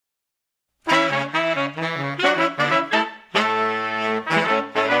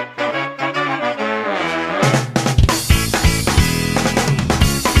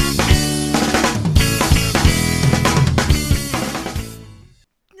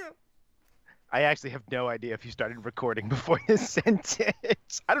I actually have no idea if you started recording before this sentence.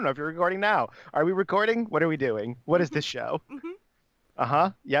 I don't know if you're recording now. Are we recording? What are we doing? What is Mhm. this show? Mhm.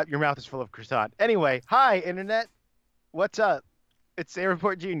 Uh-huh. Yep, your mouth is full of croissant. Anyway, hi, Internet. What's up? It's Say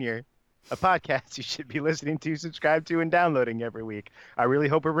Report Jr., a podcast you should be listening to, subscribe to, and downloading every week. I really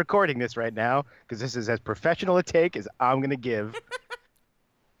hope we're recording this right now because this is as professional a take as I'm going to give.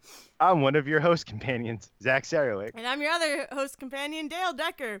 I'm one of your host companions, Zach Sarowik. And I'm your other host companion, Dale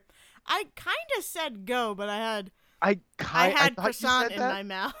Decker. I kind of said go, but I I had thought you croissant said in that. my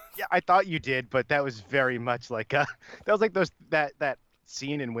mouth. Yeah, I thought you did, but that was very much like that was like that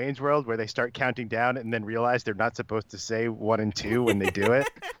scene in Wayne's World where they start counting down and then realize they're not supposed to say one and two when they do it,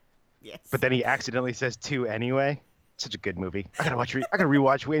 but Yes. then he accidentally says two anyway. Such a good movie. I gotta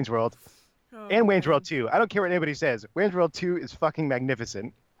rewatch Wayne's World Oh and Wayne's World man. 2. I don't care what anybody says. Wayne's World 2 is fucking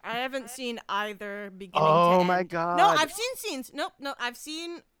magnificent. I haven't seen either beginning to Oh my end. No, god. I've seen scenes. Nope, no, I've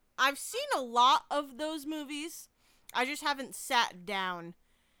seen a lot of those movies. I just haven't sat down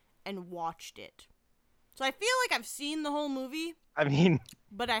and watched it. So I feel like I've seen the whole movie, I mean,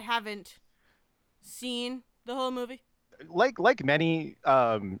 but I haven't seen the whole movie. like many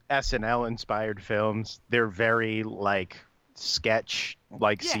SNL inspired films, they're very like sketch,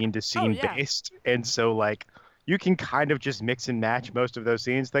 like Yeah. scene to Oh scene yeah. based, and so like you can kind of just mix and match most of those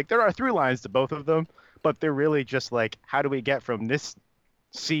scenes. Like there are through lines to both of them, but they're really just like how do we get from this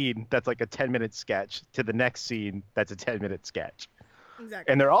scene that's like a 10-minute sketch to the next scene that's a 10-minute sketch.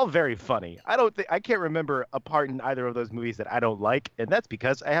 Exactly. And they're all very funny. I can't remember a part in either of those movies that I don't like, and that's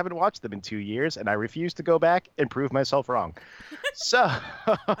because I haven't watched them in 2 years, and I refuse to go back and prove myself wrong. So,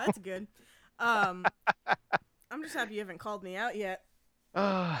 That's good. Um, I'm just happy you haven't called me out yet.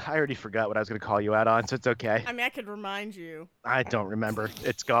 I already forgot what I was going to call you out on, so it's okay. I mean, I could remind you. I don't remember.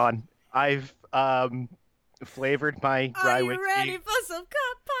 It's gone. I've flavored my Are rye you ready whiskey. for some podcast?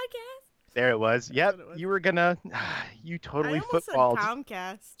 There it was. That's Yep, what it was. you were gonna. You I totally almost said footballed.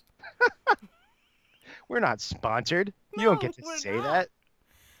 Comcast. We're not sponsored. You don't No, get to we're say not. that.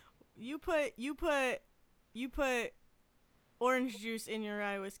 You put orange juice in your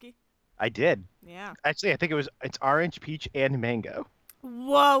rye whiskey. I did. Yeah. Actually, I think it's orange, peach, and mango.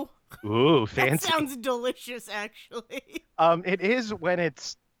 Whoa. Ooh, That fancy. sounds delicious, actually. It is when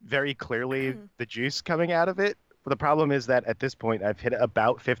it's very clearly the juice coming out of it. But the problem is that at this point, I've hit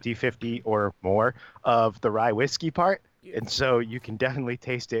about 50-50 or more of the rye whiskey part. And Beautiful. so you can definitely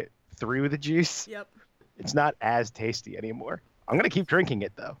taste it through the juice. Yep. It's not as tasty anymore. I'm going to keep drinking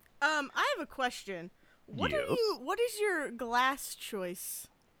it, though. I have a question. Yes. What is your glass choice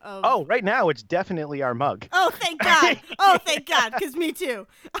of? Oh, right now, it's definitely our mug. Oh, thank God. Oh, thank God, because me too.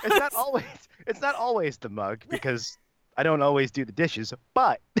 It's not always the mug because I don't always do the dishes,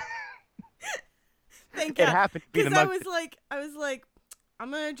 but Thank it God. happened to be the Because mug. I was like,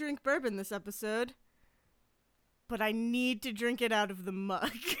 I'm gonna drink bourbon this episode, but I need to drink it out of the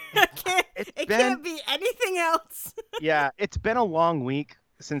mug. I can't. It's It been- can't be anything else. Yeah, it's been a long week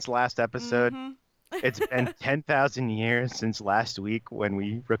since last episode. Mhm. It's been 10,000 years since last week when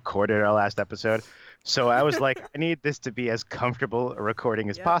we recorded our last episode. So I was like, I need this to be as comfortable a recording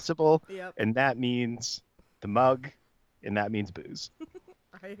as Yep. possible. Yep, And that means the mug, and that means booze.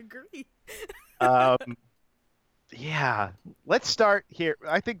 I agree. Um, yeah, let's start here.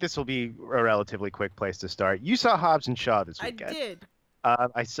 I think this will be a relatively quick place to start. You saw Hobbs and Shaw this I weekend. did.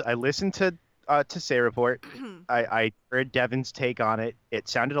 I listened to Say Report. I heard Devin's take on it. It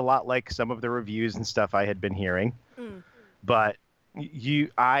sounded a lot like some of the reviews and stuff I had been hearing. Mm. But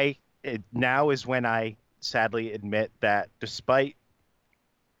now is when I sadly admit that despite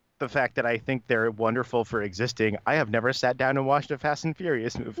the fact that I think they're wonderful for existing, I have never sat down and watched a Fast and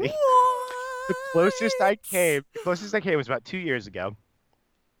Furious movie. The closest I came was about 2 years ago.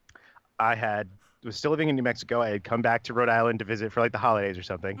 Was still living in New Mexico. I had come back to Rhode Island to visit for like the holidays or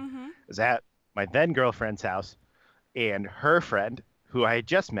something. Mm-hmm. I was at my then girlfriend's house, and her friend, who I had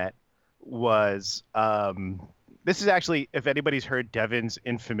just met, was this is actually, if anybody's heard Devin's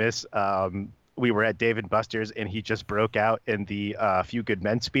infamous we were at Dave and Buster's and he just broke out in the Few Good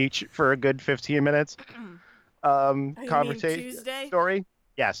Men speech for a good 15 minutes Oh, you mean conversation Tuesday? story.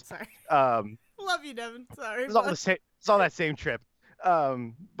 Yes. Sorry. Um Love you, Devin. Sorry. it's all the same. It's all that same trip.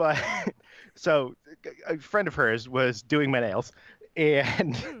 But so a friend of hers was doing my nails,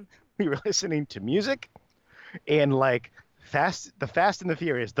 and we were listening to music, and like the Fast and the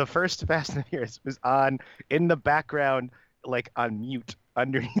Furious, the first Fast and the Furious was on in the background, like on mute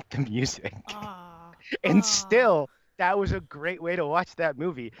underneath the music, Ah. and Ah. still. That was a great way to watch that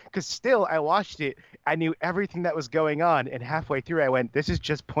movie because still I watched it. I knew everything that was going on, and halfway through I went, "This is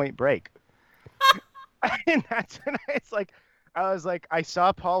just Point Break." And that's when it's like, I was like, I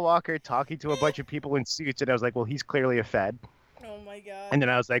saw Paul Walker talking to a bunch of people in suits, and I was like, well, he's clearly a Fed. Oh my god. And then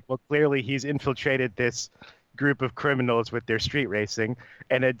I was like, well, clearly he's infiltrated this group of criminals with their street racing,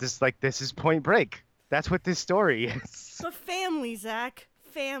 and it just like this is Point Break. That's what this story is. But family, Zach.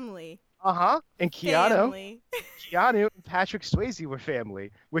 Family. Uh-huh. And Family. Keanu and Patrick Swayze were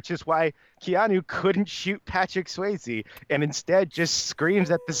family, which is why Keanu couldn't shoot Patrick Swayze and instead just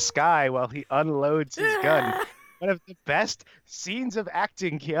screams at the sky while he unloads his gun. One of the best scenes of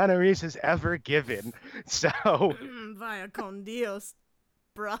acting Keanu Reeves has ever given. So, Vaya con Dios,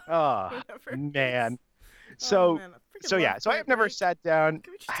 bruh. oh Whatever it man. is. So, Oh, man, I freaking so yeah. love So I Point have never Break. sat down.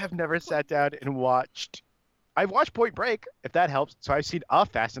 Can we just I have talk never about sat Point down and watched. I've watched Point Break, if that helps. So I've seen a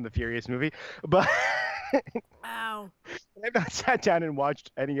Fast and the Furious movie, but Ow. I've not sat down and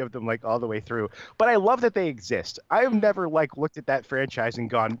watched any of them like all the way through. But I love that they exist. I have never like looked at that franchise and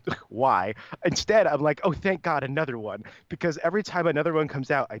gone, why? Instead, I'm like, oh, thank God, another one. Because every time another one comes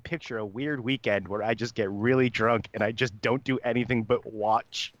out, I picture a weird weekend where I just get really drunk and I just don't do anything but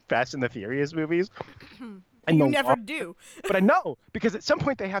watch Fast and the Furious movies. And You the never do. But I know, because at some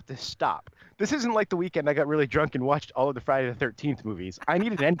point they have to stop. This isn't like the weekend I got really drunk and watched all of the Friday the 13th movies. I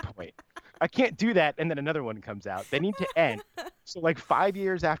need an end point. I can't do that and then another one comes out. They need to end. So like 5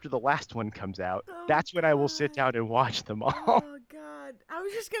 years after the last one comes out, Oh, that's when I will sit God. down and watch them all. Oh god. I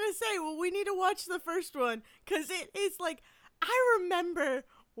was just gonna say, well, we need to watch the first one, because it is like, I remember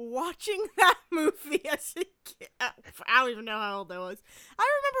watching that movie as a kid. I don't even know how old I was. I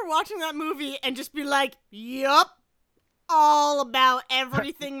remember watching that movie and just be like, yup, all about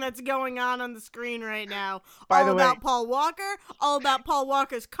everything that's going on the screen right now. By All the way- about Paul Walker, all about Paul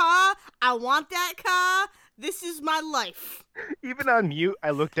Walker's car. I want that car. This is my life. Even on mute,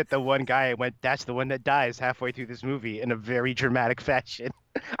 I looked at the one guy and went, that's the one that dies halfway through this movie in a very dramatic fashion.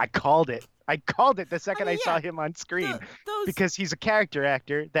 I called it. I called it the second I mean, saw yeah, him on screen. Those Because he's a character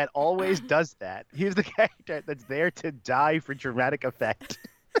actor that always does that. He's the character that's there to die for dramatic effect.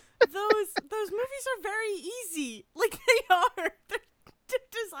 those movies are very easy. Like, they are. They're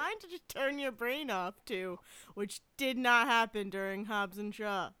designed to just turn your brain off to, which did not happen during Hobbs and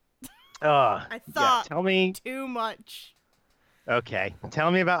Shaw. I thought- tell me. Too much. Okay, tell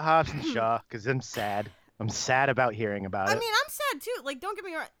me about Hobbs and Shaw, because I'm sad. I'm sad about hearing about I it. mean, I'm sad too. Like, don't get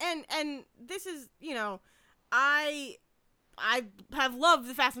me wrong. And this is, I have loved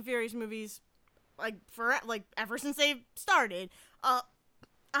the Fast and Furious movies, ever since they started.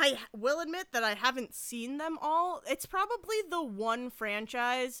 I will admit that I haven't seen them all. It's probably the one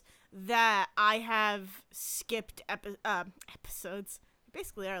franchise that I have skipped episodes. They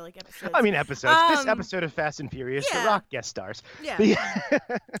basically are like episodes. I mean, episodes. This Um, episode of Fast and Furious, yeah. The Rock guest stars. Yeah. Then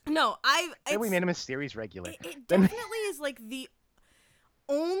No, we made him a series regular. It Then- definitely is like the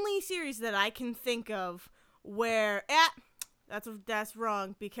only series that I can think of where that's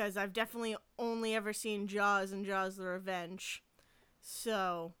wrong, because I've definitely only ever seen Jaws and Jaws the Revenge.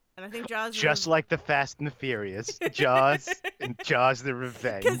 So, and I think Jaws Just like the Fast and the Furious, Jaws and Jaws the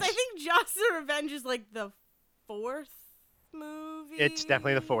Revenge. because I think Jaws the Revenge is like the fourth movie. It's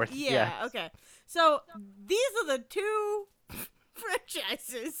definitely the fourth, Yeah. yeah. Okay. So these are the two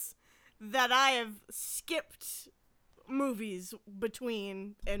franchises that I have skipped movies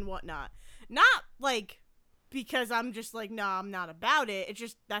between and whatnot. Not like because I'm just like, no, I'm not about it. It's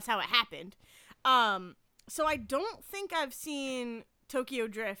just that's how it happened. So I don't think I've seen Tokyo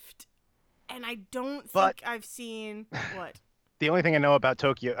Drift, and I don't think But- I've seen what. The only thing I know about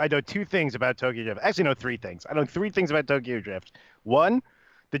Tokyo, I know two things about Tokyo Drift. Actually, no, three things. I know three things about Tokyo Drift. One,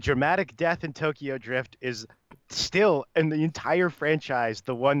 the dramatic death in Tokyo Drift is still, in the entire franchise,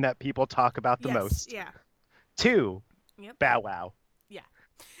 the one that people talk about the Yes, most. Yeah. Two, Yep. Bow Wow. Yeah.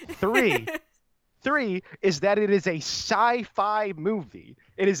 Three is that it is a sci-fi movie.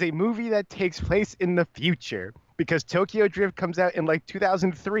 It is a movie that takes place in the future because Tokyo Drift comes out in like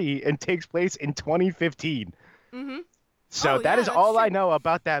 2003 and takes place in 2015. Mm-hmm. So Oh, that yeah, is that's all I true. know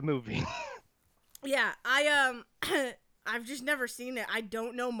about that movie. Yeah, I've just never seen it. I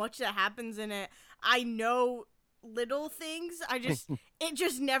don't know much that happens in it. I know little things. I just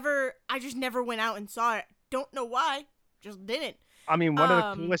never went out and saw it. Don't know why. Just didn't. I mean, one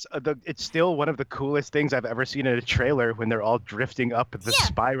of the coolest. It's still one of the coolest things I've ever seen in a trailer when they're all drifting up the Yeah.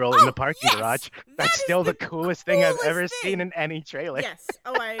 spiral in Oh, the parking yes! garage. That That's is still the coolest thing I've coolest ever thing. seen in any trailer. Yes.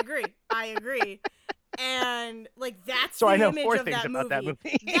 Oh, I agree. I agree. And like that's So the I know image four of things that about that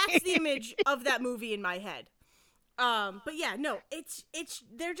movie. That's the image of that movie in my head. But yeah, no, it's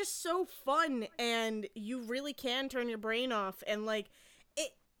they're just so fun, and you really can turn your brain off, and like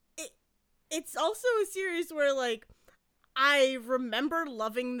it's also a series where like I remember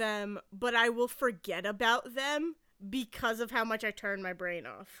loving them, but I will forget about them because of how much I turn my brain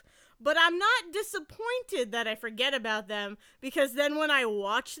off. But I'm not disappointed that I forget about them, because then when I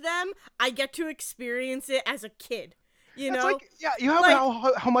watch them, I get to experience it as a kid. You It's know? like, yeah, you know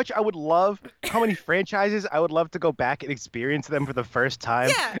Like- how much I would love, how many franchises I would love to go back and experience them for the first time.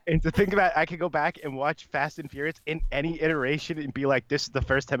 Yeah. And to think about, I could go back and watch Fast and Furious in any iteration and be like, this is the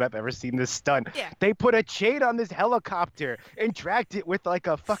first time I've ever seen this stunt. Yeah. They put a chain on this helicopter and dragged it with like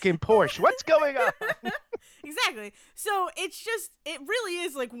a fucking Porsche. What's going on? Exactly. So it really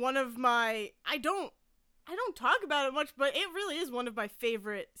is like one of my, I don't talk about it much, but it really is one of my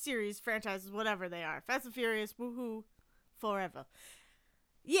favorite series, franchises, whatever they are. Fast and Furious, woohoo, forever.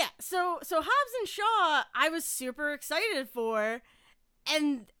 Yeah, so Hobbs and Shaw, I was super excited for,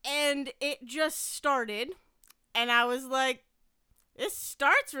 and it just started, and I was like, this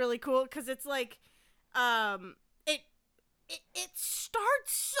starts really cool, because it's like, it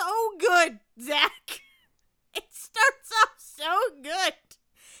starts so good, Zach. It starts off so good.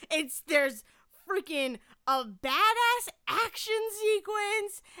 There's freaking a badass action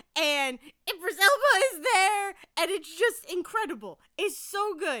sequence, and Idris Elba is there, and it's just incredible. It's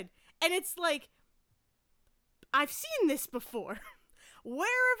so good. And it's like, I've seen this before.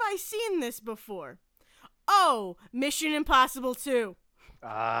 Where have I seen this before? Oh, Mission Impossible 2.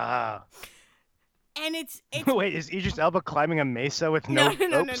 Ah. And it's Wait, is Idris Elba climbing a mesa with no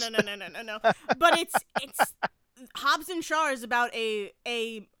ropes? No. But it's Hobbs and Shaw is about a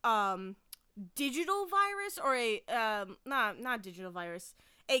digital virus, or a not digital virus,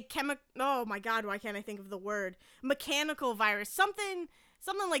 a oh my god, why can't I think of the word? Mechanical virus, something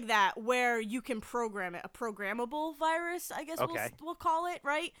like that, where you can program it, a programmable virus, I guess. Okay. we'll call it,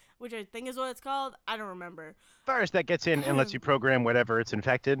 right? Which I think is what it's called. I don't remember. Virus that gets in and lets you program whatever it's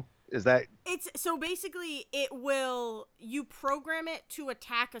infected. Is that? It's so basically you program it to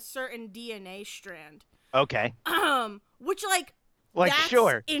attack a certain DNA strand. Okay. Which like Like, that's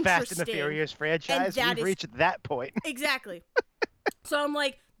sure, Fast and the interesting. Furious franchise, that we've is- reached that point. Exactly. So I'm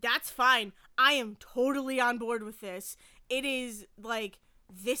like, that's fine. I am totally on board with this. It is like,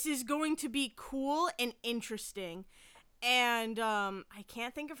 this is going to be cool and interesting. And I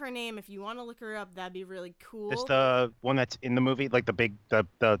can't think of her name. If you want to look her up, that'd be really cool. It's the one that's in the movie, like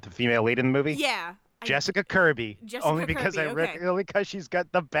the female lead in the movie? Yeah. Jessica Kirby. Jessica only because Kirby, okay. only because she's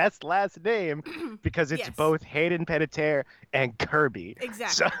got the best last name, because it's Yes. both Hayden Panettiere and Kirby.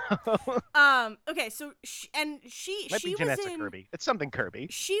 Exactly. So Okay, so she might be was Janessa in Kirby. It's something Kirby.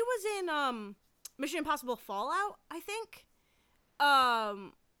 She was in Mission Impossible Fallout, I think.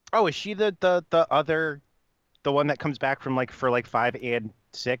 Oh, is she the other, the one that comes back from for 5 and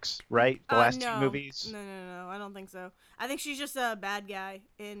 6, right? The last no. two movies. No, I don't think so. I think she's just a bad guy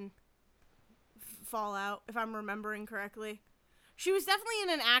in Fallout, if I'm remembering correctly. She was definitely in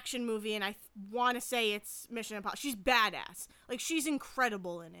an action movie, and I want to say it's Mission Impossible. She's badass. Like, she's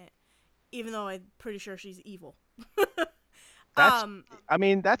incredible in it, even though I'm pretty sure she's evil. I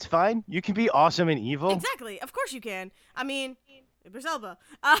mean, that's fine. You can be awesome and evil. Exactly. Of course you can. I mean, Idris Elba.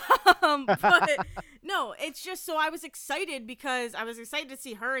 But no, it's just, so I was excited because I was excited to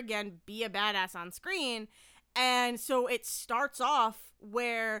see her again be a badass on screen. And so it starts off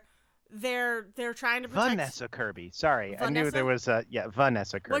where they're trying to protect Vanessa Kirby. Sorry, I knew Vanessa? there was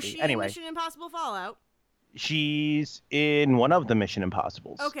Vanessa Kirby. Was she Anyway, in Mission Impossible Fallout? she's in one of the Mission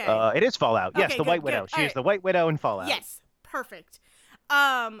Impossibles. Okay. It is Fallout. Yes, Okay, the good, White Widow. good. She All is right. the White Widow in Fallout. Yes, perfect.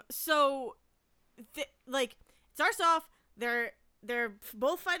 So, like, it starts off, they're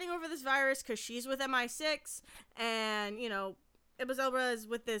both fighting over this virus because she's with MI6, and, you know, Idris Elba is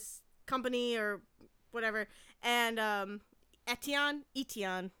with this company or whatever, and Etion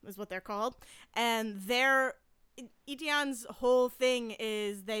is what they're called, and Etion's whole thing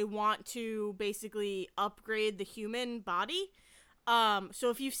is they want to basically upgrade the human body. So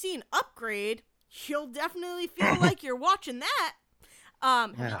if you've seen Upgrade, you'll definitely feel like you're watching that.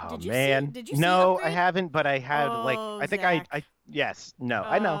 Did you man. See, did you see no, Upgrade? I haven't, but I had Oh, I think Zach. I yes, no,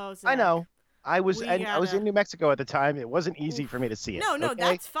 I know. Oh, I Zach. know. I was We I was gotta- in New Mexico at the time. It wasn't easy for me to see it. No, okay?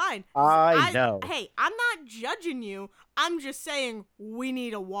 that's fine. I know. Hey, I'm not judging you. I'm just saying we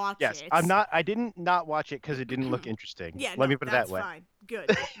need to watch Yes, it. I didn't not watch it because it didn't look interesting. Yeah, Let no, me put it that's that way. fine.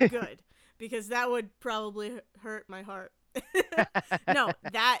 Good. Because that would probably hurt my heart. No,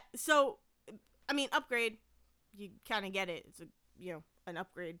 so, I mean, Upgrade, you kind of get it. It's an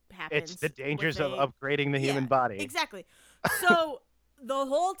upgrade happens. It's the dangers with of upgrading the human Yeah, body. Exactly. So the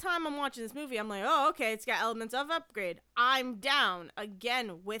whole time I'm watching this movie, I'm like, oh, okay, it's got elements of Upgrade. I'm down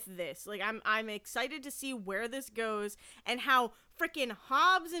again with this. Like, I'm excited to see where this goes and how freaking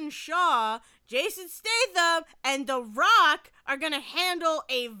Hobbs and Shaw, Jason Statham, and The Rock are gonna handle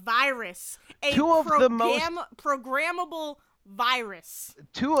a virus, a Two of the most programmable virus.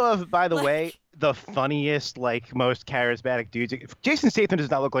 Two of, by the Like- way, the funniest, like, most charismatic dudes. Jason Statham does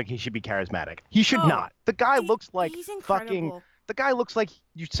not look like he should be charismatic. He should Oh, not. The guy looks like He's fucking. incredible. The guy looks like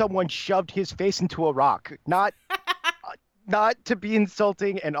someone shoved his face into a rock. Not to be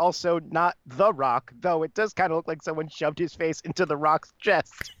insulting, and also not The Rock, though it does kind of look like someone shoved his face into The Rock's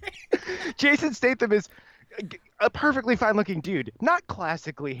chest. Jason Statham is a perfectly fine-looking dude. Not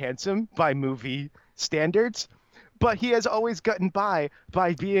classically handsome by movie standards, but he has always gotten by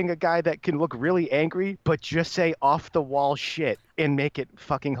being a guy that can look really angry, but just say off-the-wall shit and make it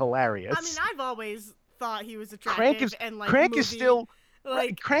fucking hilarious. I mean, I've always thought he was attractive. Crank is and, like, Crank is movie- still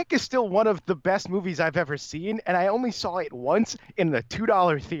like Crank is still one of the best movies I've ever seen, and I only saw it once in the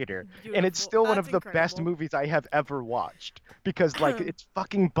 $2 theater, and it's beautiful. still one That's of the best incredible. movies I have ever watched because, like, it's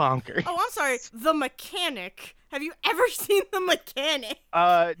fucking bonkers. Oh, I'm sorry. The Mechanic. Have you ever seen The Mechanic?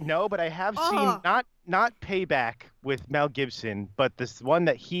 No, but I have seen not Payback with Mel Gibson, but this one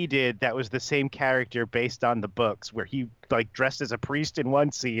that he did that was the same character based on the books, where he like dressed as a priest in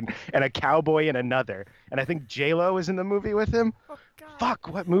one scene and a cowboy in another, and I think J-Lo is in the movie with him. Oh, God. Fuck,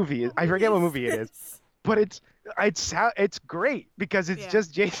 what movie is? I forget what movie it is. this? But it's great because it's Yeah.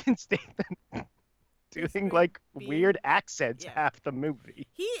 just Jason Statham doing like being- weird accents yeah. half the movie.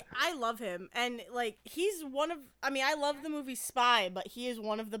 I love him, and like he's one of. I mean, I love the movie Spy, but he is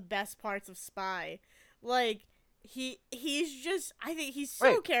one of the best parts of Spy. Like he's just. I think he's so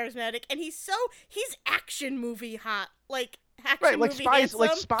Right. charismatic, and he's action movie hot. Like action Right, like movie Spy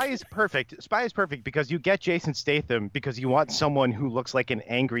is perfect. Spy is perfect because you get Jason Statham because you want someone who looks like an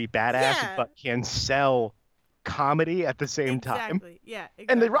angry badass Yeah. but can sell comedy at the same time. Exactly. Yeah. Exactly.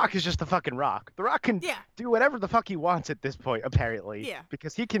 And The Rock is just the fucking Rock. The Rock can Yeah. do whatever the fuck he wants at this point, apparently. Yeah.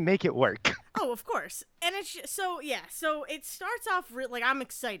 Because he can make it work. Oh, of course. And it's so it starts off like I'm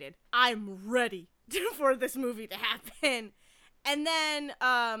excited. I'm ready for this movie to happen. And then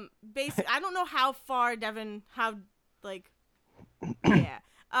basically I don't know how far Devin yeah.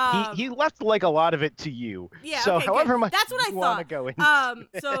 He left like a lot of it to you. Yeah, So okay, however good. much That's what I you want to thought. go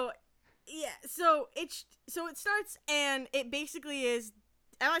into. So it starts and it basically is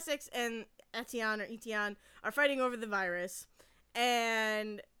MI6 and Etienne are fighting over the virus,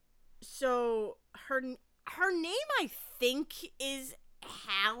 and so her name I think is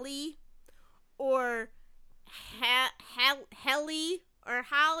Hallie or Helly or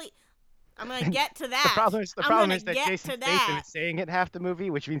Holly. I'm gonna get to that. The problem is I'm gonna that get Jason to Statham that. is saying it half the movie,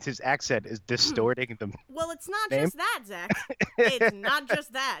 which means his accent is distorting the. Well, it's not Name? just that, Zach. It's not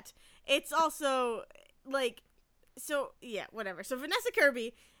just that. It's also like, so yeah, whatever. So Vanessa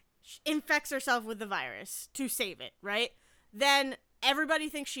Kirby infects herself with the virus to save it, right? Then everybody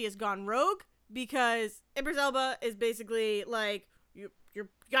thinks she has gone rogue because Idris Elba is basically like, you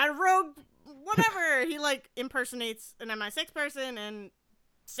got a rogue, whatever. He like impersonates an MI6 person and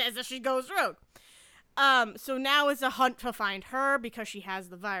says that she goes rogue. So now it's a hunt to find her because she has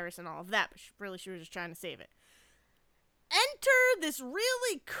the virus and all of that, but she was just trying to save it. Enter this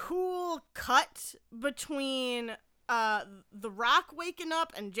really cool cut between The Rock waking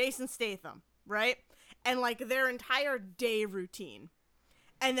up and Jason Statham, right? And like their entire day routine.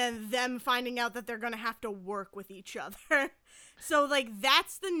 And then them finding out that they're gonna have to work with each other. So like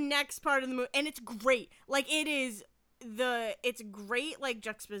that's the next part of the movie, and it's great. Like it's great like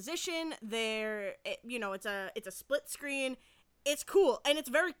juxtaposition. It's a split screen. It's cool and it's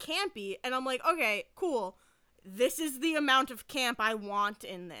very campy. And I'm like, okay, cool. This is the amount of camp I want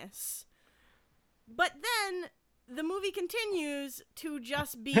in this. But then the movie continues to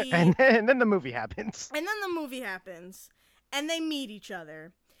just be and then the movie happens. and then the movie happens, and they meet each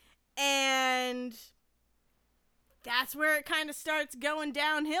other, and that's where it kind of starts going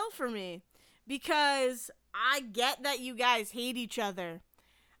downhill for me, because I get that you guys hate each other.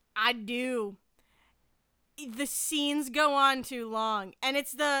 I do. The scenes go on too long, and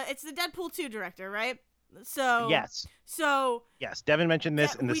it's the Deadpool 2 director, right? So Yes. So Yes. Devin mentioned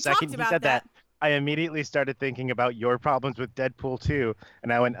this, Yeah, and the we second talked he about said that, I immediately started thinking about your problems with Deadpool 2,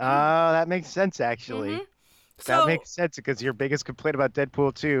 and I went, oh, that makes sense, actually. Mhm. That makes sense, because your biggest complaint about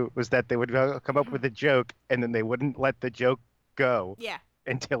Deadpool 2 was that they would come up with a joke, and then they wouldn't let the joke go yeah.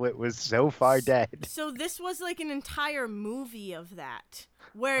 until it was so far dead. So this was like an entire movie of that,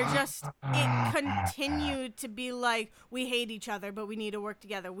 where it continued to be like, we hate each other, but we need to work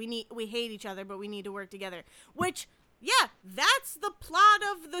together. We hate each other, but we need to work together. Which Yeah, that's the plot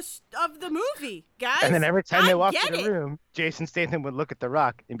of the movie, guys. And then every time they walked get in the it. room, Jason Statham would look at The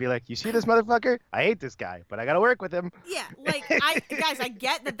Rock and be like, "You see this motherfucker? I hate this guy, but I gotta work with him." Yeah, like I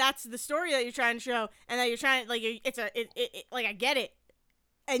get that that's the story that you're trying to show, and that you're trying like like I get it,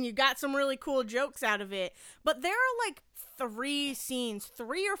 and you got some really cool jokes out of it. But there are like 3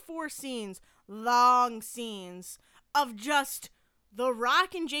 or 4 scenes, long scenes of just The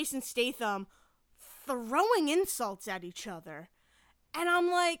Rock and Jason Statham throwing insults at each other, and I'm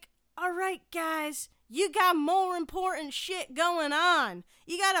like, all right, guys. You got more important shit going on.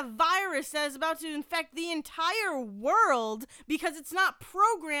 You got a virus that is about to infect the entire world because it's not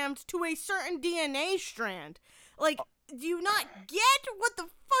programmed to a certain DNA strand. Like, do you not get what the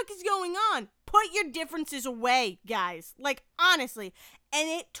fuck is going on? Put your differences away, guys. Like, honestly. And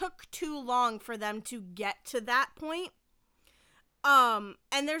it took too long for them to get to that point. And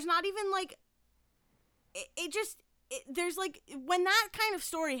there's not even, like, there's, like, when that kind of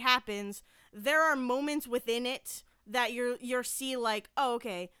story happens, there are moments within it that you're see like, oh,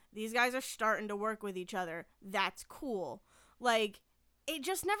 okay, these guys are starting to work with each other. That's cool. Like, it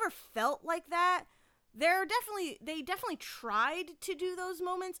just never felt like that. They definitely tried to do those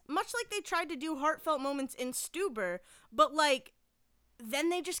moments, much like they tried to do heartfelt moments in Stuber, but like, then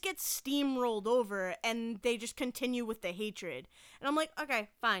they just get steamrolled over and they just continue with the hatred. And I'm like, okay,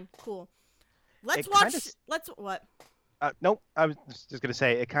 fine, cool. Let's what? Nope. I was just gonna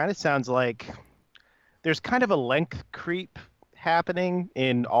say it kind of sounds like there's kind of a length creep happening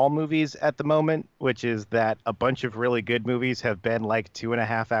in all movies at the moment, which is that a bunch of really good movies have been like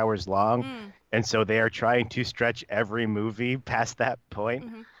 2.5 hours long, and so they are trying to stretch every movie past that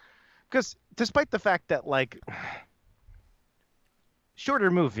point. Because despite the fact that like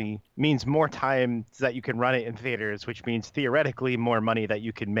shorter movie means more time that you can run it in theaters, which means theoretically more money that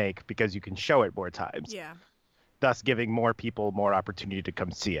you can make because you can show it more times. Yeah. Thus giving more people more opportunity to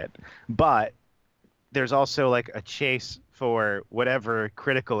come see it. But there's also like a chase for whatever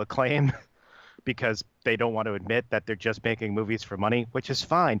critical acclaim because they don't want to admit that they're just making movies for money, which is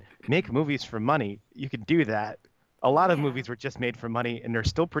fine. Make movies for money. You can do that. A lot of movies were just made for money, and they're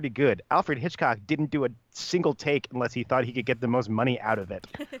still pretty good. Alfred Hitchcock didn't do a single take unless he thought he could get the most money out of it.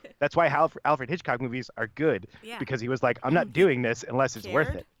 That's why Alfred Hitchcock movies are good, because he was like, I'm not doing this unless it's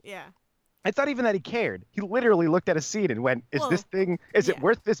worth it. Yeah. It's not even that he cared. He literally looked at a scene and went, is it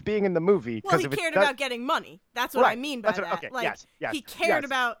worth this being in the movie? Well, he cared about getting money. That's what I mean by that. Okay, like, he cared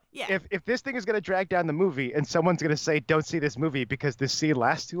about, If this thing is going to drag down the movie and someone's going to say, don't see this movie because this scene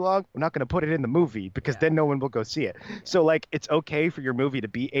lasts too long, we're not going to put it in the movie because then no one will go see it. So, like, it's okay for your movie to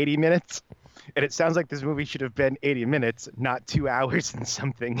be 80 minutes. And it sounds like this movie should have been 80 minutes, not 2 hours and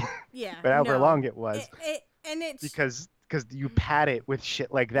something. Yeah. But however long it was. And it's... Because you pad it with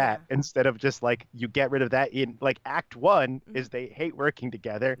shit like that instead of just like you get rid of that in like Act 1 is they hate working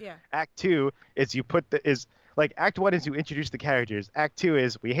together. Yeah. Act 2 is you put Act 1 is you introduce the characters. Act 2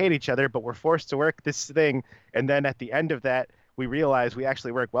 is we hate each other but we're forced to work this thing, and then at the end of that we realize we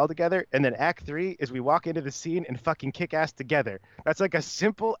actually work well together, and then Act 3 is we walk into the scene and fucking kick ass together. That's like a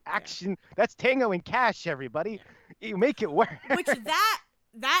simple action. That's Tango and Cash, everybody. You make it work. Which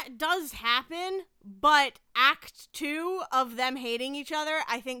that does happen, but Act 2 of them hating each other,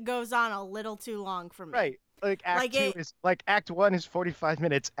 I think, goes on a little too long for me. Right. Like Act 1 is 45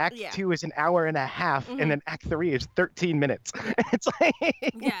 minutes. Act 2 is an hour and a half, and then Act 3 is 13 minutes. It's like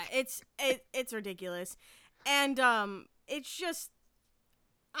it's ridiculous. And it's just,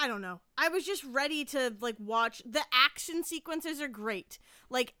 I don't know. I was just ready to like watch. The action sequences are great.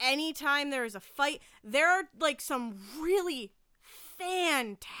 Like anytime there is a fight, there are like some really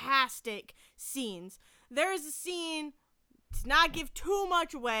fantastic scenes. There is a scene, to not give too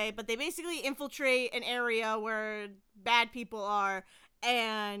much away, but they basically infiltrate an area where bad people are,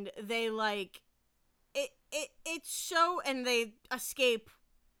 and they like it's so, and they escape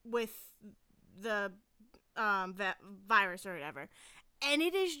with the that virus or whatever, and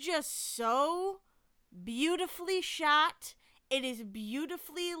it is just so beautifully shot. It is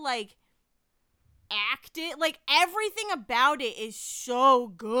beautifully like acted, like everything about it is so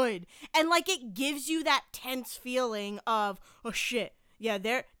good, and like it gives you that tense feeling of, oh shit, yeah,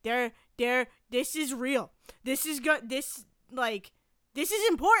 they're this is real, this is good, this is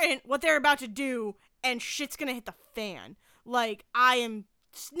important what they're about to do, and shit's gonna hit the fan. Like, I am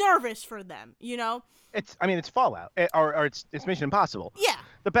nervous for them, you know? It's Fallout, or it's Mission Impossible. Yeah.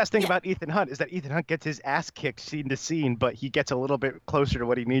 The best thing about Ethan Hunt is that Ethan Hunt gets his ass kicked scene to scene, but he gets a little bit closer to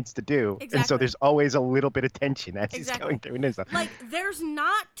what he needs to do. Exactly. And so there's always a little bit of tension as he's going through and stuff. Like, there's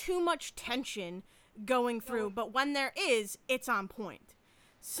not too much tension going through, but when there is, it's on point.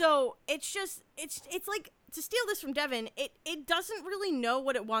 So it's just, it's like to steal this from Devin, it doesn't really know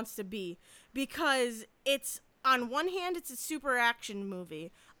what it wants to be, because it's, on one hand, it's a super action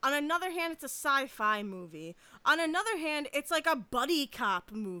movie. On another hand, it's a sci-fi movie. On another hand, it's like a buddy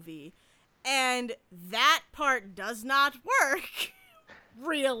cop movie. And that part does not work,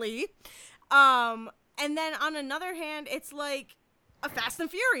 really. And then on another hand, it's like a Fast and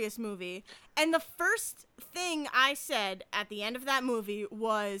Furious movie. And the first thing I said at the end of that movie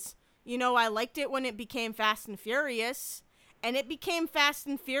was, you know, I liked it when it became Fast and Furious, and it became Fast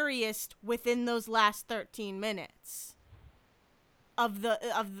and Furious within those last 13 minutes of the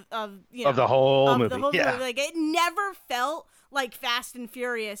whole movie. The whole Yeah. movie. Like, it never felt like Fast and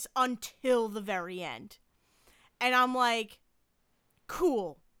Furious until the very end. And I'm like,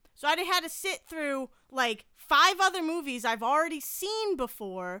 cool. So I had to sit through like 5 other movies I've already seen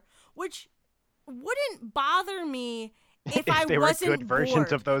before, which wouldn't bother me if I they wasn't were good versions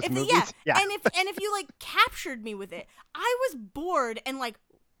bored. of those movies. Yeah. And if you like captured me with it, I was bored and like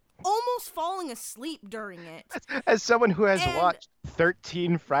almost falling asleep during it. As someone who has And- watched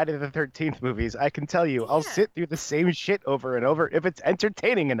 13 Friday the 13th movies, I can tell you, I'll Yeah. sit through the same shit over and over if it's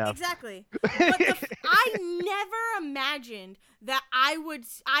entertaining enough. Exactly. But I never imagined that I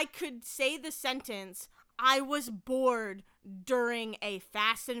could say the sentence, I was bored during a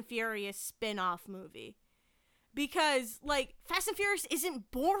Fast and Furious spin-off movie. Because, like, Fast and Furious isn't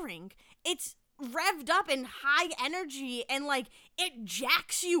boring. It's revved up and high energy, and, like, it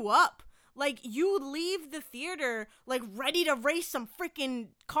jacks you up. Like, you leave the theater, like, ready to race some freaking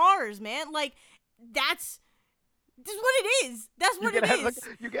cars, man. Like, that's what it is. That's what it is.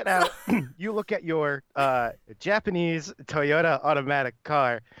 You get out. You look at your Japanese Toyota automatic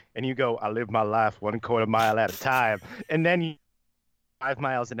car, and you go, "I live my life 1/4 mile at a time," and then you 5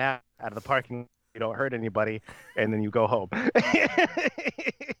 miles an hour out of the parking lot. You don't hurt anybody, and then you go home.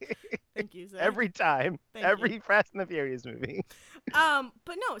 Thank you, Zach. Every time. Thank Every you. Fast and the Furious movie.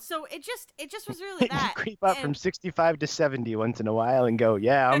 But no, so it just was really that. You creep up from and- 65 to 70 once in a while and go,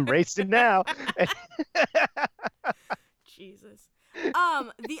 "Yeah, I'm racing now." Jesus.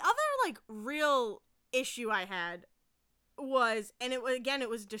 The other like real issue I had was, and it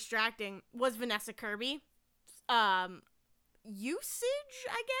was distracting, was Vanessa Kirby. Usage,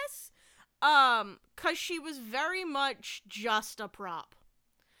 I guess. 'Cause she was very much just a prop.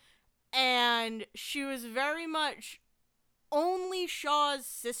 And she was very much only Shaw's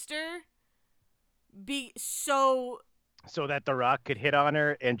sister. So that The Rock could hit on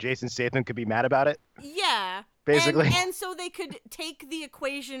her and Jason Statham could be mad about it, Yeah. basically. And so they could take the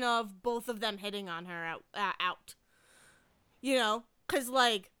equation of both of them hitting on her out. You know? Because,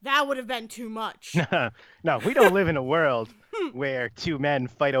 like, that would have been too much. No, we don't live in a world where 2 men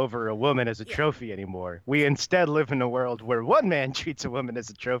fight over a woman as a Yeah. trophy anymore. We instead live in a world where 1 man treats a woman as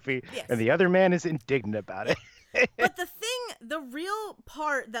a trophy Yes. and the other man is indignant about it. But the real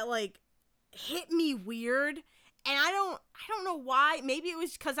part that, like, hit me weird, and I don't know why. Maybe it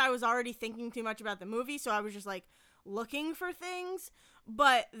was because I was already thinking too much about the movie, so I was just, like, looking for things.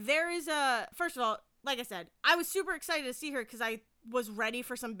 But there is first of all, like I said, I was super excited to see her because I was ready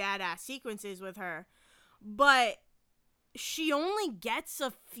for some badass sequences with her. But she only gets a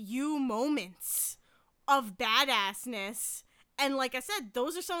few moments of badassness. And like I said,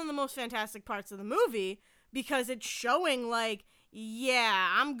 those are some of the most fantastic parts of the movie because it's showing, like, yeah,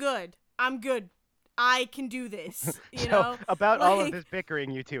 I'm good. I can do this, you know? About all of Like- this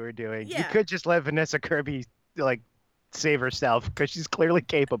bickering you 2 are doing, you Yeah. could just let Vanessa Kirby, like, save herself because she's clearly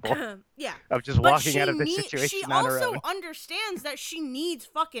capable Yeah. of just But walking out of this she situation on her also own. understands that she needs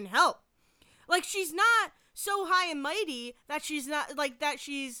fucking help. Like, she's not so high and mighty that she's not, like, that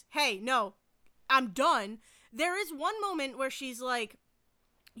she's, hey, no, I'm done. There is one moment where she's like,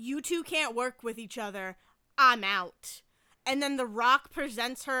 you 2 can't work with each other. I'm out. And then The Rock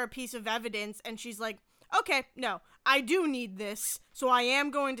presents her a piece of evidence, and she's like, okay, no, I do need this, so I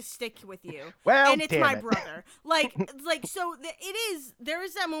am going to stick with you. Well, And it's damn my it. brother. So there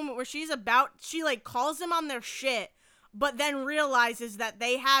is that moment where she like calls them on their shit, but then realizes that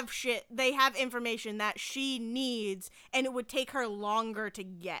they have information that she needs, and it would take her longer to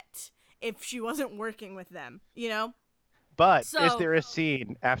get if she wasn't working with them, you know? But is So- there a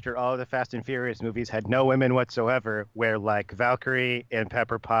scene after all of the Fast and Furious movies had no women whatsoever where like Valkyrie and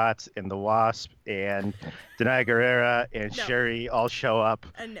Pepper Potts and the Wasp and Denai Guerrera and No. Shuri all show up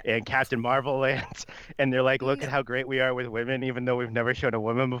No. and Captain Marvel lands and they're like, look No. at how great we are with women even though we've never shown a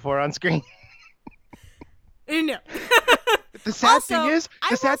woman before on screen? No. The sad Also, thing is, I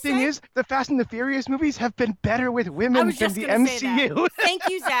will say- the Fast and the Furious movies have been better with I women was than just the gonna say MCU. that. Thank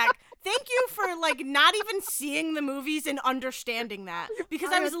you, Zach. thank you for like not even seeing the movies and understanding that,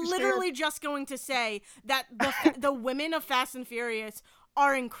 because I was literally just going to say that the women of Fast and Furious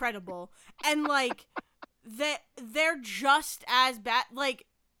are incredible, and like they're just as bad. Like,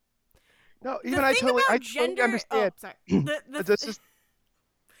 no, even I totally understand. Oh, sorry. This is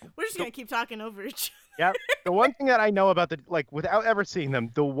We're just gonna keep talking over each other. Yeah. The one thing that I know about without ever seeing them,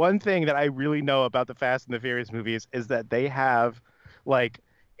 the one thing that I really know about the Fast and the Furious movies is that they have like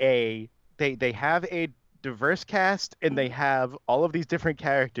they have a diverse cast, and they have all of these different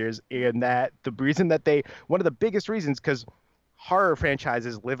characters, and that the reason that one of the biggest reasons, because horror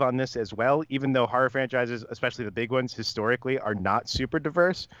franchises live on this as well, even though horror franchises, especially the big ones, historically are not super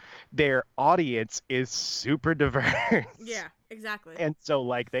diverse, their audience is super diverse. Yeah, exactly. And so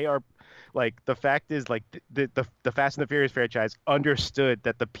like they are like, the fact is like the Fast and the Furious franchise understood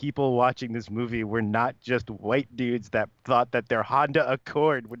that the people watching this movie were not just white dudes that thought that their Honda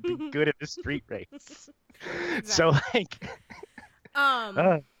Accord would be good at a street race. Exactly. So like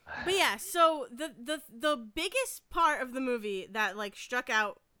but yeah, so the biggest part of the movie that like struck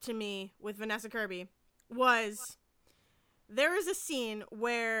out to me with Vanessa Kirby was there is a scene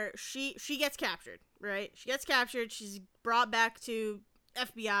where she gets captured, right? She gets captured, she's brought back to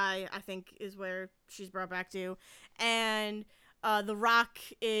FBI, I think is where she's brought back to, and The Rock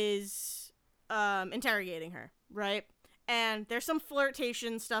is interrogating her, right? And there's some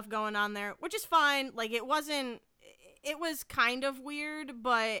flirtation stuff going on there, which is fine. Like, it was kind of weird,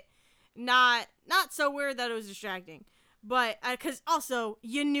 but not so weird that it was distracting. But because also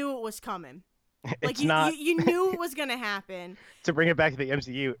you knew it was coming. Like, you knew it was gonna happen. To bring it back to the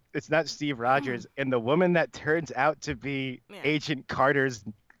MCU, it's not Steve Rogers and the woman that turns out to be Agent Carter's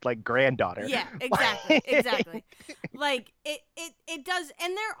like granddaughter. Yeah, exactly. Like it does,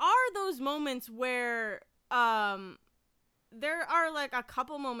 and there are those moments where there are like a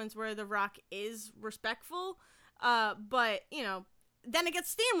couple moments where The Rock is respectful, but you know, then it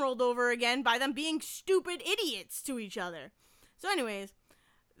gets steamrolled over again by them being stupid idiots to each other. So anyways,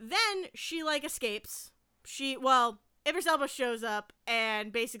 then she like escapes. Idris Elba shows up,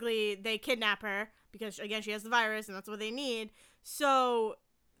 and basically they kidnap her because, again, she has the virus, and that's what they need. So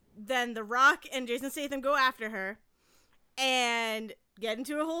then The Rock and Jason Statham go after her and get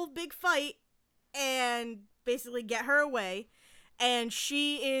into a whole big fight and basically get her away. And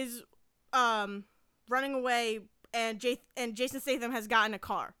she is running away, and Jason Statham has gotten a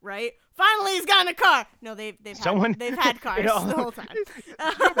car, right? Finally, he's gotten a car. No, they've had cars the whole time.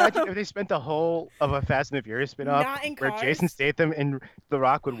 Imagine if they spent the whole of a Fast and the Furious spinoff where Jason Statham and The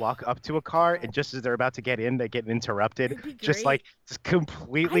Rock would walk up to a car, and just as they're about to get in, they get interrupted, just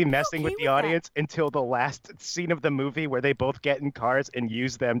completely messing with the audience until the last scene of the movie where they both get in cars and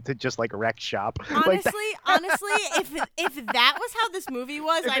use them to just like wreck shop. Honestly, if that was how this movie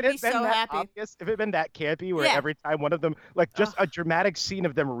was, I'd be so happy. Obvious, if it had been that campy, where every time one of them, like just a dramatic scene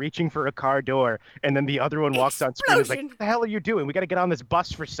of them reaching for a car door, and then the other one walks on screen and is like, what the hell are you doing? We got to get on this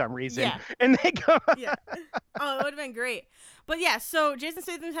bus for some reason. Yeah. And they go. Yeah. Oh, it would have been great. But yeah, so Jason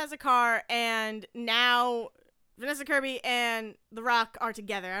Statham has a car, and now Vanessa Kirby and The Rock are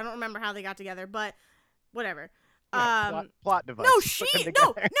together. I don't remember how they got together, but whatever. Yeah, plot device.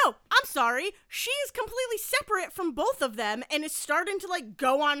 No, I'm sorry. She's completely separate from both of them and is starting to like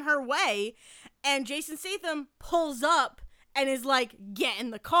go on her way, and Jason Statham pulls up and is like, get in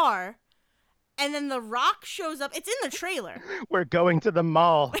the car. And then The Rock shows up. It's in the trailer. We're going to the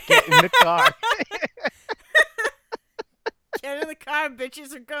mall. Get in the car. Get in the car,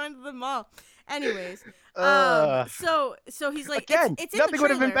 bitches. We're going to the mall. Anyways, so he's like, again, it's in nothing the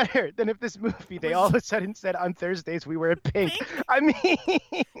would have been better than if this movie, they all of a sudden said on Thursdays we wear pink. I mean,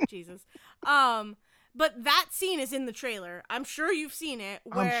 Jesus. But that scene is in the trailer. I'm sure you've seen it,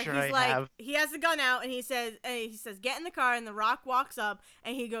 where he has the gun out and he says, get in the car, and The Rock walks up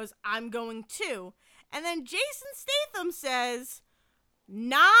and he goes, I'm going too. And then Jason Statham says,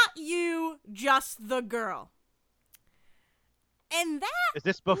 not you, just the girl. And that is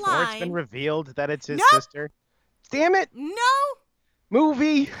this before it's been revealed that it's his sister? Damn it. No.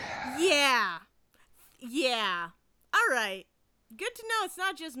 Movie. Yeah. All right. Good to know it's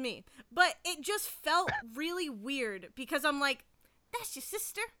not just me. But it just felt really weird because I'm like, that's your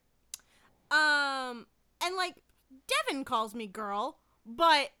sister? And like, Devin calls me girl,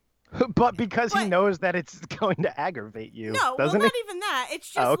 but because he knows that it's going to aggravate you. No, doesn't not even that. It's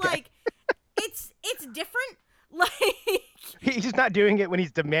just like, it's different. Like, he's not doing it when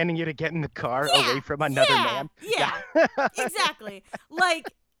he's demanding you to get in the car away from another man. Yeah, exactly.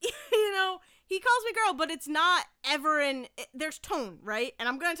 Like, you know, He calls me girl, but it's not ever there's tone, right? And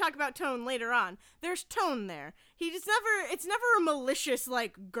I'm going to talk about tone later on. There's tone there. It's never a malicious,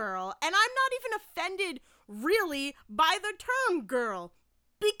 like, girl. And I'm not even offended, really, by the term girl.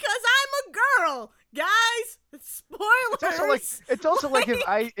 Because I'm a girl, guys. Spoilers. It's also like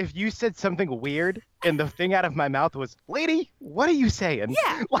if you said something weird and the thing out of my mouth was, "Lady, what are you saying?"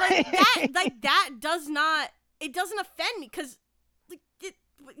 Yeah, that does not. It doesn't offend me because,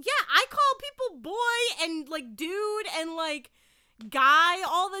 yeah, I call people boy and like dude and like guy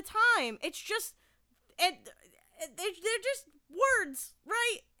all the time. It's just they're just words,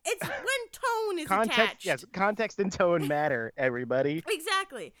 right? It's when tone is attached. Yes, context and tone matter, everybody.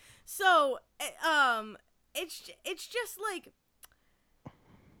 Exactly. So, it's just like,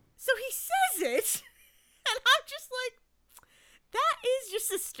 so he says it, and I'm just like, that is your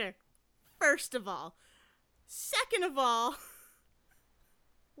sister, first of all. Second of all,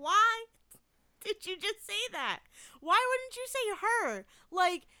 why did you just say that? Why wouldn't you say her?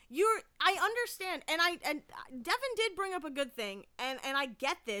 Like, I understand, and Devin did bring up a good thing, and I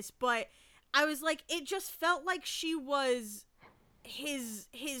get this, but I was like, it just felt like she was his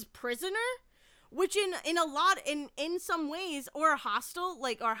prisoner, which in some ways, or hostile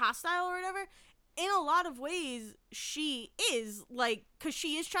or whatever, in a lot of ways, she is, like, because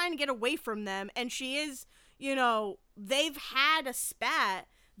she is trying to get away from them, and she is, they've had a spat.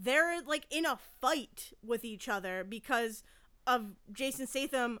 They're, like, in a fight with each other because of Jason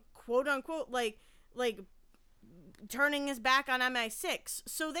Statham, quote unquote, like turning his back on MI6.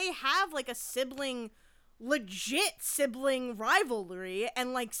 So they have, like, legit sibling rivalry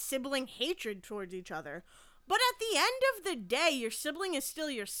and, like, sibling hatred towards each other. But at the end of the day, your sibling is still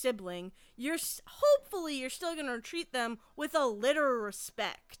your sibling. Hopefully you're still going to treat them with a little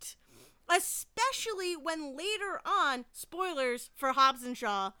respect. Especially when later on, spoilers for Hobbs and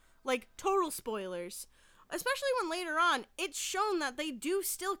Shaw, like, total spoilers. Especially when later on, it's shown that they do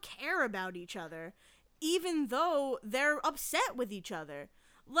still care about each other, even though they're upset with each other.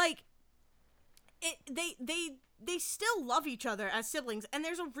 Like, they still love each other as siblings, and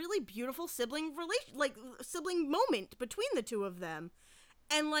there's a really beautiful sibling moment between the two of them.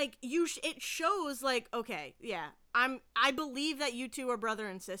 And, like, it shows, like, okay, yeah, I believe that you two are brother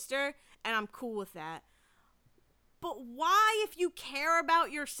and sister, and I'm cool with that. But why, if you care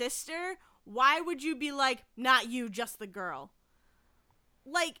about your sister, why would you be like, not you, just the girl?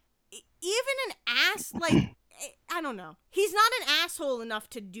 Like, even an ass, like, I don't know. He's not an asshole enough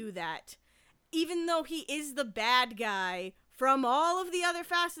to do that. Even though he is the bad guy from all of the other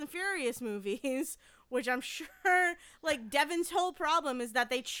Fast and Furious movies, which I'm sure, like, Devin's whole problem is that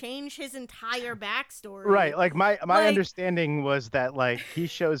they change his entire backstory. Right, like, my understanding was that, like, he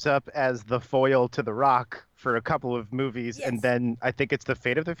shows up as the foil to The Rock for a couple of movies, yes. And then I think it's the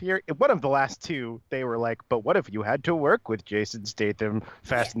Fate of the Fury. One of the last two, they were like, but what if you had to work with Jason Statham,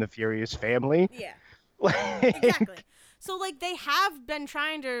 Fast and the Furious family? Yeah, like... exactly. So, like, they have been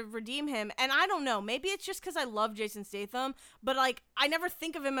trying to redeem him, and I don't know, maybe it's just because I love Jason Statham, but, like, I never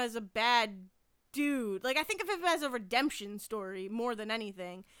think of him as a bad dude. Like, I think of him as a redemption story more than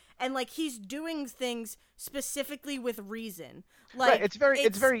anything, and, like, he's doing things specifically with reason. Like, right,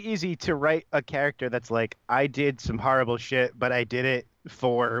 it's very easy to write a character that's like, I did some horrible shit, but I did it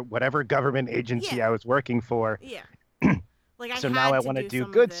for whatever government agency I was working for. Yeah. Like, so now I want to do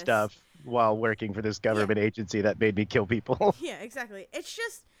good stuff while working for this government agency that made me kill people. Yeah, exactly. It's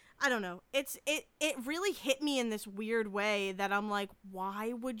just, I don't know. It really hit me in this weird way that I'm like,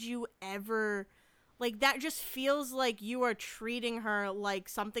 why would you ever, like, that just feels like you are treating her like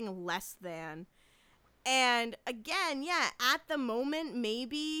something less than. And again, yeah, at the moment,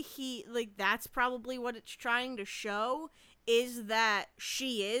 maybe that's probably what it's trying to show, is that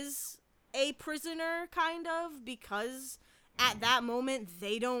she is a prisoner, kind of, because at that moment,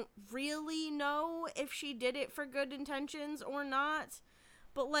 they don't really know if she did it for good intentions or not.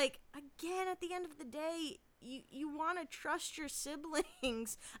 But, like, again, at the end of the day, you want to trust your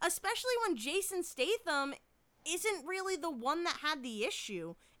siblings, especially when Jason Statham isn't really the one that had the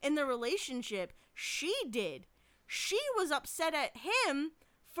issue in the relationship. She did. She was upset at him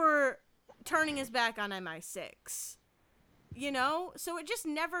for turning his back on MI6. So it just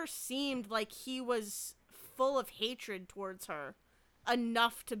never seemed like he was full of hatred towards her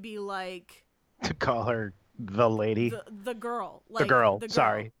enough to be like, to call her the lady, the girl, like, the girl.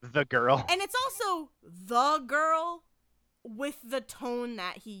 Sorry, the girl. And it's also the girl with the tone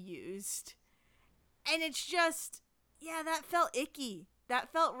that he used, and it's just, yeah, that felt icky.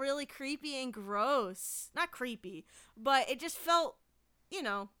 That felt really creepy and gross. Not creepy, but it just felt,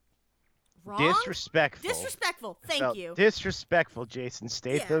 Wrong? Disrespectful. Disrespectful. Thank So, you. Disrespectful, Jason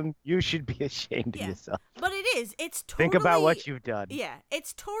Statham. You should be ashamed of yourself. But it is. It's totally. Think about what you've done. Yeah,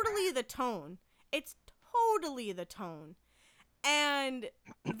 it's totally the tone. It's totally the tone. And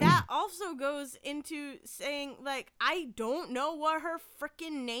that also goes into saying, like, I don't know what her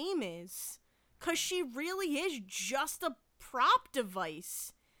freaking name is. Because she really is just a prop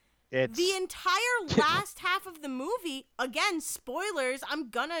device. The entire last half of the movie, again, spoilers, I'm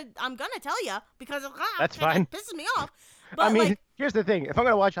gonna tell you because that's fine. It pisses me off. But I mean, here's the thing. If I'm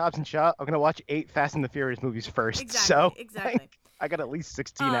going to watch Hobbs and Shaw, I'm going to watch 8 Fast and the Furious movies first. Exactly. Like, I got at least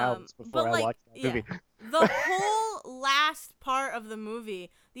 16 hours before I watch that movie. The whole last part of the movie,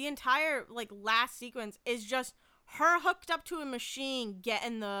 the entire last sequence is just her hooked up to a machine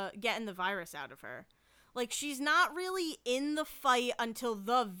getting the virus out of her. Like, she's not really in the fight until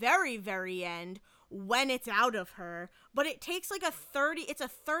the very, very end when it's out of her. But it takes it's a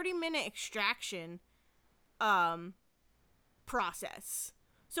 30-minute extraction process.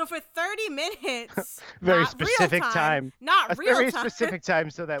 So for 30 minutes, very specific time. Not real time. Very specific time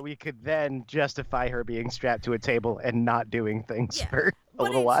so that we could then justify her being strapped to a table and not doing things for a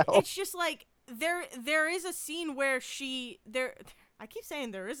little while. It's just like there is a scene where I keep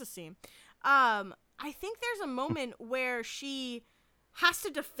saying there is a scene. I think there's a moment where she has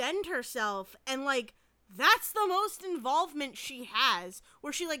to defend herself, and that's the most involvement she has,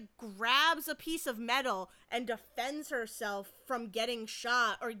 where she grabs a piece of metal and defends herself from getting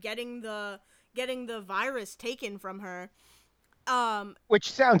shot or getting the virus taken from her.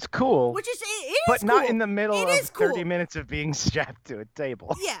 Which sounds cool. It is but cool. Not in the middle of 30 cool. minutes of being strapped to a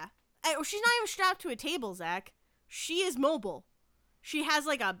table. Yeah. She's not even strapped to a table, Zach. She is mobile. She has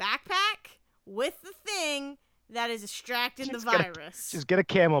a backpack with the thing that is extracting the virus. She's got a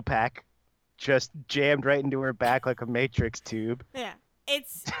camel pack just jammed right into her back like a Matrix tube. Yeah.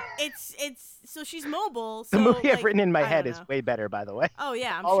 It's so she's mobile. So, the movie I've written in my head know. is way better, by the way. Oh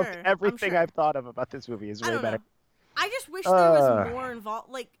yeah, I'm sure. Everything I've thought of about this movie is way better. I just wish there was more involved.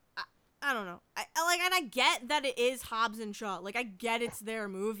 I don't know. And I get that it is Hobbs and Shaw. I get it's their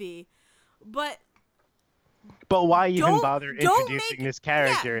movie, but why even bother introducing this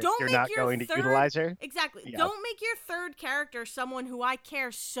character if you're not going to utilize her? Exactly. Yeah. Don't make your third character someone who I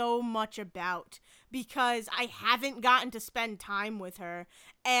care so much about because I haven't gotten to spend time with her,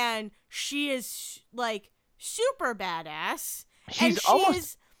 and she is super badass.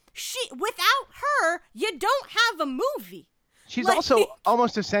 Without her, you don't have a movie. She's also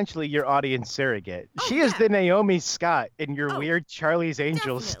almost essentially your audience surrogate. She is the Naomi Scott in your weird Charlie's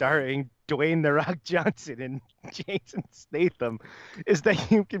Angels starring Dwayne "The Rock" Johnson and Jason Statham, is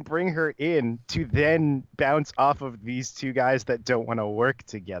that you can bring her in to then bounce off of these two guys that don't want to work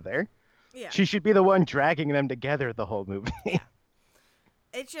together. Yeah. She should be the one dragging them together the whole movie.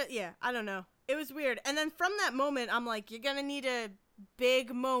 It's just, I don't know. It was weird. And then from that moment, I'm like, you're going to need a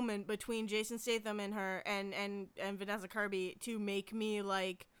big moment between Jason Statham and her and Vanessa Kirby to make me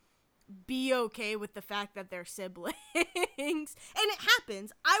be okay with the fact that they're siblings. And it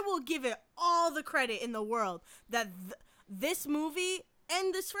happens. I will give it all the credit in the world that this movie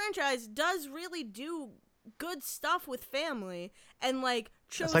and this franchise does really do good stuff with family and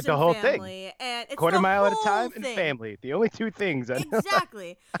chosen That's the whole family thing. And it's Quarter Mile at a Time thing. and family, the only two things I know.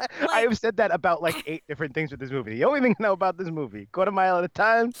 Exactly. I have said that about 8 different things with this movie. The only thing I know about this movie: Quarter Mile at a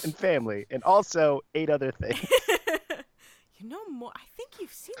Time and family, and also 8 other things. You know more. I think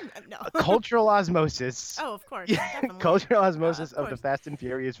you've seen them. No. Cultural osmosis. Oh, of course. Yeah, cultural osmosis of the Fast and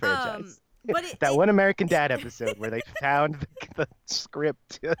Furious franchise. But that One American Dad episode where they found the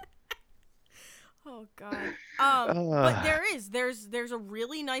script. Oh God. But there's a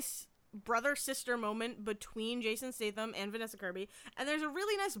really nice brother-sister moment between Jason Statham and Vanessa Kirby, and there's a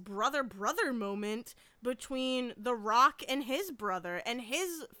really nice brother-brother moment between The Rock and his brother and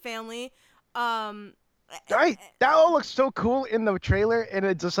his family. Right, that all looks so cool in the trailer, and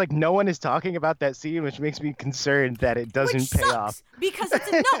it's just no one is talking about that scene, which makes me concerned that it doesn't pay off. Because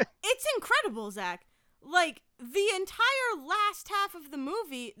it's incredible, Zach. The entire last half of the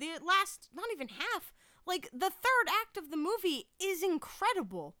movie, not even half, the third act of the movie is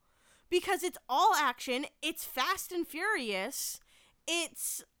incredible. Because it's all action, it's Fast and Furious,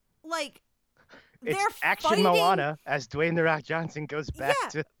 it's it's they're action fighting... Moana as Dwayne "The Rock" Johnson goes back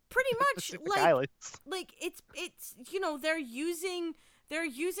to pretty much Islands. It's they're using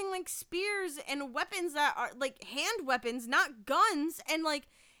spears and weapons that are hand weapons, not guns, and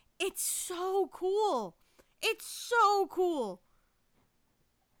it's so cool. It's so cool.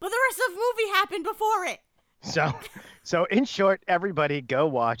 But the rest of the movie happened before it. So in short, everybody go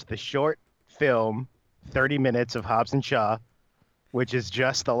watch the short film 30 minutes of Hobbs and Shaw, which is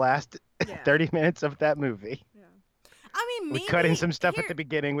just the last Yeah. 30 minutes of that movie. Yeah. I mean, We maybe cut in some stuff here, at the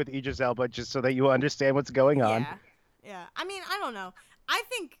beginning with Idris Elba just so that you understand what's going on. Yeah. Yeah. I mean, I don't know. I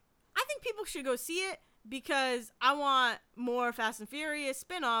think people should go see it because I want more Fast and Furious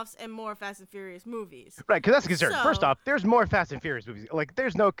spin-offs and more Fast and Furious movies. Right, because that's a concern. First So- off, there's more Fast and Furious movies. Like,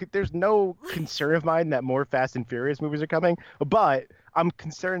 there's no concern of mine that more Fast and Furious movies are coming. But I'm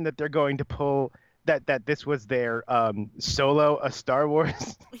concerned that they're going to pull that this was their Solo, a Star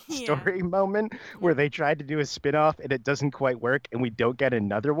Wars Yeah. story moment where they tried to do a spin-off and it doesn't quite work and we don't get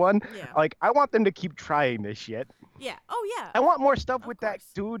another one. Yeah. Like, I want them to keep trying this shit. Yeah. Oh yeah. I want more stuff Of with course.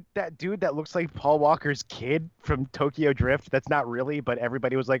 that dude that looks like Paul Walker's kid from Tokyo Drift. That's not really, but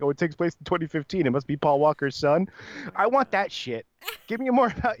everybody was like, "Oh, it takes place in 2015. It must be Paul Walker's son." I want that shit. Give me more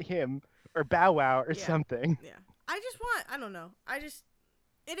about him or Bow Wow or Yeah. something. Yeah. I don't know.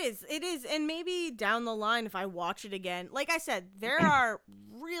 It is, and maybe down the line if I watch it again, like I said, there are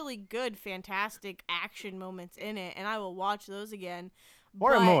really good, fantastic action moments in it, and I will watch those again.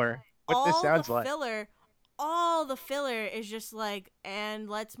 More and but more. What this sounds like. All the filler is just like, and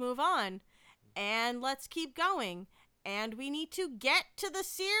let's move on, and let's keep going, and we need to get to the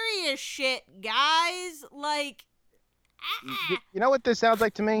serious shit, guys. Like, You know what this sounds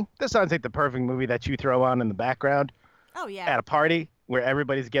like to me? This sounds like the perfect movie that you throw on in the background oh yeah, at a party where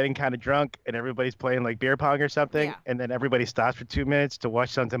everybody's getting kind of drunk and everybody's playing like beer pong or something, Yeah. and then everybody stops for 2 minutes to watch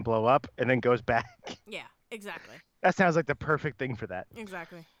something blow up and then goes back. yeah, exactly, That sounds like the perfect thing for that.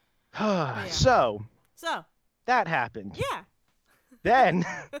 exactly. So So that happened. yeah, Then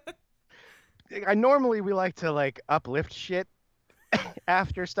we like to like uplift shit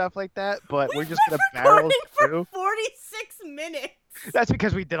after stuff like that, but we're just gonna barrel recording through. for 46 minutes. That's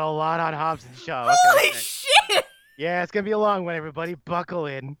because we did a lot on Hobbs and Shaw. Holy Okay. shit! Yeah, it's gonna be a long one, everybody. Buckle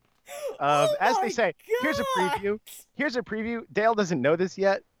in. Oh As my they say, here's a God. preview. Here's a preview. Dale doesn't know this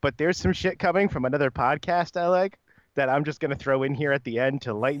yet, but there's some shit coming from another podcast I like that I'm just gonna throw in here at the end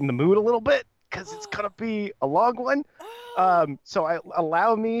to lighten the mood a little bit because it's gonna be a long one. So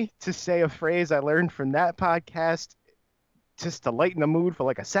allow me to say a phrase I learned from that podcast just to lighten the mood for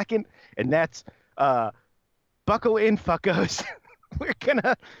like a second, and that's buckle in, fuckos. We're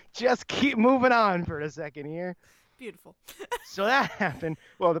gonna just keep moving on for a second here. Beautiful. So that happened.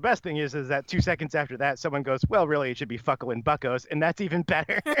 Well, the best thing is that 2 seconds after that, someone goes, "Well, really, it should be fuckle in buckos," and that's even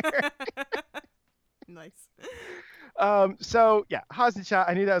better. Nice. So yeah, Hobbs and Shaw.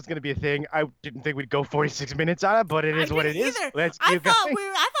 I knew that was gonna be a thing. I didn't think we'd go 46 minutes on it, but it is I what it didn't is. either. Let's I keep thought going.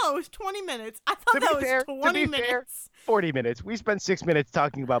 I thought it was 20 minutes. I thought To that be was fair- 20 to be fair, minutes. 40 minutes. We spent 6 minutes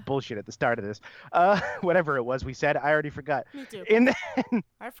talking about bullshit at the start of this. Whatever it was we said, I already forgot. Me too. And then,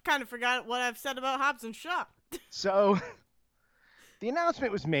 I kind of forgot what I've said about Hobbs and Shaw. so the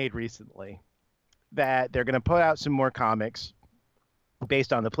announcement was made recently that they're going to put out some more comics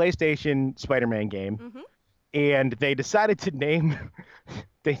based on the PlayStation Spider-Man game, Mhm. and they decided to name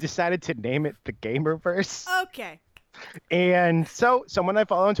it the Gamerverse. Okay. And so someone I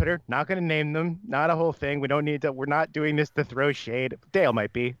follow on Twitter, not going to name them, not a whole thing. We don't need to. We're not doing this to throw shade. Dale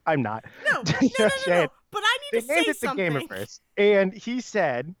might be. I'm not. No. No. Shade. But I need They to named say it the something. Gamerverse, and he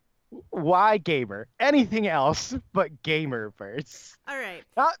said, "Why gamer? Anything else but Gamerverse? All right.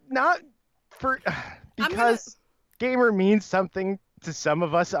 Not for because gamer means something to some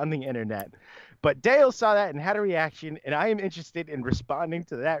of us on the internet." But Dale saw that and had a reaction, and I am interested in responding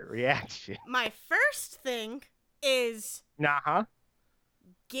to that reaction. My first thing is Nah.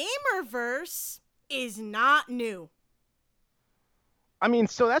 Gamerverse is not new. I mean,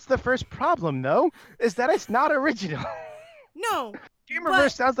 so that's the first problem, though, is that it's not original. No. Gamerverse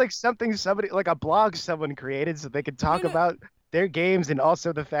But- sounds like something somebody, like a blog someone created so they could talk No. about their games and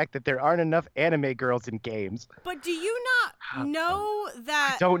also the fact that there aren't enough anime girls in games. But do you not know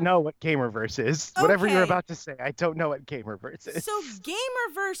that? I don't know what Gamerverse is. Whatever you're Okay. about to say, I don't know what Gamerverse is. So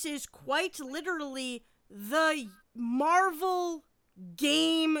Gamerverse is quite literally the Marvel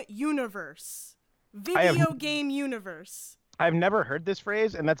game universe, video game universe. I've never heard this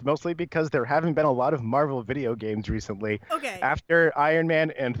phrase, and that's mostly because there haven't been a lot of Marvel video games recently. Okay. After Iron Man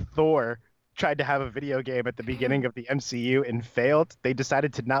and Thor tried to have a video game at the beginning of the MCU and failed, they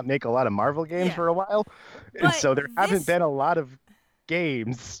decided to not make a lot of Marvel games Yeah. for a while. And But so there haven't this- been a lot of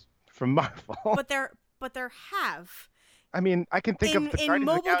games from Marvel. But there have I mean, I can think in of the in Guardians of the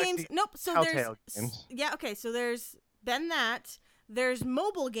mobile Galaxy games. Nope. So Telltale there's games. yeah. Okay. So there's been that. There's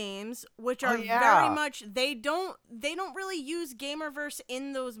mobile games which are yeah. very much they don't really use Gamerverse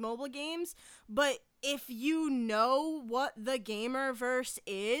in those mobile games, but if you know what the Gamerverse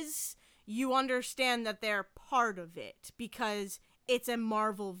is, you understand that they're part of it because it's a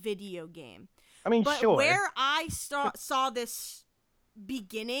Marvel video game. I mean, But sure. where I saw this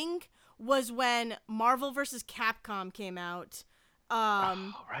beginning was when Marvel vs. Capcom came out.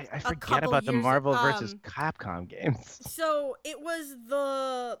 Oh, right. I forget couple about the years- Marvel versus Capcom games. So it was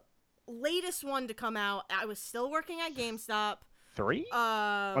the latest one to come out. I was still working at GameStop. 3?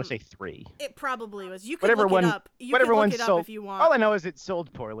 I want to say 3. It probably was. You could Whatever look one- it up. You Whatever could one look it sold. up if you want. All I know is it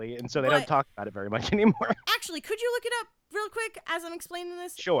sold poorly, and so they don't But- talk about it very much anymore. Actually, could you look it up real quick as I'm explaining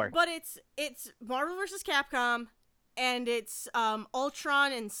this? Sure. But it's Marvel vs. Capcom, and it's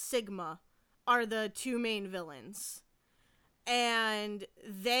Ultron and Sigma are the two main villains, and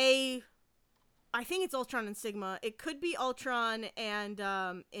I think it's Ultron and Sigma. It could be Ultron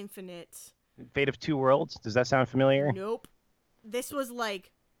and Infinite. Fate of Two Worlds. Does that sound familiar? Nope. This was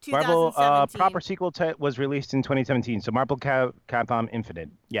like Marvel 2017. proper sequel was released in 2017. So Marvel Capcom Infinite.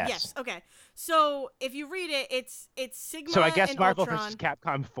 Yes. Yes. Okay. So if you read it, it's Sigma. So I guess and Marvel Ultron. vs.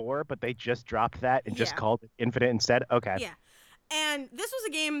 Capcom 4, but they just dropped that and just Yeah. called it Infinite instead. Okay. Yeah. And this was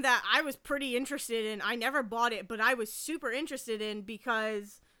a game that I was pretty interested in. I never bought it, but I was super interested in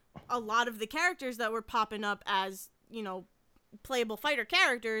because a lot of the characters that were popping up as, playable fighter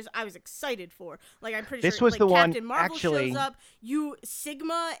characters, I was excited for. Like, I'm pretty This sure was the one- Captain Marvel actually- shows up.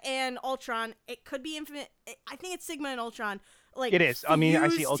 Sigma and Ultron, it could be Infinite. I think it's Sigma and Ultron. Like, It is. I mean, I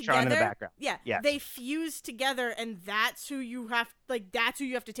see fused Ultron in the together. background. Yeah, Yes. they fuse together, and that's who you have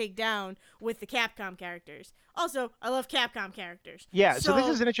to take down with the Capcom characters. Also, I love Capcom characters. Yeah, so this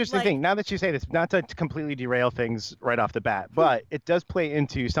is an interesting thing. Now that you say this, not to completely derail things right off the bat, but it does play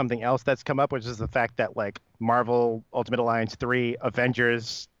into something else that's come up, which is the fact that like Marvel Ultimate Alliance 3,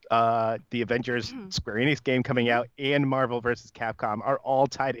 Avengers, the Avengers Square Enix game coming out, and Marvel vs. Capcom are all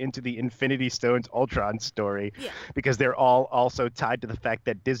tied into the Infinity Stones Ultron story, Yeah. because they're all also tied to the fact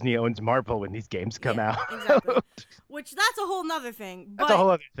that Disney owns Marvel when these games come Yeah, out. exactly. Which that's a whole nother thing. But That's a whole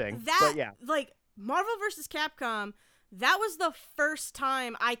other thing. that, but yeah. like, Marvel vs. Capcom, that was the first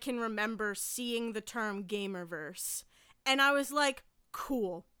time I can remember seeing the term Gamerverse. And I was like,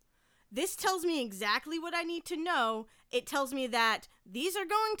 cool. This tells me exactly what I need to know. It tells me that these are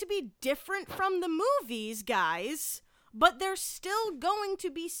going to be different from the movies, guys, but they're still going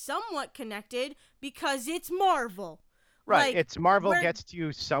to be somewhat connected because it's Marvel. Right, Like, it's Marvel we're gets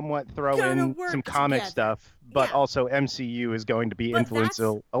to somewhat throw gonna in work some comic together. stuff, but Yeah. also MCU is going to be But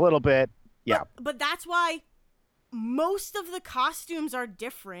influential a little bit. Yeah. But that's why most of the costumes are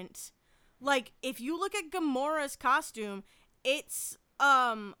different. Like, if you look at Gamora's costume, it's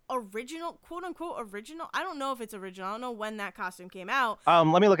original, quote unquote original. I don't know if it's original. I don't know when that costume came out.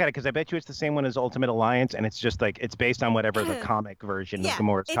 Let me look at it because I bet you it's the same one as Ultimate Alliance, and it's just like it's based on whatever the comic version Yeah, of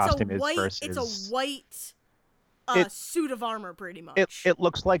Gamora's it's costume a white, is versus. it's a white suit of armor, pretty much. It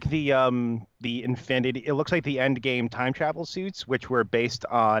looks like the Infinity. It looks like the Endgame time travel suits, which were based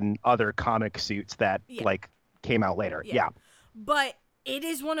on other comic suits that Yeah. like came out later. Yeah. But it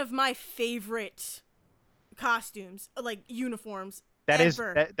is one of my favorite costumes, like uniforms. That is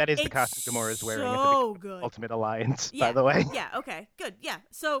ever. that is the It's costume Gamora is wearing at the so beginning of good. Ultimate Alliance, Yeah, by the way. Yeah, okay, good. Yeah,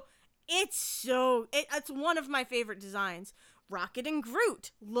 so it's one of my favorite designs. Rocket and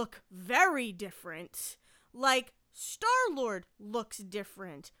Groot look very different. Like, Star-Lord looks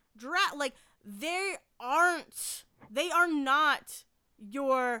different. They are not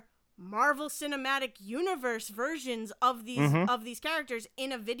your Marvel Cinematic Universe versions of these characters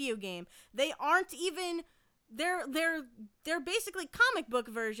in a video game. They aren't even they're basically comic book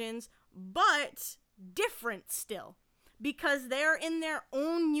versions, but different still, because they're in their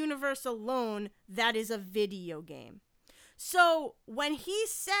own universe alone that is a video game. So when he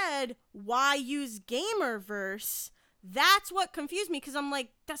said, why use Gamerverse, that's what confused me, because I'm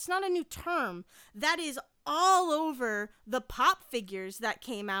like, that's not a new term. That is all over the pop figures that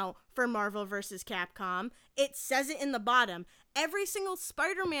came out for Marvel vs. Capcom. It says it in the bottom. Every single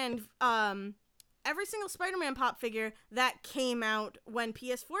Spider-Man pop figure that came out when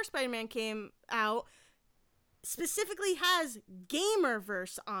PS4 Spider-Man came out specifically has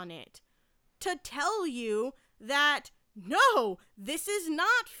Gamerverse on it to tell you that no, this is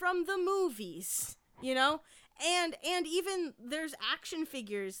not from the movies, And even there's action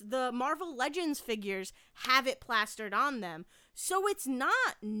figures. The Marvel Legends figures have it plastered on them. So it's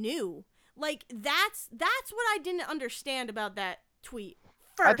not new. Like, that's what I didn't understand about that tweet.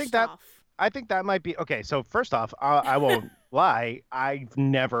 I think that might be okay. So first off, I won't lie. I've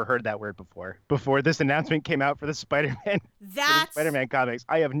never heard that word before. Before this announcement came out for the Spider-Man comics,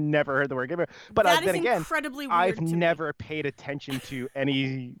 I have never heard the word gamer. But that then is again, incredibly weird I've to me. never paid attention to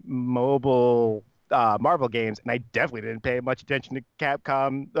any mobile Marvel games, and I definitely didn't pay much attention to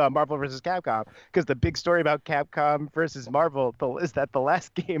Capcom, Marvel versus Capcom, because the big story about Capcom versus Marvel is that the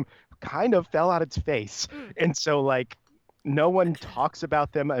last game kind of fell on its face, and so like no one talks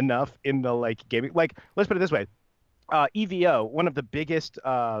about them enough in the like gaming. Like, let's put it this way: EVO, one of the biggest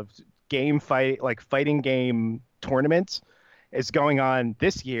fighting game tournaments, is going on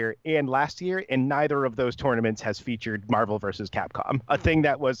this year and last year, and neither of those tournaments has featured Marvel versus Capcom. A thing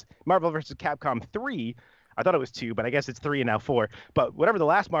that was Marvel versus Capcom 3. I thought it was 2, but I guess it's 3 and now 4. But whatever the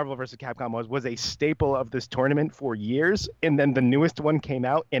last Marvel versus Capcom was a staple of this tournament for years. And then the newest one came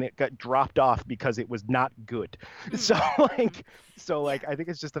out and it got dropped off because it was not good. So I think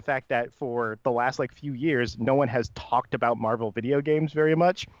it's just the fact that for the last like few years, no one has talked about Marvel video games very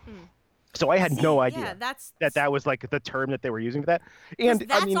much. So I had no idea that was like the term that they were using for that. And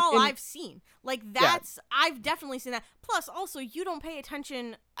that's I mean, I've seen. Like I've definitely seen that. Plus, also, you don't pay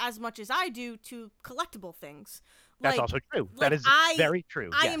attention as much as I do to collectible things. That's also true. That is very true.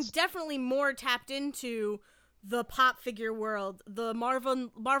 I am definitely more tapped into the pop figure world, the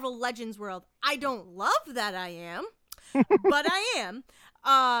Marvel Legends world. I don't love that I am, but I am,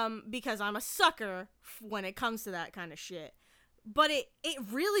 because I'm a sucker when it comes to that kind of shit. But it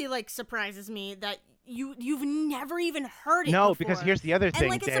really like surprises me that you've never even heard it. No, before. Because here's the other thing,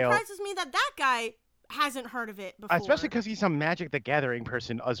 and like Dale. It surprises me that guy hasn't heard of it before. Especially because he's a Magic the Gathering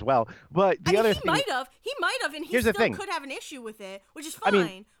person as well. But he might have, and he still could have an issue with it, which is fine. I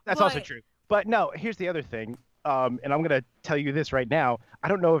mean, that's also true. But no, here's the other thing. And I'm gonna tell you this right now. I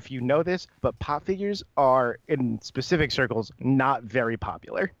don't know if you know this, but pop figures are in specific circles not very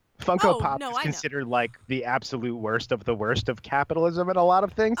popular. Funko Pop is considered like the absolute worst of capitalism in a lot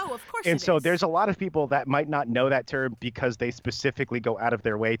of things. Oh, of course. And so there's a lot of people that might not know that term because they specifically go out of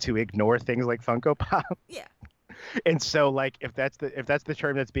their way to ignore things like Funko Pop. Yeah. And so like if that's the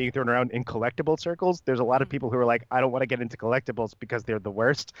term that's being thrown around in collectible circles, there's a lot of people who are like, I don't want to get into collectibles because they're the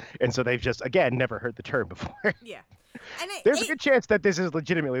worst. And so they've just again never heard the term before. Yeah. And there's a good chance that this is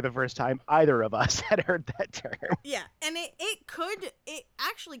legitimately the first time either of us had heard that term. Yeah, and it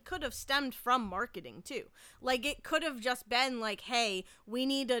actually could have stemmed from marketing too. Like it could have just been like, hey, we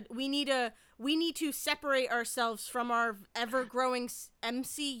need to separate ourselves from our ever-growing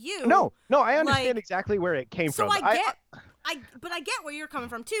MCU. No, I understand exactly where it came from. But I get where you're coming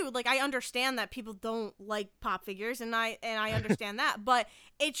from too. Like I understand that people don't like pop figures, and I understand that. But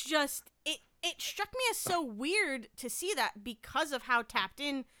it's just it struck me as so weird to see that because of how tapped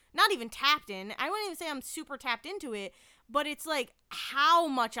in. Not even tapped in. I wouldn't even say I'm super tapped into it, but it's like how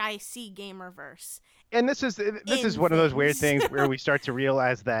much I see Gamerverse. And this is one of those weird things where we start to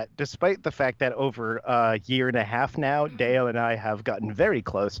realize that despite the fact that over a year and a half now, Dale and I have gotten very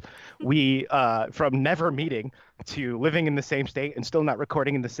close, we from never meeting to living in the same state and still not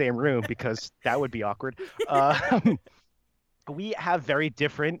recording in the same room because that would be awkward. We have very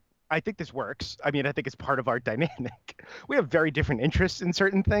different. I think this works. I mean, I think it's part of our dynamic. We have very different interests in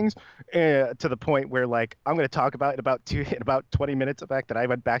certain things, to the point where, like, I'm going to talk about in about 20 minutes the fact that I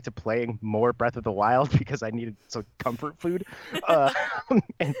went back to playing more Breath of the Wild because I needed some comfort food.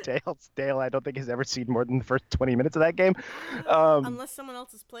 And Dale, I don't think has ever seen more than the first 20 minutes of that game. Unless someone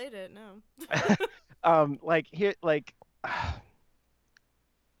else has played it, no.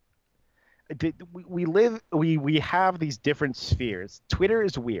 We have these different spheres. Twitter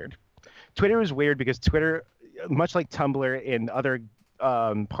is weird. Twitter is weird because Twitter, much like Tumblr and other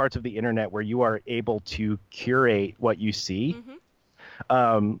parts of the internet where you are able to curate what you see.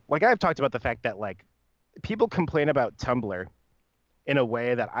 Like I've talked about the fact that like people complain about Tumblr in a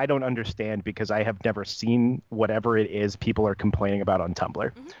way that I don't understand because I have never seen whatever it is people are complaining about on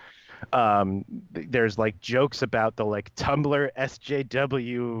Tumblr. There's like jokes about the like Tumblr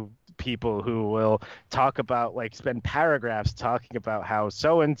SJW people who will talk about like spend paragraphs talking about how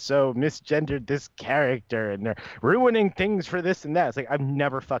so and so misgendered this character and they're ruining things for this and that. It's like I've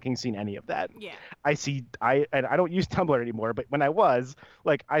never fucking seen any of that. Yeah. And I don't use Tumblr anymore, but when I was,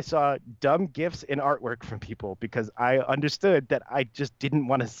 like, I saw dumb gifs and artwork from people because I understood that I just didn't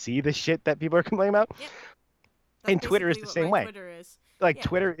want to see the shit that people are complaining about. Yep. And Twitter is the same way. Twitter is. Like yeah.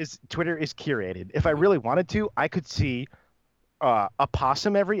 Twitter is curated. If I really wanted to, I could see a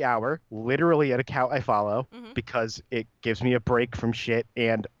possum every hour, literally an account I follow, because it gives me a break from shit.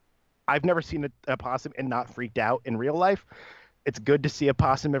 And I've never seen a possum and not freaked out in real life. It's good to see a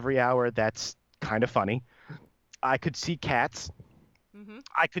possum every hour. That's kind of funny. I could see cats.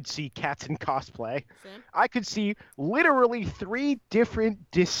 I could see cats in cosplay. Same. I could see literally 3 different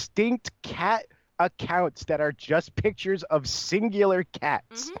distinct cat accounts that are just pictures of singular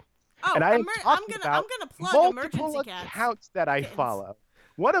cats. Oh, and I'm gonna plug multiple emergency cats. accounts that I follow.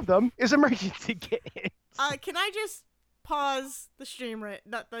 One of them is Emergency Kittens. Can I just pause the stream right?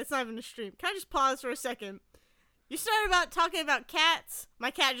 That's not even a stream. Can I just pause for a second? You started about talking about cats.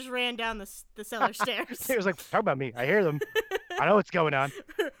 My cat just ran down the cellar stairs. It was like, talk about me. I hear them. I know what's going on.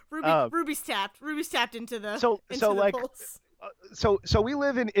 Ruby's tapped. Ruby's tapped into the pulse. So we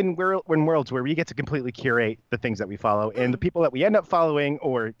live in worlds where we get to completely curate the things that we follow, and the people that we end up following,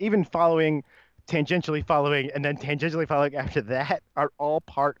 or even following, tangentially following, and then tangentially following after that, are all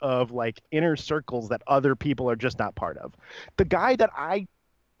part of like inner circles that other people are just not part of. The guy that I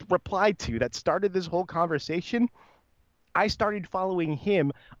replied to that started this whole conversation, I started following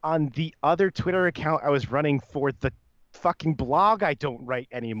him on the other Twitter account I was running for the fucking blog I don't write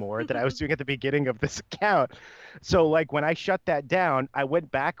anymore that I was doing at the beginning of this account. So like when I shut that down, I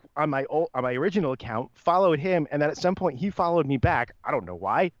went back on my original account, followed him, and then at some point he followed me back. I don't know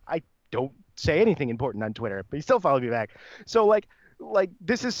why. I don't say anything important on Twitter, but he still followed me back. So like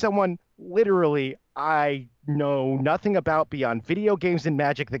this is someone literally I know nothing about beyond video games and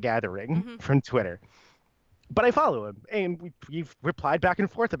Magic the Gathering from Twitter. But I follow him, and we've replied back and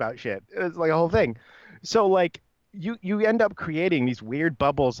forth about shit. It's like a whole thing. So like you end up creating these weird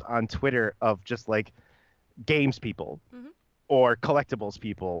bubbles on Twitter of just like games people or collectibles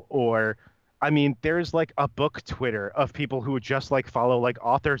people, or I mean, there's like a book Twitter of people who just like follow like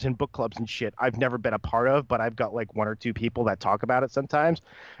authors and book clubs and shit I've never been a part of, but I've got like one or two people that talk about it sometimes.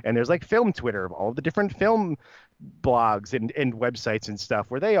 And there's like film Twitter of all the different film blogs and websites and stuff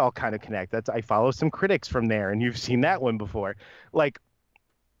where they all kind of connect. I follow some critics from there, and you've seen that one before. Like,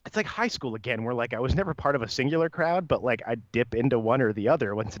 it's like high school again, where like I was never part of a singular crowd, but like I dip into one or the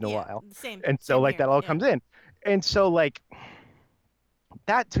other once in a while. And so like that all comes in. And so like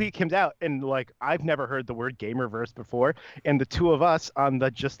that tweet comes out, and like I've never heard the word gamerverse before, and the two of us on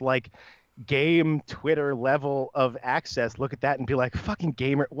the just like game Twitter level of access look at that and be like, fucking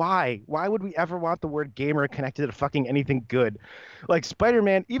gamer, why would we ever want the word gamer connected to fucking anything good? Like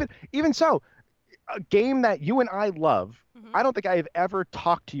Spider-Man, even so, a game that you and I love, I don't think I have ever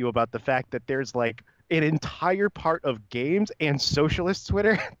talked to you about the fact that there's like an entire part of games and socialist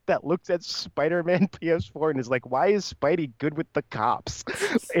Twitter that looks at Spider-Man PS4 and is like, why is Spidey good with the cops?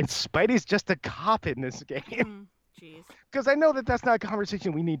 And Spidey's just a cop in this game. Because I know that that's not a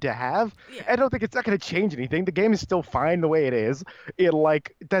conversation we need to have. Yeah. I don't think it's not going to change anything. The game is still fine the way it is. It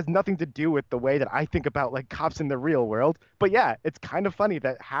has nothing to do with the way that I think about like cops in the real world. But yeah, it's kind of funny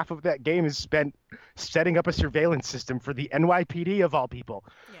that half of that game is spent setting up a surveillance system for the NYPD of all people.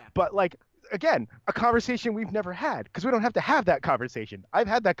 Yeah. But like, again, a conversation we've never had, because we don't have to have that conversation. I've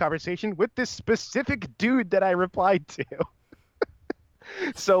had that conversation with this specific dude that I replied to.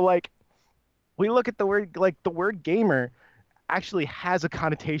 So like, we look at the word gamer actually has a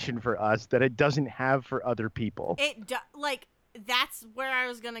connotation for us that it doesn't have for other people. That's where I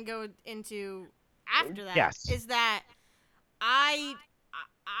was gonna go into after that. Yes. Is that I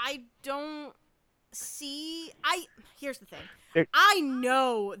don't see. Here's the thing. I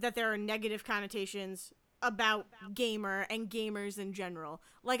know that there are negative connotations about gamer and gamers in general.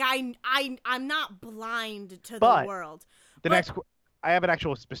 Like I'm not blind to the world. I have an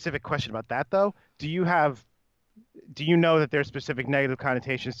actual specific question about that though. Do you know that there's specific negative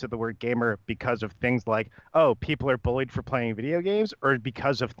connotations to the word gamer because of things like, oh, people are bullied for playing video games, or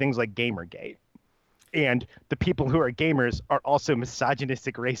because of things like Gamergate? And the people who are gamers are also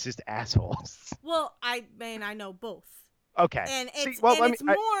misogynistic, racist assholes. Well, I know both. Okay. And it's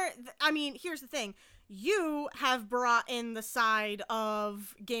here's the thing. You have brought in the side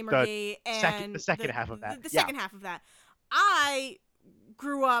of Gamergate the second half of that. The second half of that. I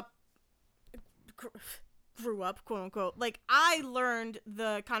grew up, quote unquote. Like, I learned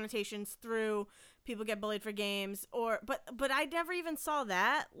the connotations through people get bullied for games, but I never even saw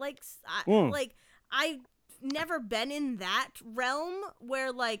that. Like, I've never been in that realm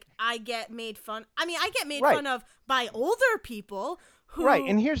where like I get made fun. I mean, I get made fun of by older people who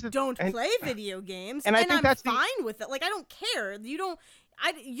don't play video games, and I'm fine with it. Like, I don't care. You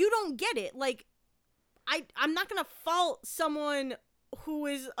don't get it. Like, I'm not gonna fault someone who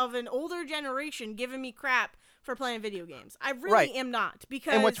is of an older generation giving me crap for playing video games. I really am not,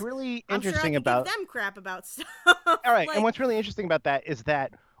 because and what's really interesting give them crap about stuff. All right, and what's really interesting about that is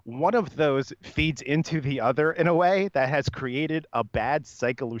that one of those feeds into the other in a way that has created a bad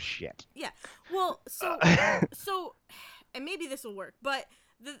cycle of shit. Yeah. Well, so and maybe this will work, but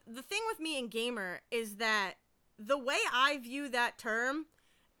the thing with me and gamer is that the way I view that term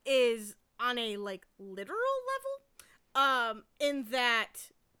is on a like literal level, in that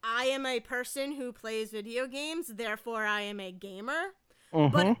I am a person who plays video games, therefore I am a gamer.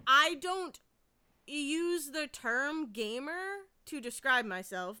 But I don't use the term gamer to describe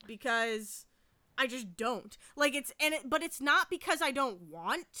myself, because I just don't. Like, but it's not because I don't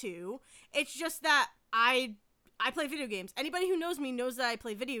want to. It's just that I I play video games. Anybody who knows me knows that I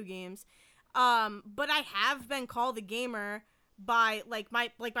play video games. But I have been called a gamer by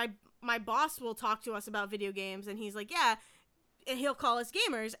my boss will talk to us about video games, and he's like, yeah, and he'll call us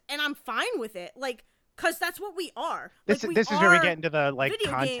gamers, and I'm fine with it. Like, cause that's what we are. This Like, this is where we get into the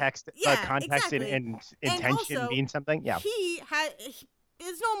context, context exactly. and intention also, mean something. Yeah.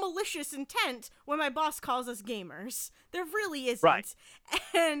 There's no malicious intent when my boss calls us gamers. There really isn't. Right.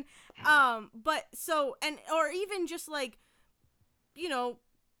 And or even just like, you know,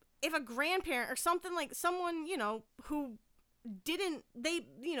 if a grandparent or something, like someone, you know, who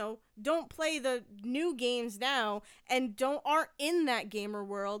don't play the new games now and aren't in that gamer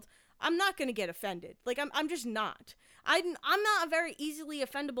world, I'm not gonna get offended. Like, I'm just not. I'm not a very easily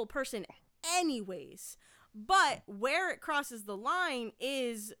offendable person anyways. But where it crosses the line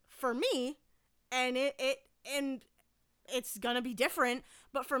is for me, and it's gonna be different,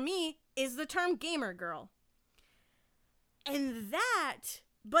 but for me is the term gamer girl. And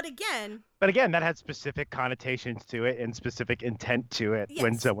but again, that has specific connotations to it and specific intent to it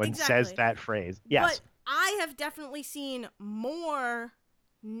when someone says that phrase. Yes. But I have definitely seen more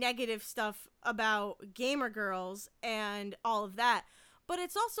negative stuff about gamer girls and all of that. But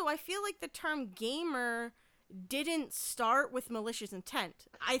it's also, I feel like the term gamer didn't start with malicious intent.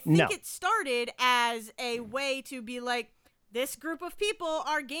 I think it started as a way to be like, this group of people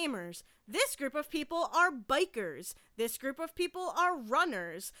are gamers. This group of people are bikers. This group of people are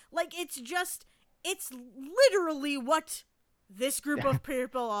runners. Like, it's literally what this group of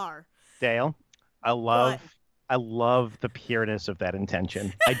people are. Dale, I love the pureness of that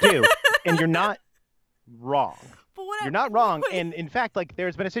intention. I do. And you're not wrong. You're not wrong. And in fact, like, there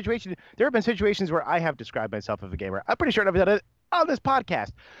have been situations where I have described myself as a gamer. I'm pretty sure I've done it on this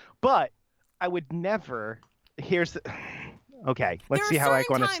podcast. But I would never. Okay, let's see how I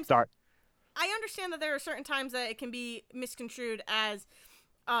want to start. I understand that there are certain times that it can be misconstrued as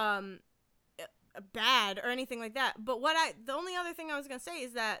bad or anything like that. But the only other thing I was going to say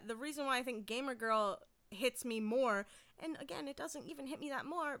is that the reason why I think gamer girl hits me more, and again, it doesn't even hit me that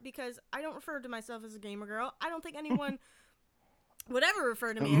more because I don't refer to myself as a gamer girl. I don't think anyone would ever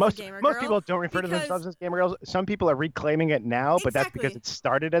refer to me as a gamer girl. Most people don't refer to themselves as gamer girls. Some people are reclaiming it now, but that's because it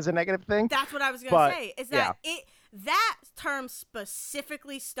started as a negative thing. That's what I was going to say, is that that term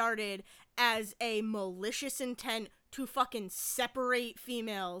specifically started as a malicious intent to fucking separate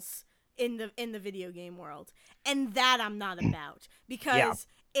females in the video game world. And that I'm not about, because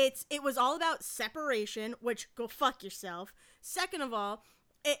it was all about separation, which, go fuck yourself. Second of all,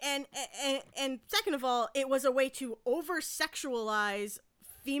 and second of all, it was a way to over-sexualize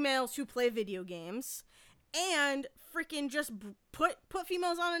females who play video games, and freaking just put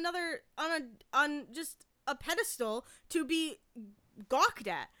females on just a pedestal to be gawked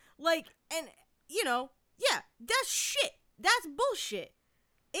at. Like, and, you know, that's shit. That's bullshit.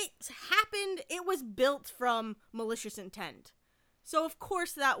 It's happened. It was built from malicious intent. So, of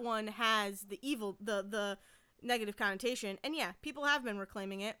course, that one has the evil, the negative connotation. And yeah, people have been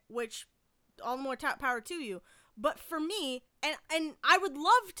reclaiming it, which all the more power to you. But for me, and I would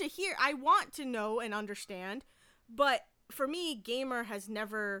love to hear, I want to know and understand, but for me, gamer has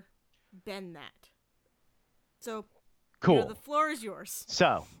never been that. So, cool. You know, the floor is yours.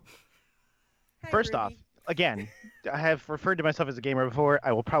 So, first Ruby. off, again, I have referred to myself as a gamer before.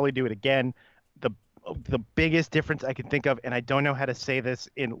 I will probably do it again. The biggest difference I can think of, and I don't know how to say this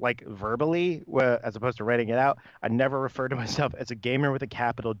in like verbally as opposed to writing it out, I never refer to myself as a gamer with a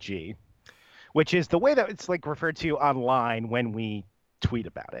capital G, which is the way that it's like referred to online when we tweet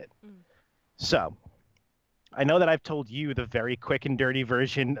about it. So I know that I've told you the very quick and dirty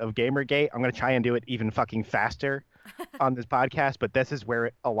version of Gamergate. I'm going to try and do it even fucking faster on this podcast, but this is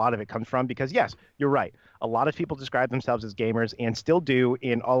where a lot of it comes from, because yes, you're right. A lot of people describe themselves as gamers and still do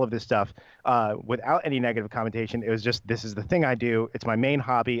in all of this stuff without any negative connotation. It was just, this is the thing I do. It's my main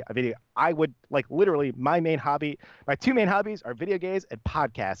hobby. I would like literally my two main hobbies are video games and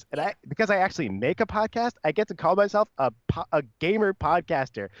podcasts. And because I actually make a podcast, I get to call myself a gamer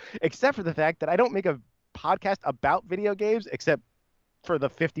podcaster, except for the fact that I don't make a podcast about video games, except for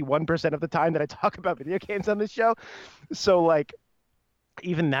the 51% of the time that I talk about video games on this show. So like,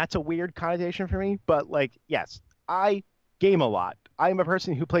 even that's a weird connotation for me. But like, yes, I game a lot. I'm a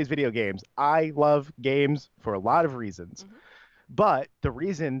person who plays video games. I love games for a lot of reasons. Mm-hmm. But the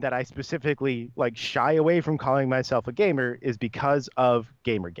reason that I specifically like shy away from calling myself a gamer is because of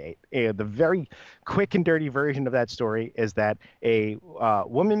Gamergate. And the very quick and dirty version of that story is that a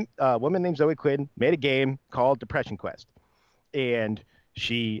woman named Zoe Quinn made a game called Depression Quest. And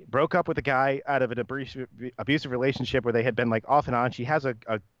She broke up with a guy out of an abusive relationship where they had been like off and on. She has a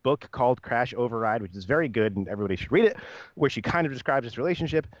book called Crash Override, which is very good and everybody should read it, where she kind of describes this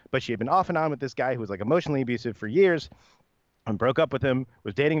relationship. But she had been off and on with this guy who was like emotionally abusive for years and broke up with him,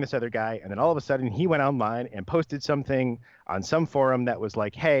 was dating this other guy, and then all of a sudden he went online and posted something on some forum that was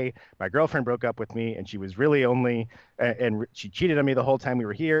like, "Hey, my girlfriend broke up with me, and she was really only, and she cheated on me the whole time we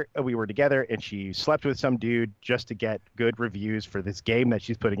were together, and she slept with some dude just to get good reviews for this game that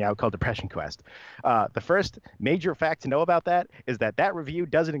she's putting out called Depression Quest." The first major fact to know about that is that that review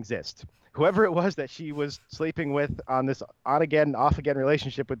doesn't exist. Whoever it was that she was sleeping with on this on again, off again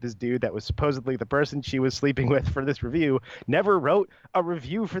relationship with this dude that was supposedly the person she was sleeping with for this review never wrote a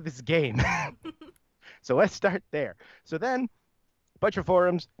review for this game. So let's start there. So then a bunch of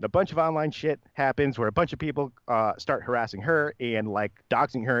forums, a bunch of online shit happens where a bunch of people start harassing her and like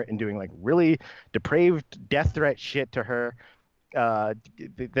doxing her and doing like really depraved death threat shit to her.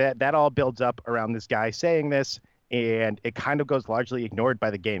 That all builds up around this guy saying this, and it kind of goes largely ignored by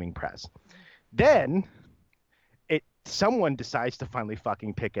the gaming press. Then someone decides to finally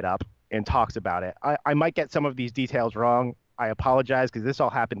fucking pick it up and talks about it. I might get some of these details wrong. I apologize because this all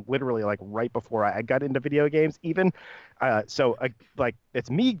happened literally like right before I got into video games even. So like it's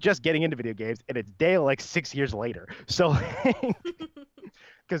me just getting into video games and it's Dale like 6 years later. So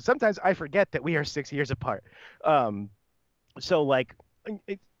because sometimes I forget that we are 6 years apart. So like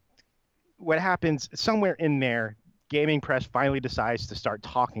what happens somewhere in there, gaming press finally decides to start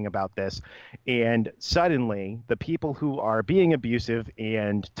talking about this, and suddenly the people who are being abusive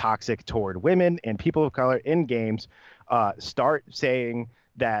and toxic toward women and people of color in games start saying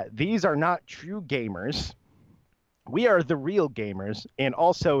that these are not true gamers. We are the real gamers, and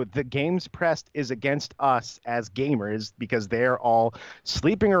also the games press is against us as gamers because they're all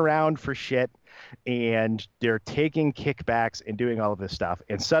sleeping around for shit and they're taking kickbacks and doing all of this stuff.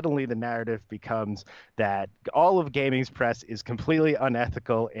 And suddenly the narrative becomes that all of gaming's press is completely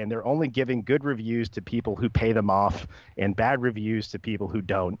unethical and they're only giving good reviews to people who pay them off and bad reviews to people who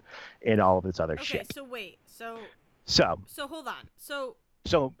don't, and all of this other shit. Okay, so wait. So hold on. So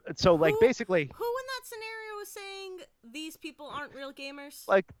like basically who in that scenario is saying these people aren't real gamers?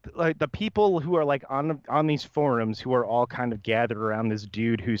 Like the people who are like on these forums who are all kind of gathered around this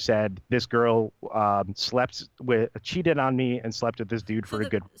dude who said this girl cheated on me and slept with this dude for a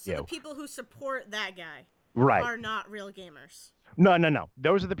good review. So the people who support that guy right are not real gamers. No.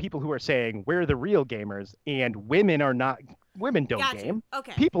 Those are the people who are saying we're the real gamers and women don't Gotcha. game.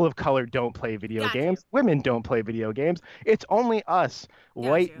 Okay. People of color don't play video Gotcha. games. Women don't play video games. It's only us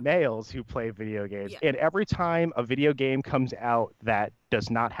white Gotcha. males who play video games. Yeah. And every time a video game comes out that does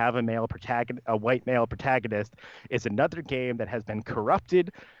not have a white male protagonist, it's another game that has been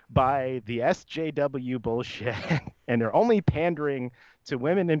corrupted by the SJW bullshit. And they're only pandering to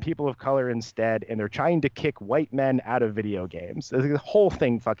women and people of color instead, and they're trying to kick white men out of video games. The whole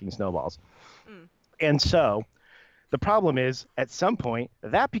thing fucking snowballs. And so the problem is, at some point,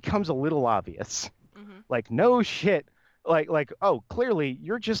 that becomes a little obvious. Mm-hmm. Like, no shit. Like, oh, clearly,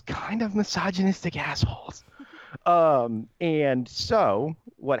 you're just kind of misogynistic assholes. And so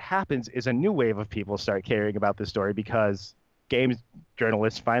what happens is a new wave of people start caring about this story because games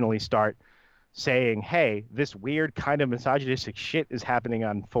journalists finally start saying, hey, this weird kind of misogynistic shit is happening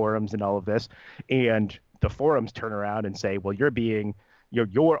on forums and all of this. And the forums turn around and say, well,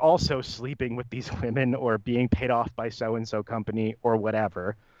 you're also sleeping with these women or being paid off by so-and-so company or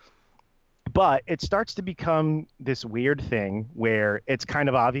whatever. But it starts to become this weird thing where it's kind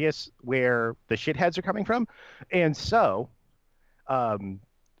of obvious where the shitheads are coming from. And so,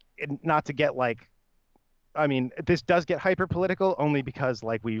 not to get like, I mean, this does get hyper political only because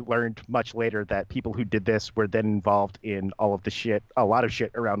like we learned much later that people who did this were then involved in all of the shit, a lot of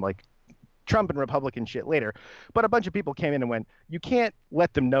shit around like Trump and Republican shit later. But a bunch of people came in and went, you can't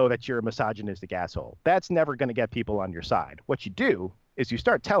let them know that you're a misogynistic asshole. That's never going to get people on your side. What you do is you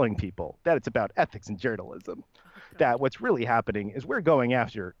start telling people that it's about ethics and journalism. That what's really happening is we're going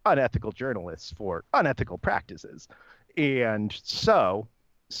after unethical journalists for unethical practices. And so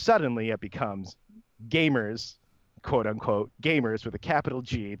suddenly it becomes gamers, quote unquote, gamers with a capital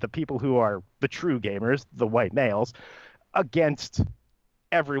G, the people who are the true gamers, the white males, against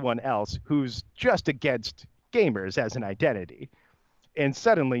everyone else who's just against gamers as an identity. And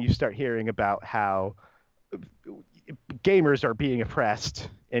suddenly you start hearing about how gamers are being oppressed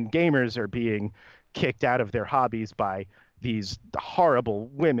and gamers are being kicked out of their hobbies by these horrible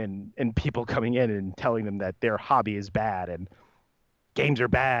women and people coming in and telling them that their hobby is bad and games are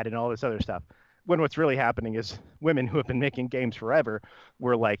bad and all this other stuff. When what's really happening is women who have been making games forever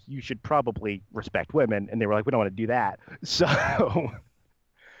were like, you should probably respect women. And they were like, we don't want to do that. So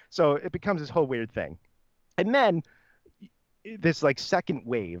So it becomes this whole weird thing. And then this like second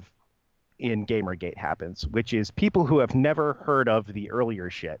wave in Gamergate happens, which is people who have never heard of the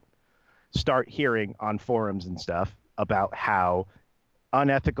earlier shit start hearing on forums and stuff about how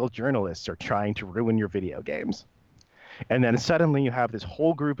unethical journalists are trying to ruin your video games. And then suddenly you have this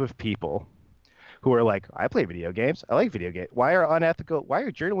whole group of people who are like, I play video games. I like video games. Why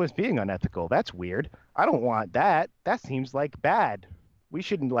are journalists being unethical? That's weird. I don't want that. That seems like bad. We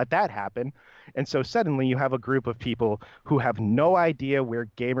shouldn't let that happen. And so suddenly you have a group of people who have no idea where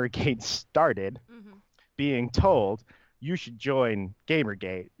Gamergate started Mm-hmm. being told, you should join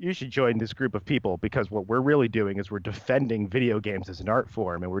Gamergate. You should join this group of people because what we're really doing is we're defending video games as an art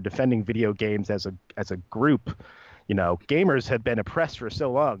form, and we're defending video games as a group. You know, gamers have been oppressed for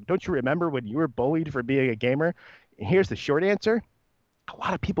so long. Don't you remember when you were bullied for being a gamer? And here's the short answer. A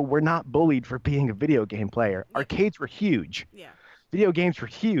lot of people were not bullied for being a video game player. Yeah. Arcades were huge. Yeah. Video games were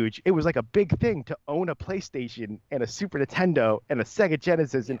huge. It was like a big thing to own a PlayStation and a Super Nintendo and a Sega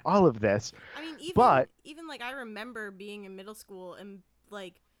Genesis and all of this. I mean, But even like I remember being in middle school and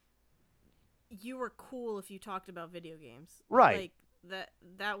like you were cool if you talked about video games. right. Like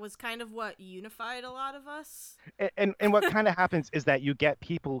that was kind of what unified a lot of us. And what kind of happens is that you get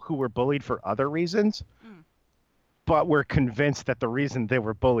people who were bullied for other reasons, Mm. but were convinced that the reason they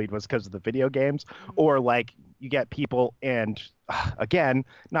were bullied was because of the video games. Mhm. Or like you get people, and again,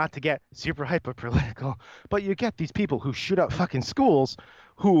 not to get super hyper political, but you get these people who shoot up fucking schools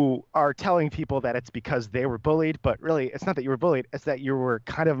who are telling people that it's because they were bullied, but really it's not that you were bullied, it's that you were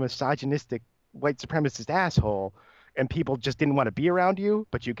kind of a misogynistic white supremacist asshole and people just didn't want to be around you,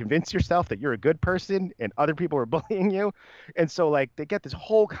 but you convinced yourself that you're a good person and other people were bullying you. And so like they get this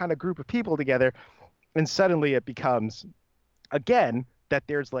whole kind of group of people together, and suddenly it becomes again that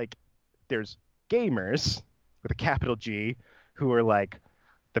there's gamers with a capital G who are like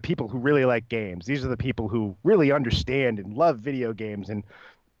the people who really like games. These are the people who really understand and love video games, and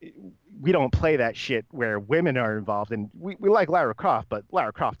we don't play that shit where women are involved. And we like Lara Croft, but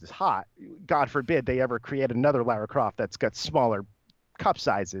Lara Croft is hot. God forbid they ever create another Lara Croft that's got smaller cup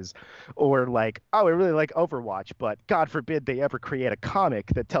sizes. Or like, oh, I really like Overwatch, but God forbid they ever create a comic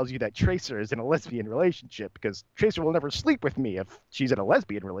that tells you that Tracer is in a lesbian relationship, because Tracer will never sleep with me if she's in a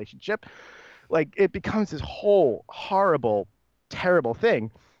lesbian relationship. Like, it becomes this whole horrible, terrible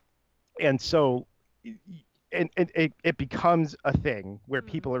thing. And so and it becomes a thing where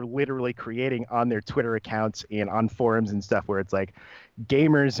people are literally creating on their Twitter accounts and on forums and stuff where it's like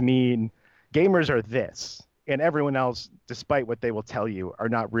gamers are this, and everyone else, despite what they will tell you, are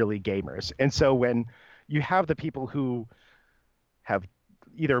not really gamers. And so when you have the people who have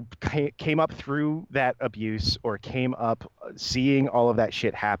either came up through that abuse or came up seeing all of that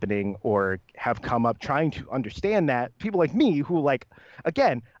shit happening, or have come up trying to understand that, people like me who, like,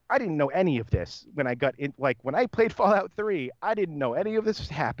 again, I didn't know any of this when I got in. Like, when I played Fallout 3, I didn't know any of this was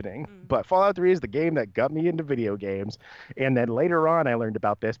happening. But Fallout 3 is the game that got me into video games. And then later on, I learned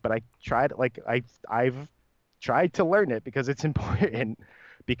about this. But I tried, like, I've tried to learn it because it's important.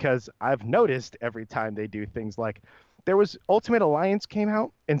 Because I've noticed every time they do things like, there was Ultimate Alliance came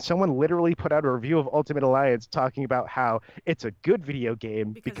out, and someone literally put out a review of Ultimate Alliance talking about how it's a good video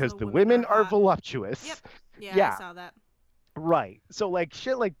game because the women are voluptuous. Yep. Yeah. I saw that. Right. So like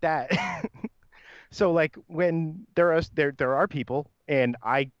shit like that. So like when there are people, and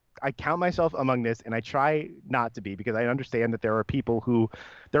I count myself among this, and I try not to be, because I understand that there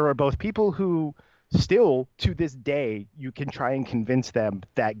are both people who still to this day you can try and convince them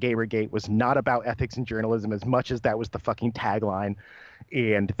that Gamergate was not about ethics and journalism as much as that was the fucking tagline,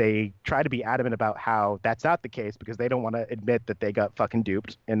 and they try to be adamant about how that's not the case because they don't want to admit that they got fucking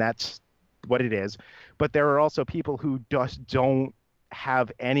duped, and that's what it is. But there are also people who just don't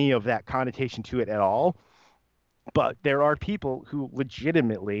have any of that connotation to it at all. But there are people who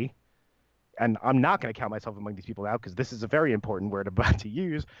legitimately, and I'm not going to count myself among these people now because this is a very important word I'm about to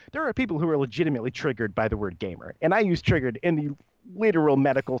use. There are people who are legitimately triggered by the word gamer. And I use triggered in the literal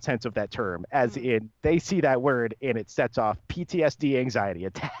medical sense of that term, as in they see that word and it sets off PTSD anxiety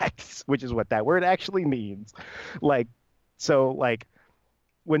attacks, which is what that word actually means. Like, so like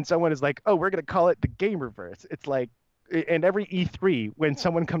when someone is like, oh, we're going to call it the Gamerverse, it's like, and every E3, when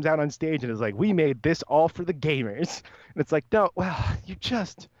someone comes out on stage and is like, we made this all for the gamers. And it's like, no, well,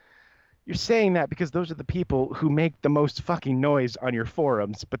 you're saying that because those are the people who make the most fucking noise on your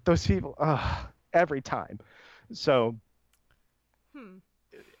forums. But those people, every time. So,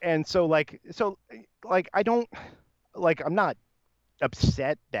 and so I'm not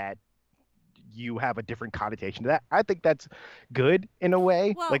upset that you have a different connotation to that. I think that's good in a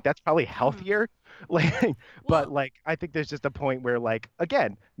way. Well, Like that's probably mhm. healthier. Like, but Well, like I think there's just a point where like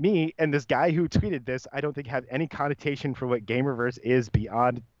again, me and this guy who tweeted this, I don't think have any connotation for what Gamerverse is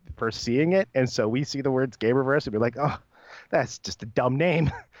beyond first seeing it. And so we see the words Gamerverse and be like, oh, that's just a dumb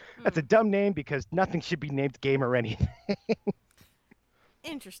name. That's a hmm, dumb name because nothing should be named Game or anything.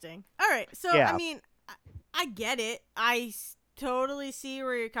 interesting. All right. So, I Yeah. mean, I get it. Totally see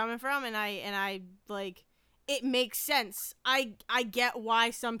where you're coming from, and I like it makes sense. I get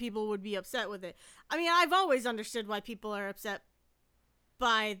why some people would be upset with it. I mean, I've always understood why people are upset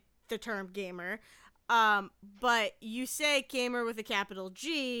by the term gamer. But you say gamer with a capital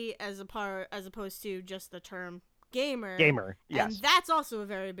G as opposed to just the term gamer, Gamer. and Yes. that's also a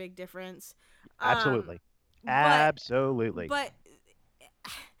very big difference. Um, Absolutely. but Absolutely. but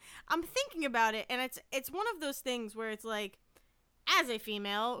I'm thinking about it, and it's one of those things where it's like, as a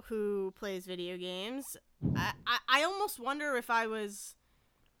female who plays video games, I almost wonder if I was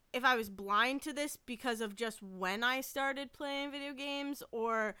blind to this because of just when I started playing video games,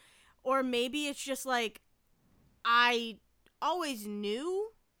 or maybe it's just like I always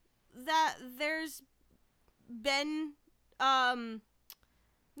knew that there's been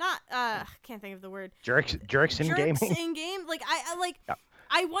not can't think of the word Jerks in jerks gaming. in game. Like I like Yeah.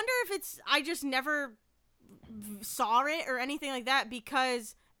 I wonder if it's I just never saw it or anything like that,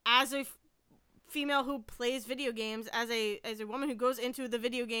 because as a female who plays video games, as a woman who goes into the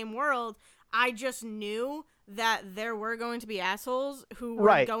video game world, I just knew that there were going to be assholes who were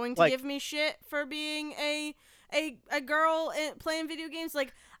Right. going to Like give me shit for being a girl playing video games.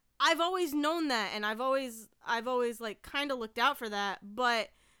 Like I've always known that, and I've always like kind of looked out for that, but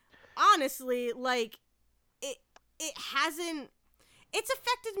honestly, like it it hasn't it's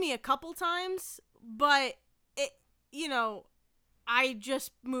affected me a couple times, but it you know, I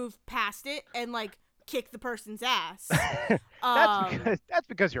just moved past it and like kick the person's ass. Um that's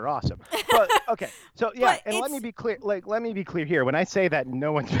because you're awesome. But okay. So yeah, but and let me it's be clear let me be clear here. When I say that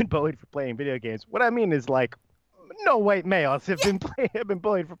no one's been bullied for playing video games, what I mean is like no white males have yeah, have been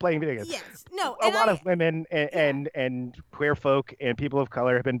bullied for playing video games. yes. No, A and lot I of women yeah, and queer folk and people of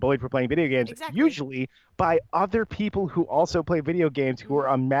color have been bullied for playing video games, exactly. usually by other people who also play video games who Mhm.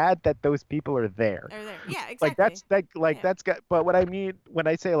 are mad that those people are there. They're there. Yeah, Like exactly. Yeah. that's got. But what I mean when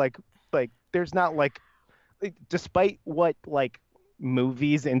I say like there's not like, despite what like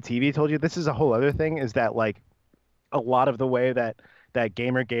movies and TV told you, this is a whole other thing. Is that like a lot of the way that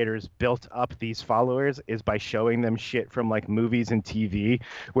gamer gators built up these followers is by showing them shit from like movies and TV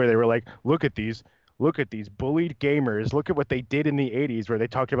where they were like, look at these bullied gamers. Look at what they did in the 80s where they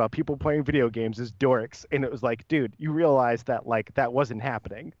talked about people playing video games as dorks. And it was like, dude, you realize that like that wasn't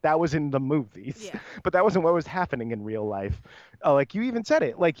happening. That was in the movies, Yeah. but that wasn't what was happening in real life. Like you even said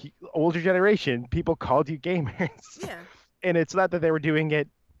it, like older generation, people called you gamers. Yeah. And it's not that they were doing it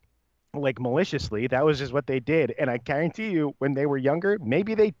like maliciously. That was just what they did. And I guarantee you, when they were younger,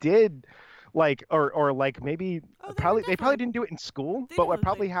 maybe they did like or like maybe Oh, they probably didn't do it in school. they But what definitely played.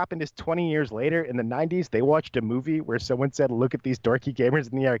 probably happened is 20 years later in the 90s, they watched a movie where someone said, "Look at these dorky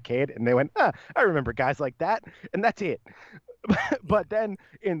gamers in the arcade," and they went, "Ah, I remember guys like that," and that's it. Yeah. But then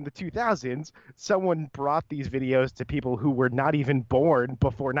in the 2000s, someone brought these videos to people who were not even born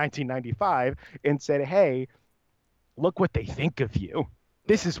before 1995 and said, "Hey, look what they think of you.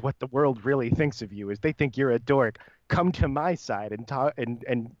 This Yeah. is what the world really thinks of you is they think you're a dork. Come to my side and talk and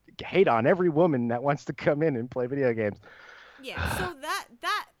hate on every woman that wants to come in and play video games." Yeah. So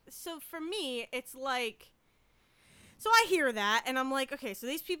so for me, it's like, so I hear that and I'm like, okay, so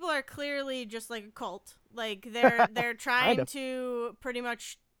these people are clearly just like a cult. Like they're Kind trying of. to pretty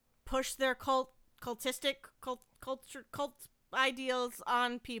much push their cultistic cult ideals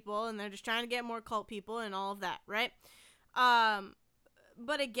on people, and they're just trying to get more cult people and all of that, right? Um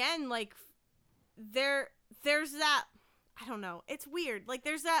but again, like there's that, I don't know. It's weird. Like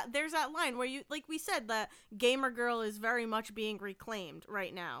there's that line where you, like we said, that gamer girl is very much being reclaimed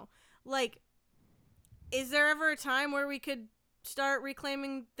right now. Like, is there ever a time where we could start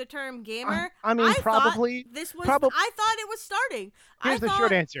reclaiming the term gamer? I mean, I thought probably. this was Probably. I thought it was starting. I Here's the short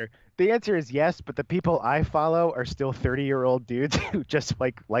thought answer. The answer is yes, but the people I follow are still 30-year-old dudes who just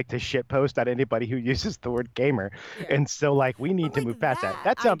like to shit post on anybody who uses the word gamer. yeah. And so like we need But to like move past that.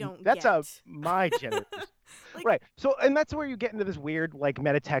 that I don't That's a get. my generation. Like Right. So, and that's where you get into this weird, like,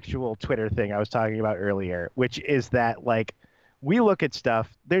 metatextual Twitter thing I was talking about earlier, which is that, like, we look at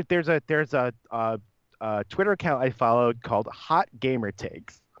stuff. There's a Twitter account I followed called Hot Gamer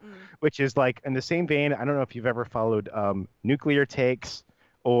Takes, mm, which is like in the same vein. I don't know if you've ever followed Nuclear Takes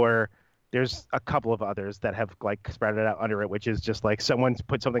or there's a couple of others that have like sprouted out under it, which is just like someone's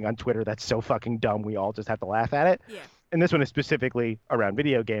put something on Twitter that's so fucking dumb we all just have to laugh at it. Yeah. And this one is specifically around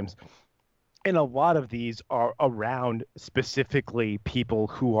video games. And a lot of these are around specifically people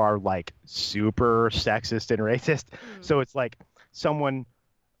who are like super sexist and racist. So it's like someone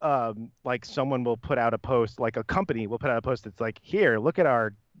will put out a post, like a company will put out a post that's like, here, look at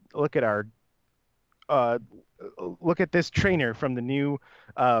our uh look at this trainer from the new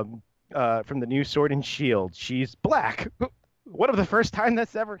Sword and Shield. She's black. One of the first time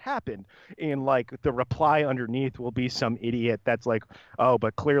that's ever happened. And like the reply underneath will be some idiot that's like, oh,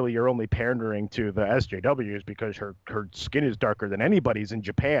 but clearly you're only pandering to the SJWs because her skin is darker than anybody's in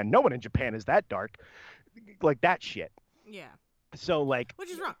Japan. No one in Japan is that dark. Like that shit. Yeah. So like, which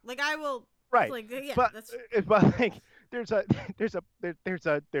is wrong. Like I will. right. Like yeah. But That's. but like there's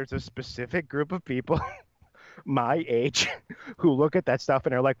a specific group of people my age who look at that stuff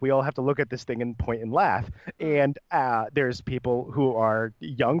and are like, we all have to look at this thing and point and laugh. And there's people who are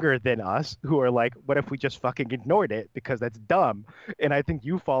younger than us who are like, what if we just fucking ignored it because that's dumb? And I think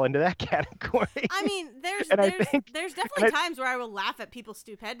you fall into that category. I mean, there's definitely times where I will laugh at people's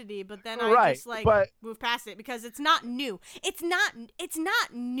stupidity, but then I just like move past it because it's not new. It's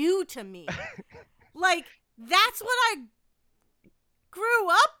not new to me. Like that's what I grew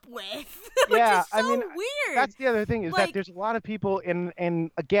up with. Which is so weird. That's the other thing is that there's a lot of people, and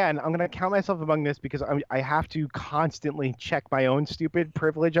again, I'm gonna count myself among this because I have to constantly check my own stupid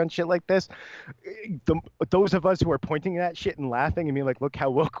privilege on shit like this. Those of us who are pointing at that shit and laughing and being like, look how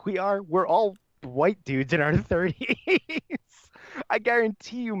woke we are, we're all white dudes in our 30s. I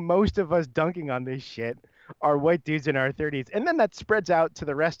guarantee you most of us dunking on this shit are white dudes in our 30s. And then that spreads out to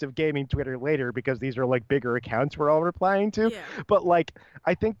the rest of gaming Twitter later because these are like bigger accounts we're all replying to. Yeah. But like,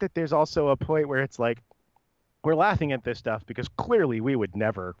 I think that there's also a point where it's like, we're laughing at this stuff because clearly we would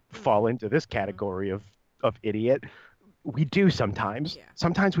never fall into this category of idiot. We do sometimes. Yeah.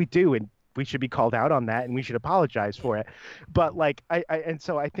 Sometimes we do, and we should be called out on that and we should apologize for it. But like and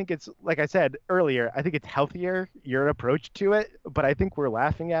so I think it's like I said earlier, I think it's healthier, your approach to it, but I think we're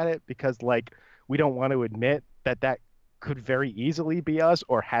laughing at it because like we don't want to admit that could very easily be us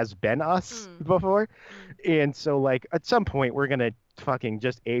or has been us before. And so like at some point we're going to fucking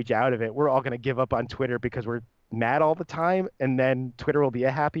just age out of it. We're all going to give up on Twitter because we're mad all the time, and then Twitter will be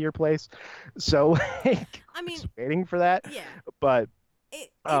a happier place. So like, I mean, just waiting for that. Yeah. But it's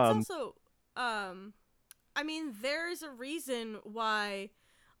also I mean, there's a reason why,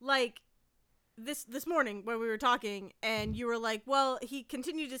 like, this morning when we were talking and you were like, well, he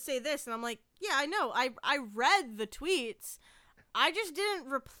continued to say this, and I'm like, yeah, I know, I read the tweets, I just didn't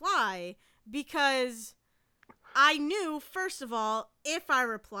reply because I knew, first of all, if I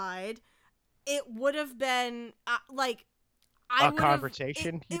replied, it would have been like a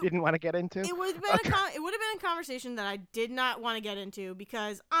conversation you didn't want to get into. It would have been a conversation that I did not want to get into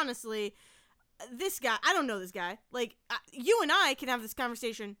because honestly, this guy, I don't know this guy. Like, you and I can have this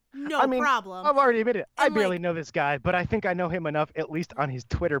conversation, problem. I've already admitted, I barely know this guy, but I think I know him enough, at least on his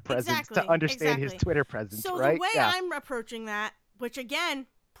Twitter presence, to understand his Twitter presence, so right? The way I'm approaching that, which again,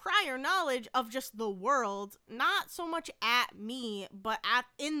 prior knowledge of just the world, not so much at me, but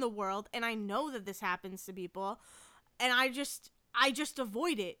in the world, and I know that this happens to people, and I just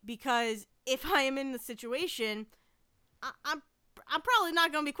avoid it, because if I am in the situation, I'm probably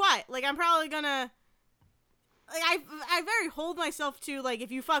not gonna be quiet. Like, I'm probably gonna, like, I very hold myself to, like,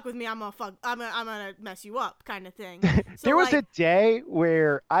 if you fuck with me, I'm gonna mess you up, kind of thing. So, there was a day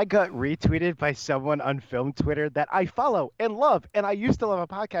where I got retweeted by someone on film Twitter that I follow and love, and I used to love a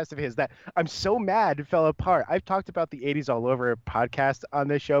podcast of his that I'm so mad fell apart. I've talked about the 80s All Over podcast on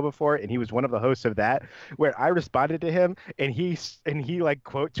this show before, and he was one of the hosts of that, where I responded to him, and he like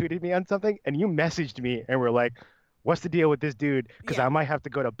quote tweeted me on something, and you messaged me and were like, what's the deal with this dude? Because I might have to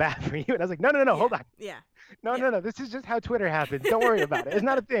go to bat for you. And I was like, no, hold on. Yeah. No. This is just how Twitter happens. Don't worry about it. It's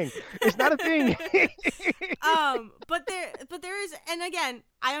not a thing. It's not a thing. But there is, and again,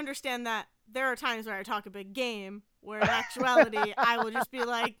 I understand that there are times where I talk a big game, where in actuality, I will just be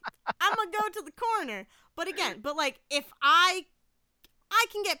like, I'm gonna go to the corner. But again, like, if I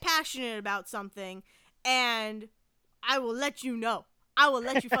can get passionate about something, and I will let you know. I will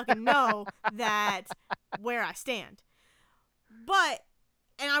let you fucking know that where I stand.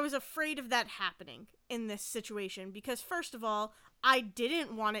 And I was afraid of that happening in this situation because, first of all, I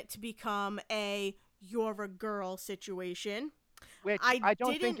didn't want it to become a you're a girl situation. Which I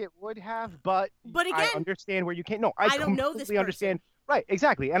don't think it would have, but again, I understand where you can't. No, I don't know this person. Understand. Right,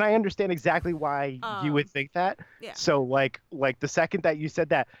 exactly. And I understand exactly why you would think that. Yeah. So like the second that you said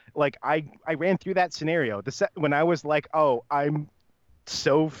that, like I ran through that scenario. When I was like, oh, I'm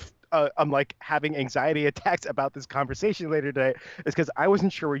so I'm like having anxiety attacks about this conversation later today is because I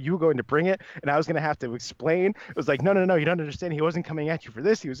wasn't sure where you were going to bring it, and I was going to have to explain. It was like, no, you don't understand. He wasn't coming at you for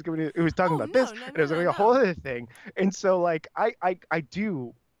this. He was talking Oh about no, this, no, and it no, was no, like a whole no. other thing. And so like I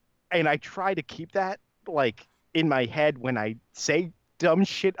do, and I try to keep that like in my head when I say dumb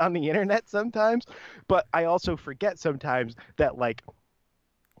shit on the internet sometimes, but I also forget sometimes that like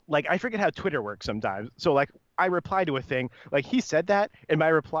I forget how Twitter works sometimes. So like I reply to a thing, like he said that, and my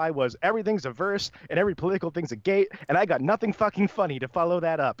reply was everything's a verse and every political thing's a gate, and I got nothing fucking funny to follow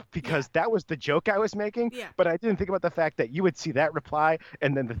that up Yeah, because that was the joke I was making. yeah. But I didn't think about the fact that you would see that reply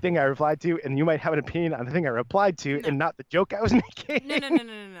and then the thing I replied to, and you might have an opinion on the thing I replied to No, and not the joke I was making. no, no, no, no,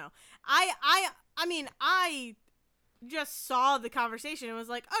 no, no. I mean, I just saw the conversation and was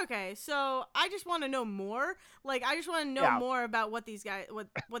like, okay, so I just want to know more. Like, I just want to know Yeah. more about what these guys,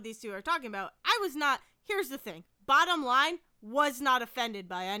 what these two are talking about. I was not. Here's the thing. Bottom line, was not offended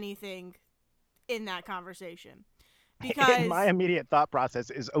by anything in that conversation because And my immediate thought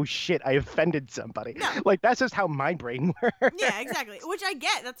process is, oh shit, I offended somebody. no, Like that's just how my brain works. yeah, exactly. Which I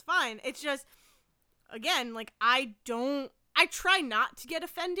get. That's fine. It's just, again, like I try not to get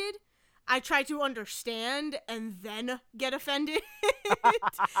offended. I try to understand and then get offended.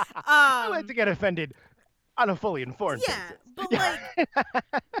 I like to get offended on a fully informed Yeah, basis.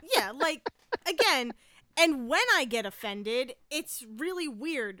 but yeah, like again, and when I get offended, it's really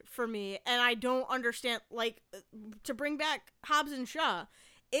weird for me and I don't understand like to bring back Hobbs and Shaw.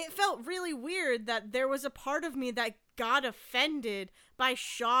 It felt really weird that there was a part of me that got offended by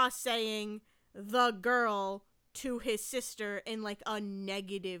Shaw saying the girl to his sister in like a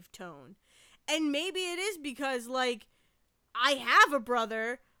negative tone. And maybe it is because like I have a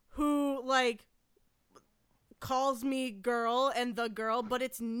brother who like calls me girl and the girl, but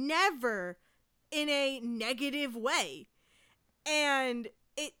it's never in a negative way. And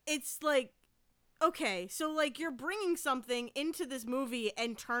it's like, okay, so like you're bringing something into this movie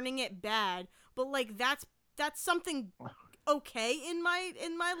and turning it bad, but like that's something okay in my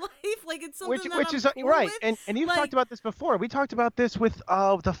life. Like it's something that Which I'm is cool right, with. and you've Like, talked about this before. We talked about this with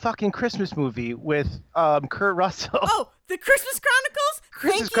the fucking Christmas movie with Kurt Russell. oh, the Christmas Chronicles.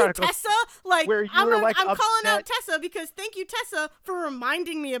 Christmas Thank you, Chronicles, Tessa. Like where you were like I'm calling out upset, Tessa because thank you, Tessa, for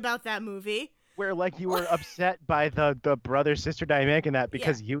reminding me about that movie. where like you were upset by the brother sister dynamic and that Yeah.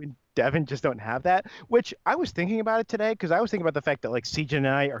 because you and Devin just don't have that. Which I was thinking about it today because I was thinking about the fact that like CJ and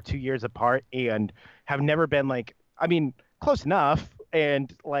I are 2 years apart and have never been like, I mean, close enough.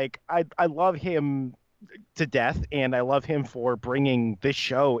 And like I love him to death, and I love him for bringing this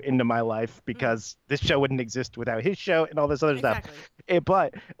show into my life because this show wouldn't exist without his show and all this other stuff. Exactly.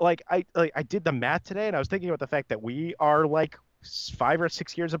 But like I did the math today, and I was thinking about the fact that we are like 5 or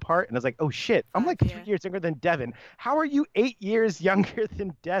 6 years apart, and I was like, oh shit, I'm like 5, 3 yeah. years younger than Devin. How are you 8 years younger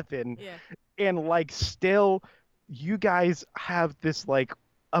than Devin? Yeah. And like still, you guys have this like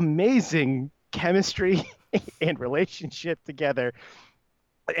amazing chemistry and relationship together.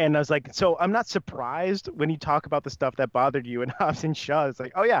 And I was like, so I'm not surprised when you talk about the stuff that bothered you in Hobbs and Shaw. It's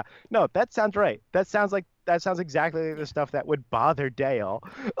like, oh yeah, no, that sounds right. That sounds exactly like the stuff that would bother Dale.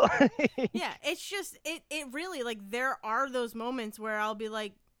 Yeah, it's just it really like there are those moments where I'll be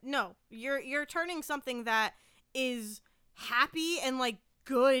like, no, you're turning something that is happy and like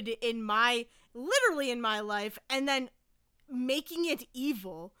good in my literally in my life and then making it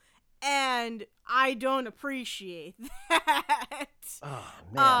evil, and I don't appreciate that. Oh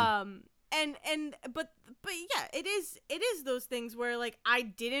man. But yeah, it is those things where like I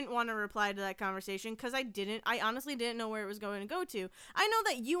didn't want to reply to that conversation because I honestly didn't know where it was going to go to. I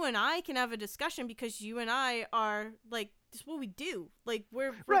know that you and I can have a discussion because you and I are like, this is what we do. Like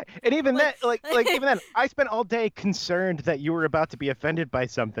we're Right. And even like- then, like even then, I spent all day concerned that you were about to be offended by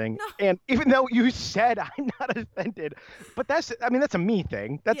something. No. And even though you said I'm not offended, but that's a me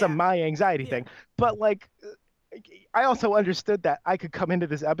thing. That's a Yeah. my anxiety Yeah. thing. But like I also understood that I could come into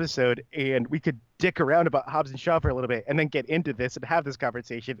this episode and we could dick around about Hobbs and Shaw for a little bit and then get into this and have this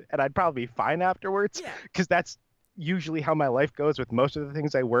conversation, and I'd probably be fine afterwards Yeah. because that's usually how my life goes with most of the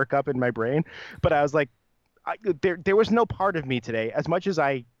things I work up in my brain. But I was like, there was no part of me today, as much as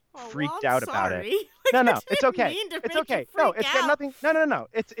I Oh, freaked well, I'm out about it. sorry. Like, No, I it's didn't okay. mean to It's make you okay. No, freak it's got out. nothing. No.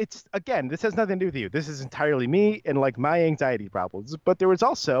 It's again, this has nothing to do with you. This is entirely me and like my anxiety problems. But there was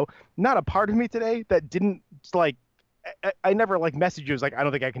also not a part of me today that didn't like. I never like messaged you. It was like, I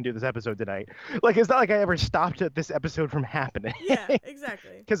don't think I can do this episode tonight. Like, it's not like I ever stopped this episode from happening. Yeah,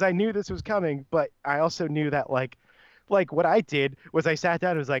 exactly. Because I knew this was coming, but I also knew that like what I did was I sat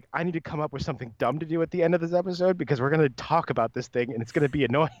down and was like, I need to come up with something dumb to do at the end of this episode because we're gonna talk about this thing and it's gonna be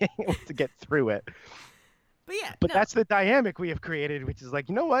annoying to get through it. But yeah, But no. that's the dynamic we have created, which is like,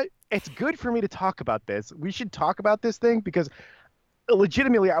 you know what? It's good for me to talk about this. We should talk about this thing because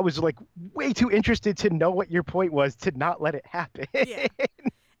legitimately I was like way too interested to know what your point was to not let it happen. Yeah.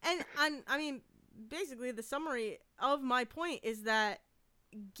 And I mean, basically the summary of my point is that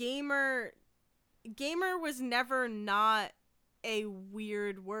gamer gamer was never not a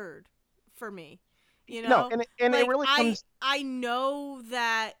weird word for me. You No, know? and it Like really comes. I know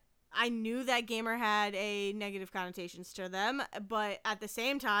that I knew that gamer had a negative connotations to them, but at the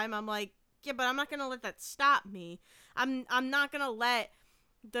same time I'm like, yeah, but I'm not going to let that stop me. I'm not going to let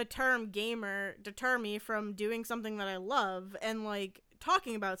the term gamer deter me from doing something that I love and like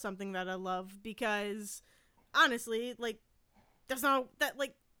talking about something that I love, because honestly, like that's not that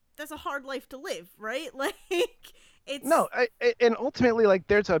like that's a hard life to live, right? Like it's No, and ultimately, like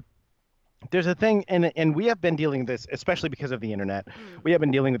there's a thing, and we have been dealing with this, especially because of the internet. mm, We have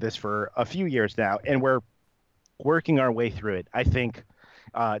been dealing with this for a few years now, and we're working our way through it. I think,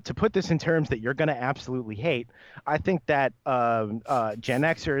 to put this in terms that you're going to absolutely hate, I think that Gen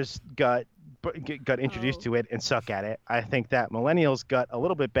Xers got introduced oh to it and suck at it. I think that millennials got a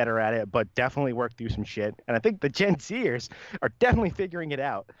little bit better at it, but definitely worked through some shit. And I think the Gen Zers are definitely figuring it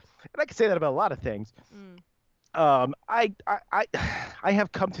out. And I can say that about a lot of things. mm, I I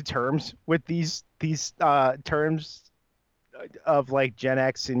have come to terms with these terms of like Gen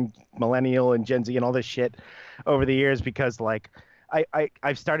X and millennial and Gen Z and all this shit over the years because like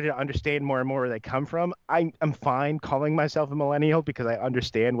I've started to understand more and more where they come from. I'm fine calling myself a millennial because I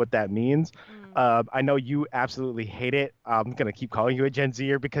understand what that means. mm. I know you absolutely hate it. I'm gonna keep calling you a Gen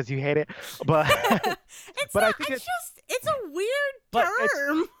Zer because you hate it, but It's but I not, think it's it just it's a weird but it's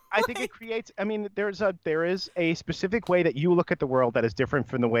term. I think it creates. I mean, there is a specific way that you look at the world that is different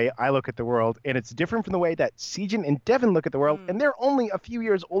from the way I look at the world, and it's different from the way that Sejan and Devin look at the world, Mm, and they're only a few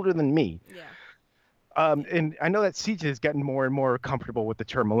years older than me. yeah. Yeah. And I know that Sejan is getting more and more comfortable with the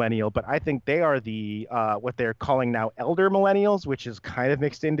term millennial, but I think they are the what they're calling now elder millennials, which is kind of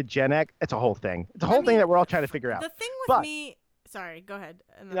mixed into Gen X. It's a whole thing. It's a I whole thing mean, that we're all trying to figure out. the thing with But me, sorry, go ahead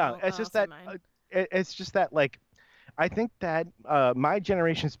and then no, it's I'll just say that mine. it's just that like I think that my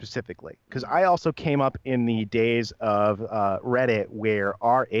generation specifically, because Mm, I also came up in the days of Reddit where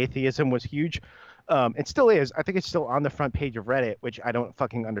our atheism was huge. It still is. I think it's still on the front page of Reddit, which I don't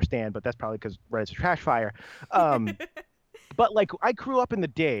fucking understand, but that's probably because Reddit's a trash fire. Um, but like I grew up in the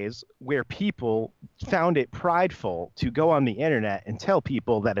days where people found it prideful to go on the internet and tell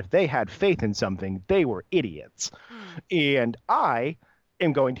people that if they had faith in something, they were idiots. mm, And I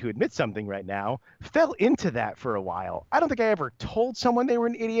am going to admit something right now, fell into that for a while. I don't think I ever told someone they were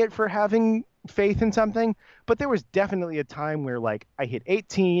an idiot for having faith in something, but there was definitely a time where like I hit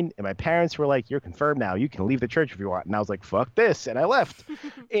 18 and my parents were like, "You're confirmed now. You can leave the church if you want." And I was like, "Fuck this." And I left.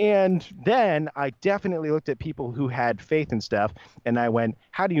 And then I definitely looked at people who had faith in stuff and I went,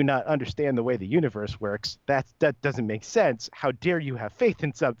 "How do you not understand the way the universe works? That doesn't make sense. How dare you have faith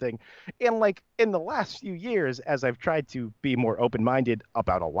in something?" And like in the last few years, as I've tried to be more open-minded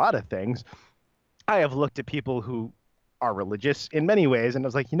about a lot of things, I have looked at people who are religious in many ways, and I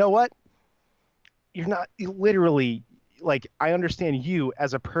was like, you know what? You're not you literally like I understand you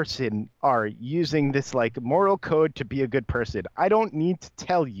as a person are using this like moral code to be a good person. I don't need to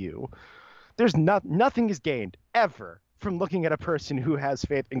tell you. Nothing is gained ever from looking at a person who has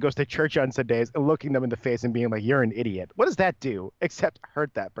faith and goes to church on Sundays and looking them in the face and being like, "You're an idiot." What does that do except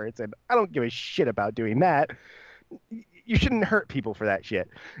hurt that person? I don't give a shit about doing that. You shouldn't hurt people for that shit.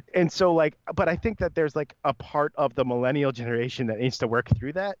 And so like, but I think that there's like a part of the millennial generation that needs to work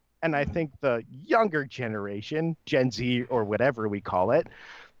through that. And I mm. think the younger generation, Gen Z or whatever we call it,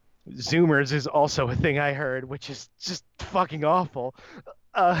 Zoomers is also a thing I heard, which is just fucking awful.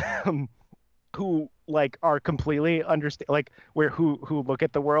 Um, who like are completely understand like where who look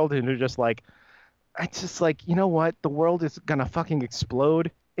at the world and are just like it's just like you know what the world is gonna fucking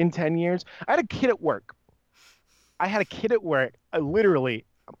explode in 10 years. I had a kid at work. I literally,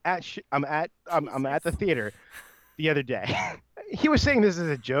 I'm at the Jesus. theater the other day. He was saying this as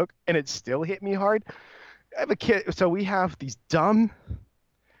a joke, and it still hit me hard. I have a kid, so we have these dumb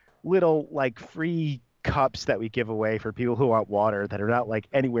little like free cups that we give away for people who want water that are not like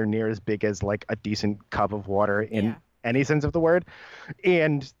anywhere near as big as like a decent cup of water in Yeah. any sense of the word.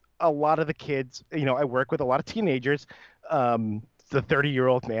 And a lot of the kids, you know, I work with a lot of teenagers. The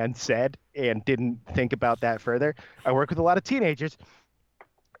 30-year-old man said and didn't think about that further. I work with a lot of teenagers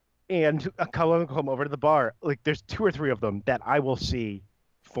and a couple of them come over to the bar. Like there's two or three of them that I will see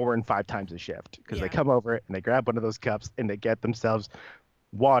 4 and 5 times a shift because they Yeah. come over and they grab one of those cups and they get themselves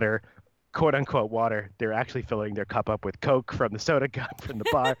water, quote unquote water. They're actually filling their cup up with Coke from the soda gun from the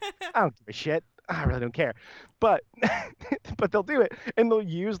bar. I don't give a shit. I really don't care. But but they'll do it, and they'll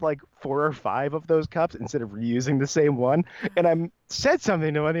use like 4 or 5 of those cups instead of reusing the same one. And I said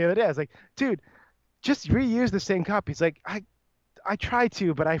something to him the other day. I was like, dude, just reuse the same cup. He's like, I try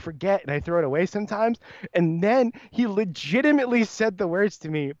to, but I forget and I throw it away sometimes. And then he legitimately said the words to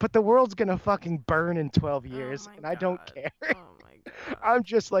me, but the world's gonna fucking burn in 12 Oh years, my and I don't god. care. Oh my god. I'm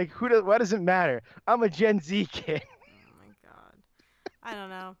just like, what does it matter? I'm a Gen Z kid. Oh my god. I don't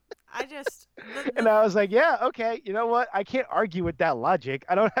know. I just And I was like, yeah, okay, you know what? I can't argue with that logic.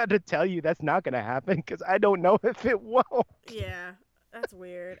 I don't have to tell you that's not gonna happen because I don't know if it won't. yeah, that's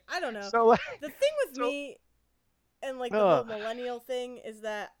weird. I don't know. So like, The thing with so me and like the whole ugh. millennial thing is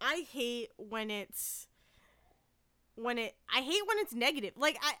that I hate when I hate when it's negative.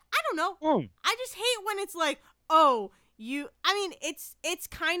 Like I don't know. Mm. I just hate when it's like, "Oh, you I mean, it's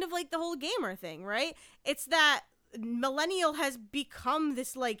kind of like the whole gamer thing, right? It's that millennial has become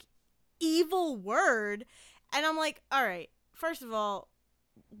this like evil word, and I'm like, "All right, first of all,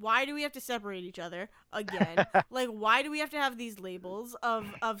 why do we have to separate each other again? Like, why do we have to have these labels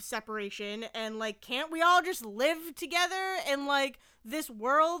of separation? And like, can't we all just live together in like this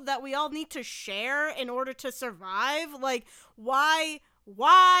world that we all need to share in order to survive? Like, why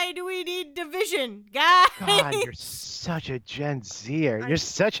do we need division, guys? God, you're such a Gen Zer. I You're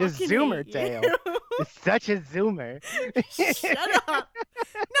such a fucking Zoomer, hate Dale. you. You're such a Zoomer. Shut up.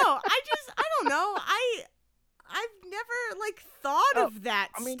 No, I don't know. I've never like thought of that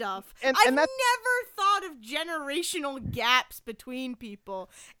I mean, stuff. and I've that's never thought of generational gaps between people.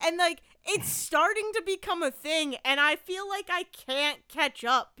 And like it's starting to become a thing, and I feel like I can't catch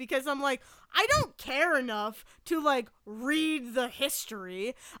up because I'm like, I don't care enough to like read the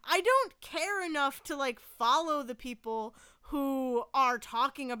history. I don't care enough to like follow the people who are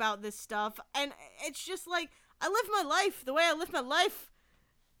talking about this stuff. And it's just like I live my life the way I live my life.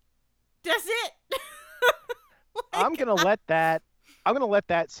 That's it. I'm gonna let that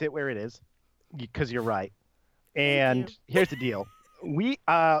sit where it is, because you're right. Thank And you. here's the deal.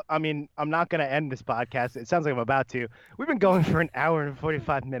 I mean, I'm not gonna end this podcast. It sounds like I'm about to. We've been going for an hour and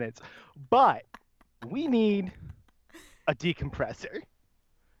 45 minutes, but we need a decompressor.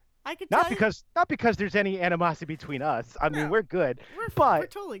 I could Not tell you. because there's any animosity between us. I mean, No, we're good. we're But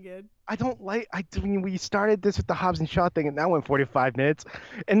totally good. I don't like. I mean, we started this with the Hobbs and Shaw thing, and that went 45 minutes,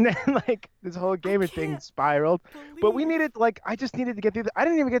 and then like this whole I gamer thing can't spiraled. But we believe. needed I just needed to get through. I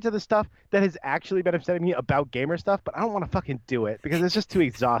didn't even get to the stuff that has actually been upsetting me about gamer stuff, but I don't want to fucking do it because it's just too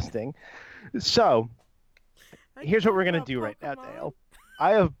exhausting. So I could here's what talk we're gonna about do right now, Pokemon. Dale. I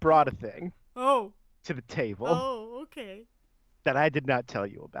have brought a thing Oh, to the table oh, okay. that I did not tell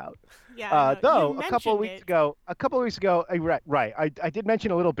you about. Yeah, I know. Though You a couple of mentioned weeks it. ago, right, I did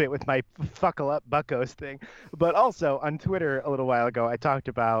mention a little bit with my fuckle up buckos thing, but also on Twitter a little while ago, I talked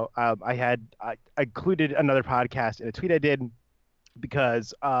about I included another podcast in a tweet I did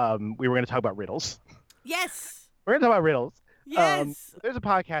because we were going to talk about riddles. Yes. We're going to talk about riddles. Yes. There's a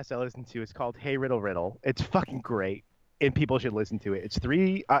podcast I listen to. It's called Hey Riddle Riddle. It's fucking great, and people should listen to it. It's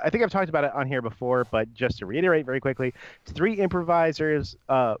three. I think I've talked about it on here before, but just to reiterate very quickly, it's three improvisers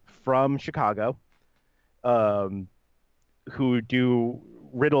from Chicago, um, who do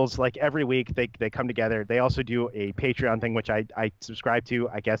riddles like every week. They come together. They also do a Patreon thing, which I subscribe to.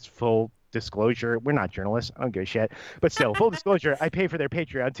 I guess full disclosure, we're not journalists. I don't give a shit, but still, full disclosure, I pay for their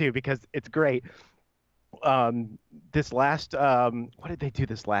Patreon too because it's great. This last what did they do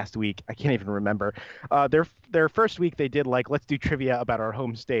this last week? I can't even remember. Their first week they did like, let's do trivia about our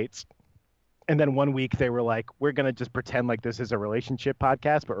home states. And then one week they were like, we're gonna just pretend like this is a relationship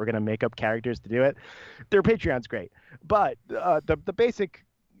podcast, but we're gonna make up characters to do it. Their Patreon's great, but the basic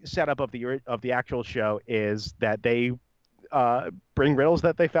setup of the actual show is that they bring riddles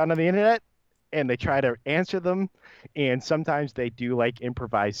that they found on the internet, and they try to answer them. And sometimes they do like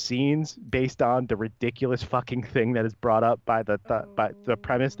improvised scenes based on the ridiculous fucking thing that is brought up by by the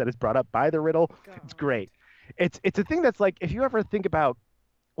premise that is brought up by the riddle. It's God. great. It's a thing that's like, if you ever think about,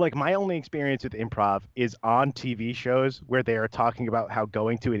 like, my only experience with improv is on TV shows where they are talking about how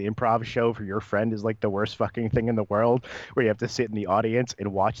going to an improv show for your friend is like the worst fucking thing in the world, where you have to sit in the audience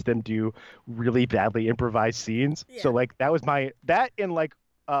and watch them do really badly improvised scenes. Yeah. So like that was that in like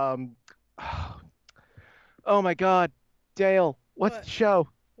oh my God, Dale, what's What? the show?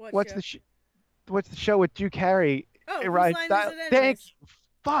 What What's show? what's the show with Drew Carey? Oh, Right. whose line is it Thank anyways? you.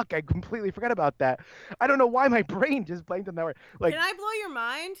 Fuck, I completely forgot about that. I don't know why my brain just blanked on that word. Like, Can I blow your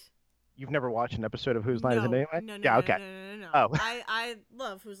mind? you've never watched an episode of Whose Line Is It Anyway? No, Yeah, okay. no. Oh. I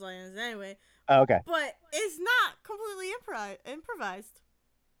love Whose Line Is It Anyway, Oh, okay. but it's not completely improvised.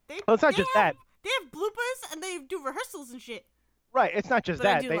 Well, it's not just that. They have bloopers and they do rehearsals and shit. Right. It's not just But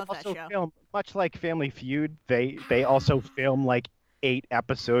I that. do They love that also show. film, much like Family Feud, they also film like 8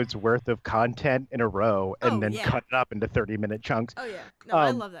 episodes worth of content in a row and Oh then yeah. cut it up into 30-minute chunks. Oh yeah. No, I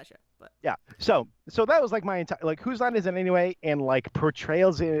Um, love that show. But yeah. So that was like my entire like Whose Line Is It Anyway and like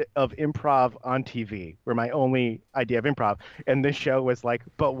portrayals of improv on TV were my only idea of improv. And this show was like,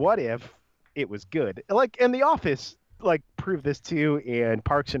 but what if it was good? Like, and The Office like proved this too, and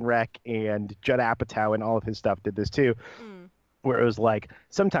Parks and Rec and Judd Apatow and all of his stuff did this too, mm, where it was like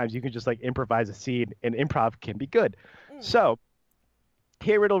sometimes you can just like improvise a scene and improv can be good. mm. So,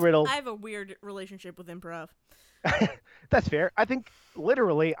 hey, riddle, riddle. I have a weird relationship with improv. That's fair. I think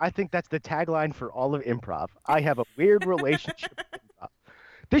that's the tagline for all of improv. I have a weird relationship with improv.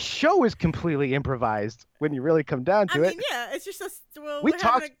 This show is completely improvised when you really come down I to mean, it. yeah, it's just us. Well, We we're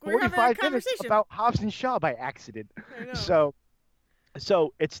having talked we're having a 45 minutes conversation. about Hobbs and Shaw by accident. I know.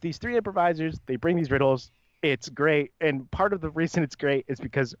 So it's these three improvisers. They bring these riddles. It's great. And part of the reason it's great is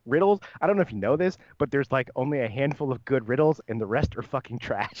because riddles, I don't know if you know this, but there's like only a handful of good riddles and the rest are fucking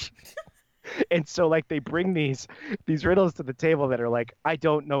trash. And so like they bring these riddles to the table that are like, I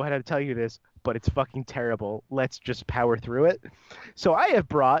don't know how to tell you this, but it's fucking terrible. Let's just power through it. So I have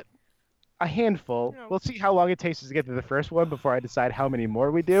brought a handful. No. We'll see how long it takes us to get to the first one before I decide how many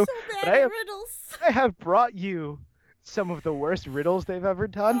more we do. So But bad at riddles. I have brought you some of the worst riddles they've ever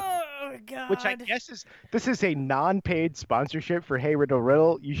done. Oh god. Which I guess this is a non-paid sponsorship for Hey Riddle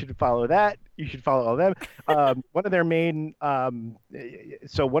Riddle. You should follow that. You should follow all them. One of their main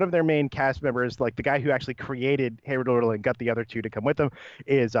cast members, like the guy who actually created Hey Riddle Riddle and got the other two to come with them,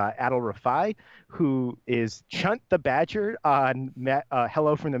 is Adil Rafai, who is Chunt the Badger on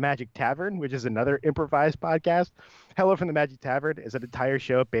Hello from the Magic Tavern, which is another improvised podcast. Hello from the Magic Tavern is an entire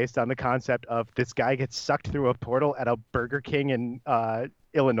show based on the concept of this guy gets sucked through a portal at a Burger King in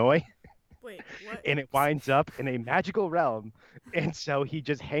Illinois. Wait, what? And it winds up in a magical realm. And so he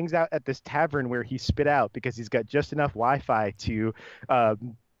just hangs out at this tavern where he spit out because he's got just enough Wi-Fi to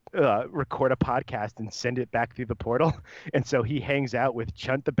record a podcast and send it back through the portal. And so he hangs out with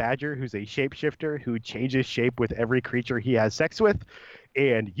Chunt the Badger, who's a shapeshifter who changes shape with every creature he has sex with,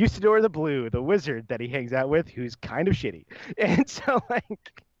 and Usador the Blue, the wizard that he hangs out with, who's kind of shitty. And so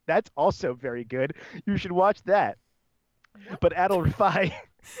like that's also very good. You should watch that. What? But Adil Rafai,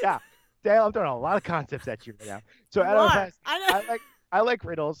 yeah. Dale, I'm throwing a lot of concepts at you right now. So Adil What? Rafai, I like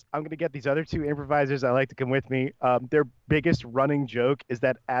riddles. I'm gonna get these other two improvisers I like to come with me. Their biggest running joke is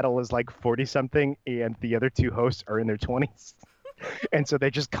that Adil is like 40 something and the other two hosts are in their 20s. And so they're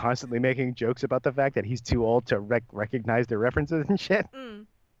just constantly making jokes about the fact that he's too old to recognize their references and shit.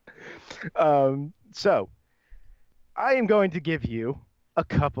 So I am going to give you a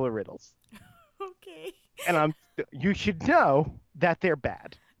couple of riddles. Okay. And you should know that they're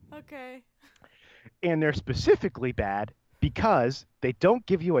bad. Okay. And they're specifically bad because they don't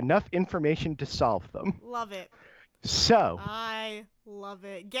give you enough information to solve them. Love it. So, I love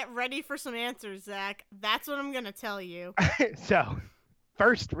it. Get ready for some answers, Zach. That's what I'm gonna tell you.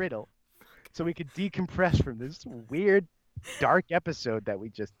 First riddle. So we could decompress from this weird, dark episode that we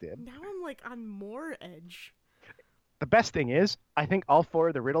just did. Now I'm like on more edge. The best thing is, I think all four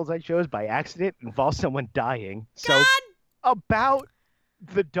of the riddles I chose by accident involve someone dying. So, God! about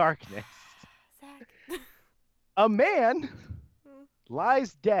the darkness. Zach. A man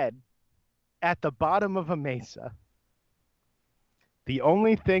lies dead at the bottom of a mesa. The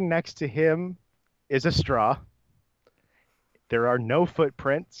only thing next to him is a straw. There are no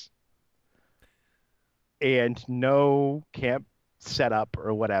footprints and no camp setup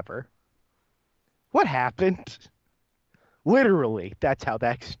or whatever. What happened? Literally, that's how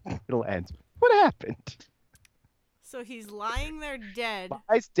that riddle ends. What happened? So he's lying there dead.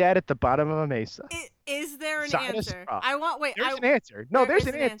 Lies dead at the bottom of a mesa. Is there an Beside a answer? straw. There's an answer. No, there's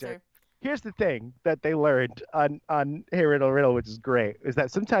an an answer. Here's the thing that they learned on Hey Riddle Riddle, which is great, is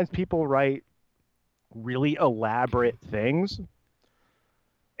that sometimes people write really elaborate things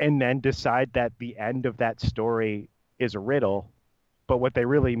and then decide that the end of that story is a riddle. But what they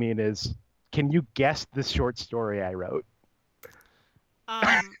really mean is, can you guess the short story I wrote?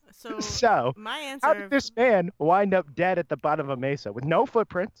 So my answer. how did this man wind up dead at the bottom of a mesa with no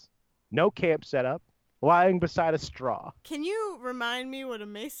footprints, no camp setup, lying beside a straw? Can you remind me what a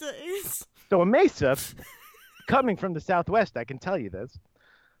mesa is? So a mesa, coming from the Southwest, I can tell you this.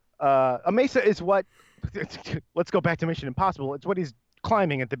 A mesa is what, let's go back to Mission Impossible. It's what he's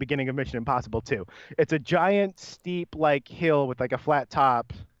climbing at the beginning of Mission Impossible 2. It's a giant, steep, like, hill with, like, a flat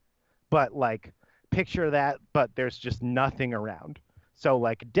top, but, like, picture that, but there's just nothing around. So,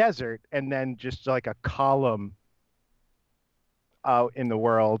 like, desert, and then just, like, a column out in the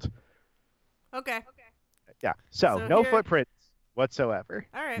world. Okay. Yeah. So no here- footprints, whatsoever.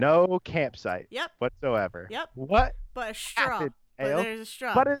 All right. No campsite Yep. whatsoever. Yep. What But a straw. happened, But Dale? there's a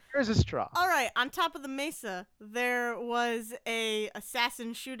straw. But there's a straw. All right. On top of the mesa, there was a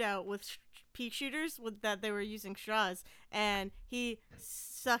assassin shootout with pea shooters that they were using straws, and he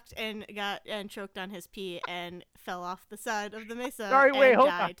sucked and choked on his pee and fell off the side of the mesa. Sorry, wait, and hold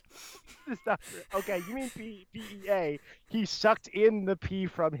died. on. Okay, you mean PEA. He sucked in the pee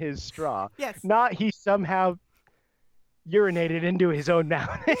from his straw. Yes. Not he somehow urinated into his own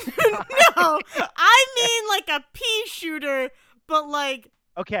mouth. No, I mean like a pea shooter, but like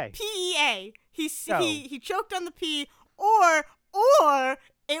Okay. PEA. No. He choked on the pee, or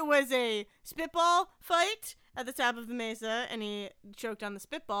it was a spitball fight at the top of the mesa, and he choked on the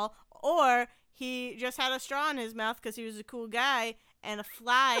spitball, or he just had a straw in his mouth because he was a cool guy, and a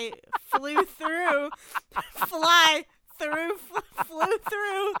fly flew through the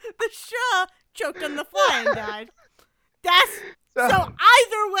straw, choked on the fly, and died. So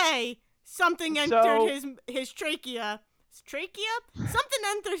either way, something entered his trachea. Something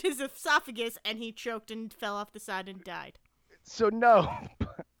entered his esophagus, and he choked and fell off the side and died. So no.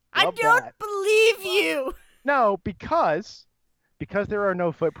 I Love don't that. believe you. No, because there are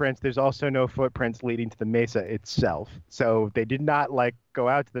no footprints, there's also no footprints leading to the mesa itself. So they did not go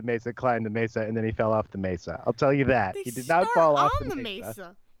out to the mesa, climb the mesa, and then he fell off the mesa. I'll tell you that. They He did not fall off on the the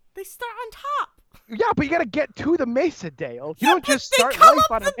mesa. They start on top. Yeah, but you gotta get to the mesa, Dale. You Yeah, don't but just they start come life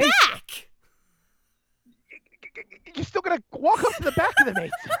up on the a mesa. back. You're still gonna walk up to the back of the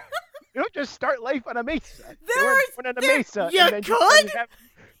mesa. You don't just start life on a mesa. They weren't born on a mesa you and then just could? have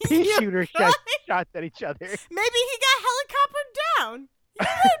pea You shooter could? shots at each other. Maybe he got helicoptered down. You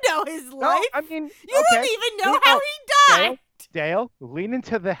don't know his No, life. I mean, You okay. don't even know how he died. Dale, lean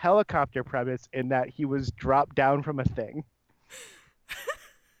into the helicopter premise in that he was dropped down from a thing.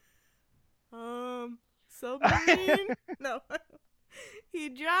 Submarine? No. He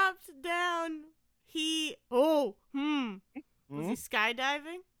dropped down. Was he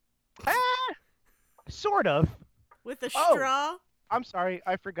skydiving? Sort of. With a Oh. straw? I'm sorry,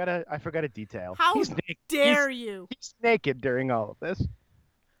 I forgot a detail. How He's naked. dare you? He's naked during all of this.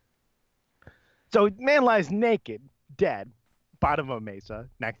 So man lies naked, dead, bottom of a mesa,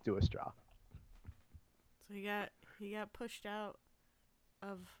 next to a straw. So he got pushed out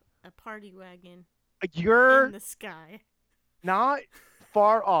of a party wagon You're in the sky. not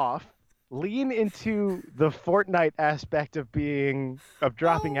far off. Lean into the Fortnite aspect of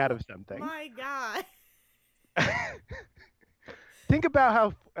dropping out of something. My God. Think about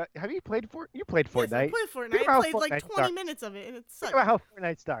how have you played You played Yes, I Fortnite. played Fortnite. Think I about played like Fortnite 20 starts. minutes of it, and it Think sucked. about how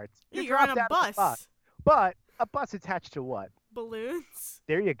Fortnite starts. Yeah, You you're on dropped a out of the bus. but a bus attached to what? Balloons.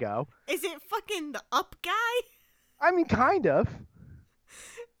 There you go. Is it fucking the Up guy? I mean, kind of.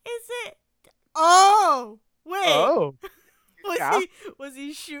 Is it? Oh, wait. Oh, yeah. Was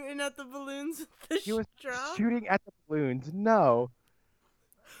he shooting at the balloons with the He was straw? shooting at the balloons. No.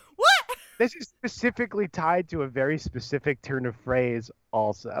 What? This is specifically tied to a very specific turn of phrase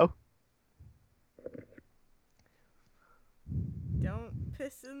also. Don't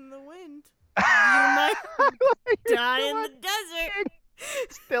piss in the wind. You might You're die still in on- the desert.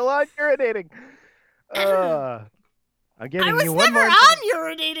 Still on urinating. I'm giving I was you one never more on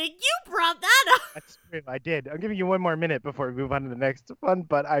minute. urinating. You brought that up. That's true. I did. I'm giving you one more minute before we move on to the next one,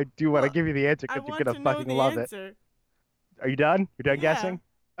 but I do want to Well, give you the answer I because you're want going to to know fucking the love it. answer. Are you done? You're done Yeah. guessing?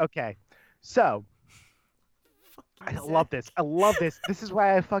 Okay. So, Fuck I you, love Zach. this. I love this. This is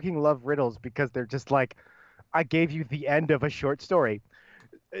why I fucking love riddles because they're just like, I gave you the end of a short story.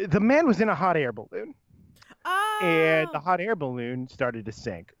 The man was in a hot air balloon, and the Oh. hot air balloon started to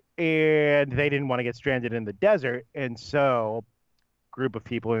sink, and they didn't want to get stranded in the desert, and so a group of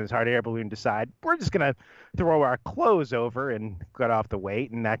people in this hot air balloon decide we're just gonna throw our clothes over and cut off the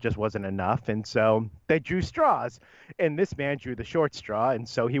weight, and that just wasn't enough, and so they drew straws, and this man drew the short straw, and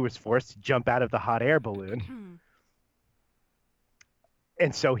so he was forced to jump out of the hot air balloon.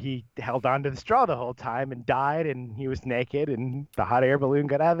 And so he held on to the straw the whole time and died, and he was naked, and the hot air balloon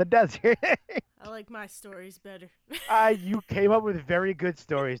got out of the desert. I like my stories better. You came up with very good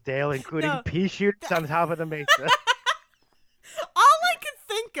stories, Dale, including No, pea shooters on top of the mesa. All I could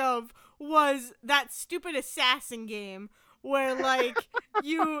think of was that stupid assassin game where like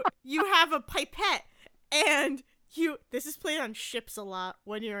you have a pipette and this is played on ships a lot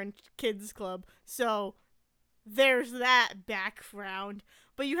when you're in kids club. So there's that background.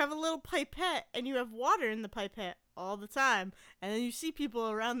 But you have a little pipette and you have water in the pipette all the time. And then you see people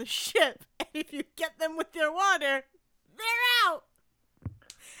around the ship and if you get them with their water, they're out.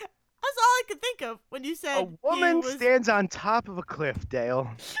 That's all I could think of when you said A woman he was... stands on top of a cliff, Dale.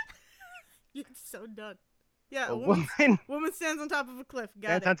 You're so done. Yeah, A a woman woman stands on top of a cliff. Got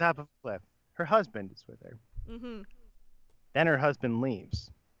stands it. on top of a cliff. Her husband is with her. Mm-hmm. Then her husband leaves.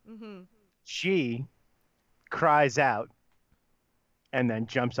 Mm-hmm. She cries out and then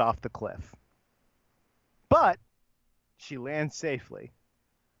jumps off the cliff. But she lands safely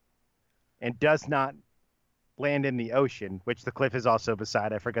and does not land in the ocean, which the cliff is also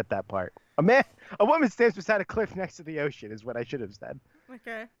beside. I forgot that part. A woman stands beside a cliff next to the ocean is what I should have said.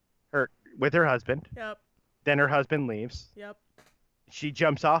 Okay. With her husband. Yep. Then her husband leaves. Yep. She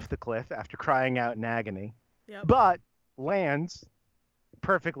jumps off the cliff after crying out in agony. Yep. But lands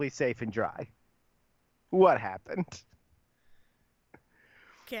perfectly safe and dry. What happened?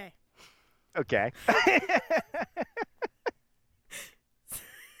 Okay. Okay.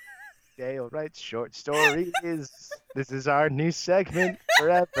 Dale writes short stories. This is our new segment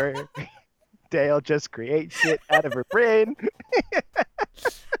forever. Dale just creates shit out of her brain.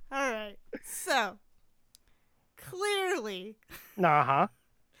 All right. So, clearly, Uh-huh.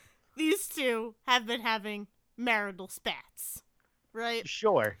 these two have been having marital spats, right?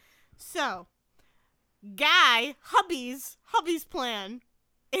 Sure. So, hubby's plan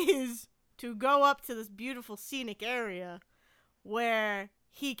is to go up to this beautiful scenic area where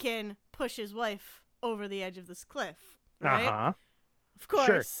he can push his wife over the edge of this cliff, right? Uh-huh. Of course,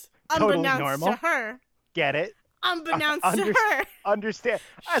 Sure. Totally unbeknownst normal. to her, Get it? unbeknownst to her, Understand.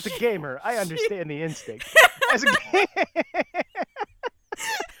 As a gamer, I understand the instinct. As a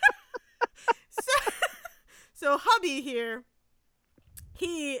so hubby here,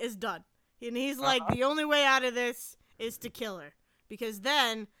 he is done. And he's like, the only way out of this is to kill her. Because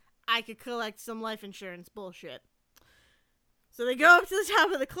then I could collect some life insurance bullshit. So they go up to the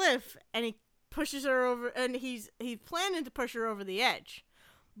top of the cliff, and he pushes her over, and he's planning to push her over the edge.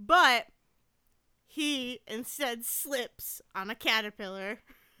 But he instead slips on a caterpillar.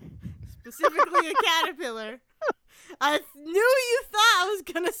 Specifically a caterpillar. I knew you thought I was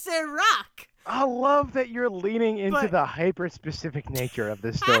going to say rock. I love that you're leaning into But- the hyper-specific nature of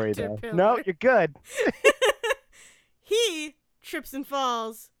this story, though. Caterpillar. No, you're good. He trips and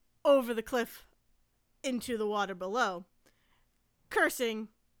falls over the cliff into the water below, cursing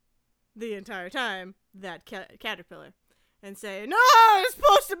the entire time that caterpillar and saying, "No, it's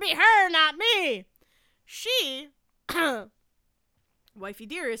supposed to be her, not me." She, wifey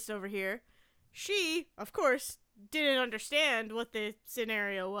dearest over here, she, of course, didn't understand what the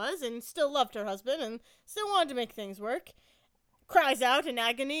scenario was and still loved her husband and still wanted to make things work. Cries out in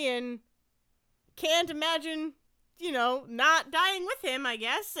agony and can't imagine, not dying with him, I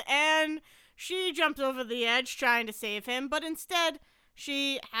guess. And she jumps over the edge trying to save him, but instead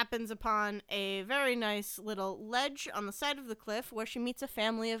she happens upon a very nice little ledge on the side of the cliff where she meets a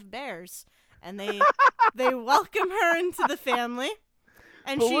family of bears. And they welcome her into the family.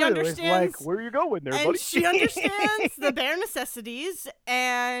 And But she wait, understands. it's like, where are you going there, And buddy? she understands the bare necessities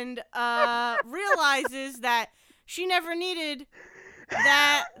and realizes that she never needed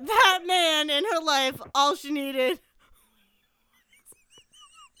that man in her life. All she needed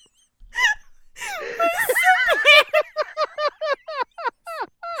was some bear.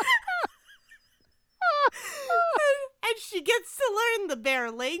 And she gets to learn the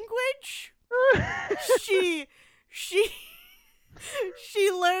bear language. She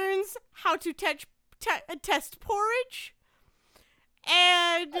learns how to test porridge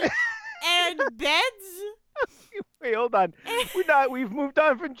and beds. Wait, hold on. We've moved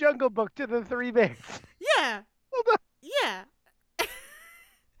on from Jungle Book to the Three Bears. Yeah. Hold on. Yeah.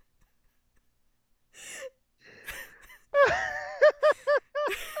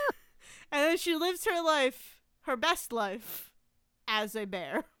 And then she lives her life, her best life, as a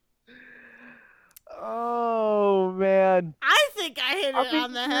bear. Oh, man. I think I hit I it think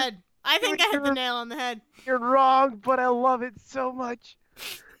on the you're- head. I think I hit the nail on the head. You're wrong, but I love it so much.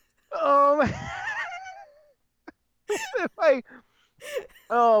 Oh, man.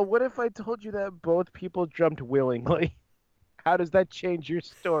 What if I told you that both people jumped willingly? How does that change your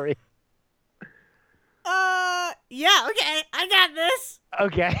story? Yeah, okay, I got this.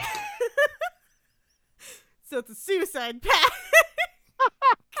 Okay. So it's a suicide pact.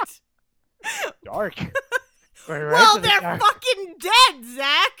 Dark. Well, they're fucking dead,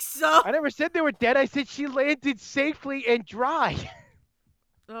 Zach, so... I never said they were dead. I said she landed safely and dry.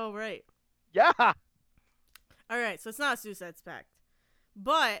 Oh, right. Yeah. Alright, so it's not a suicide pact.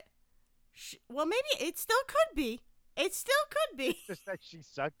 But, well, maybe it still could be. It still could be. Just that she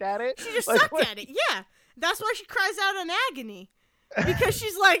sucked at it? She just Like, sucked what- at it, yeah. That's why she cries out in agony. Because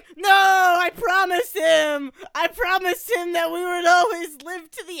she's like, no, I promised him that we would always live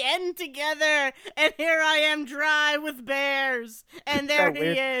to the end together, and here I am dry with bears, and there he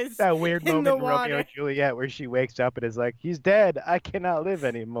is. That weird in moment the in Romeo water. and Juliet where she wakes up and is like, he's dead, I cannot live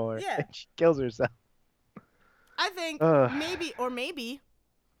anymore. Yeah. And she kills herself. I think Ugh. maybe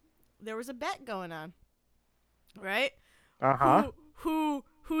there was a bet going on, right? Uh-huh.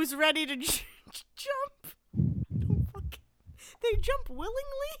 Who's ready to jump? They jump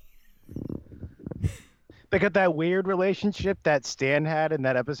willingly? They got that weird relationship that Stan had in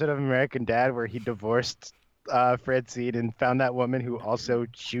that episode of American Dad where he divorced Francine and found that woman who also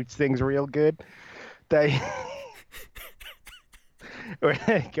shoots things real good. They or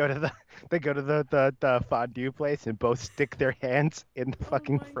they go to the fondue place and both stick their hands in the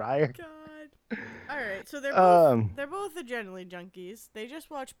fucking my fryer. God. All right, so they're both adrenaline junkies. They just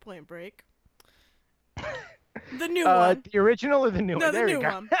watched Point Break. The new one. The original or the new No, one? the There new we go.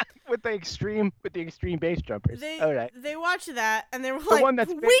 one. with the extreme base jumpers. All right. They watched that and they were The one like,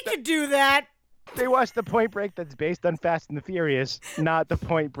 that's we could do that. They watched the Point Break that's based on Fast and the Furious, not the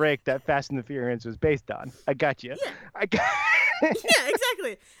Point Break that Fast and the Furious was based on. I got you. Yeah. Yeah,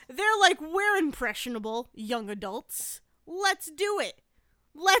 exactly. They're like, we're impressionable young adults. Let's do it.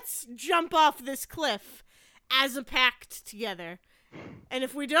 Let's jump off this cliff as a pact together. And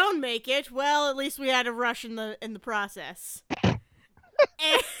if we don't make it, well, at least we had a rush in the process.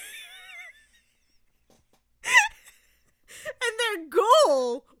 And their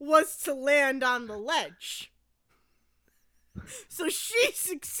goal was to land on the ledge. So she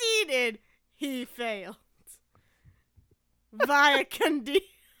succeeded, he failed. Via Candy.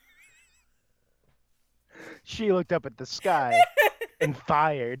 She looked up at the sky and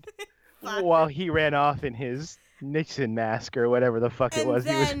fired while he ran off in his Nixon mask or whatever the fuck it was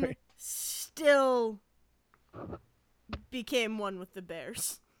he was wearing. Still became one with the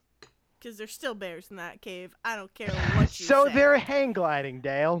bears. Because there's still bears in that cave. I don't care what you So say. they're hang gliding,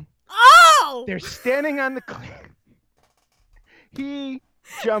 Dale. Oh! They're standing on the cliff. He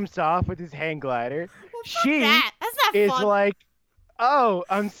jumps off with his hang glider. Well, fuck She that. That's not is fun. like, oh,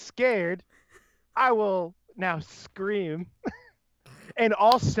 I'm scared. I will now scream and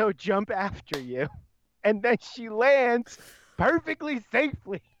also jump after you. And then she lands perfectly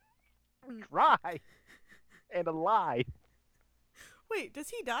safely, dry and alive. Wait, does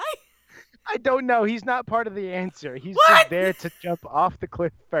he die? I don't know. He's not part of the answer. He's What? just there to jump off the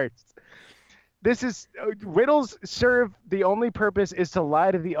cliff first. This is riddles serve the only purpose is to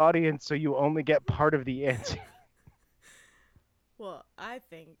lie to the audience so you only get part of the answer. Well, I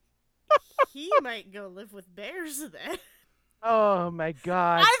think he might go live with bears then. Oh my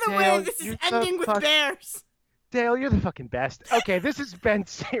god. Either Dale, way, this is you're ending with bears. Dale, you're the fucking best. Okay, this has been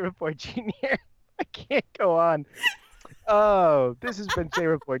Say Report Jr. I can't go on. Oh, this has been Say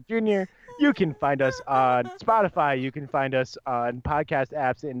Report Jr. You can find us on Spotify. You can find us on podcast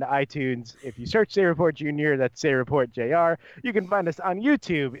apps and iTunes. If you search Say Report Jr., that's Say Report JR. You can find us on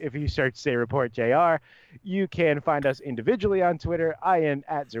YouTube if you search Say Report JR. You can find us individually on Twitter. I am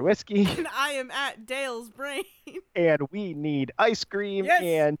at Zerwisky. And I am at Dale's Brain. And we need ice cream. Yes.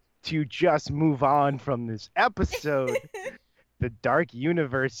 And to just move on from this episode, the dark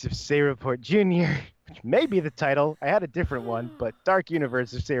universe of Say Report Jr., which may be the title. I had a different one, but Dark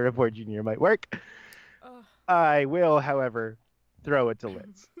Universe of Say Report Jr. might work. I will, however, throw it to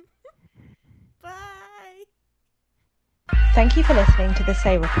Liz. Bye. Thank you for listening to The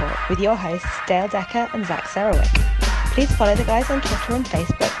Say Report with your hosts Dale Decker and Zach Sarowitz. Please follow the guys on Twitter and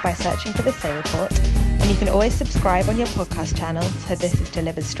Facebook by searching for The Say Report, and you can always subscribe on your podcast channel so this is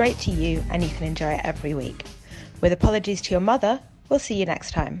delivered straight to you and you can enjoy it every week. With apologies to your mother, we'll see you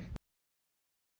next time.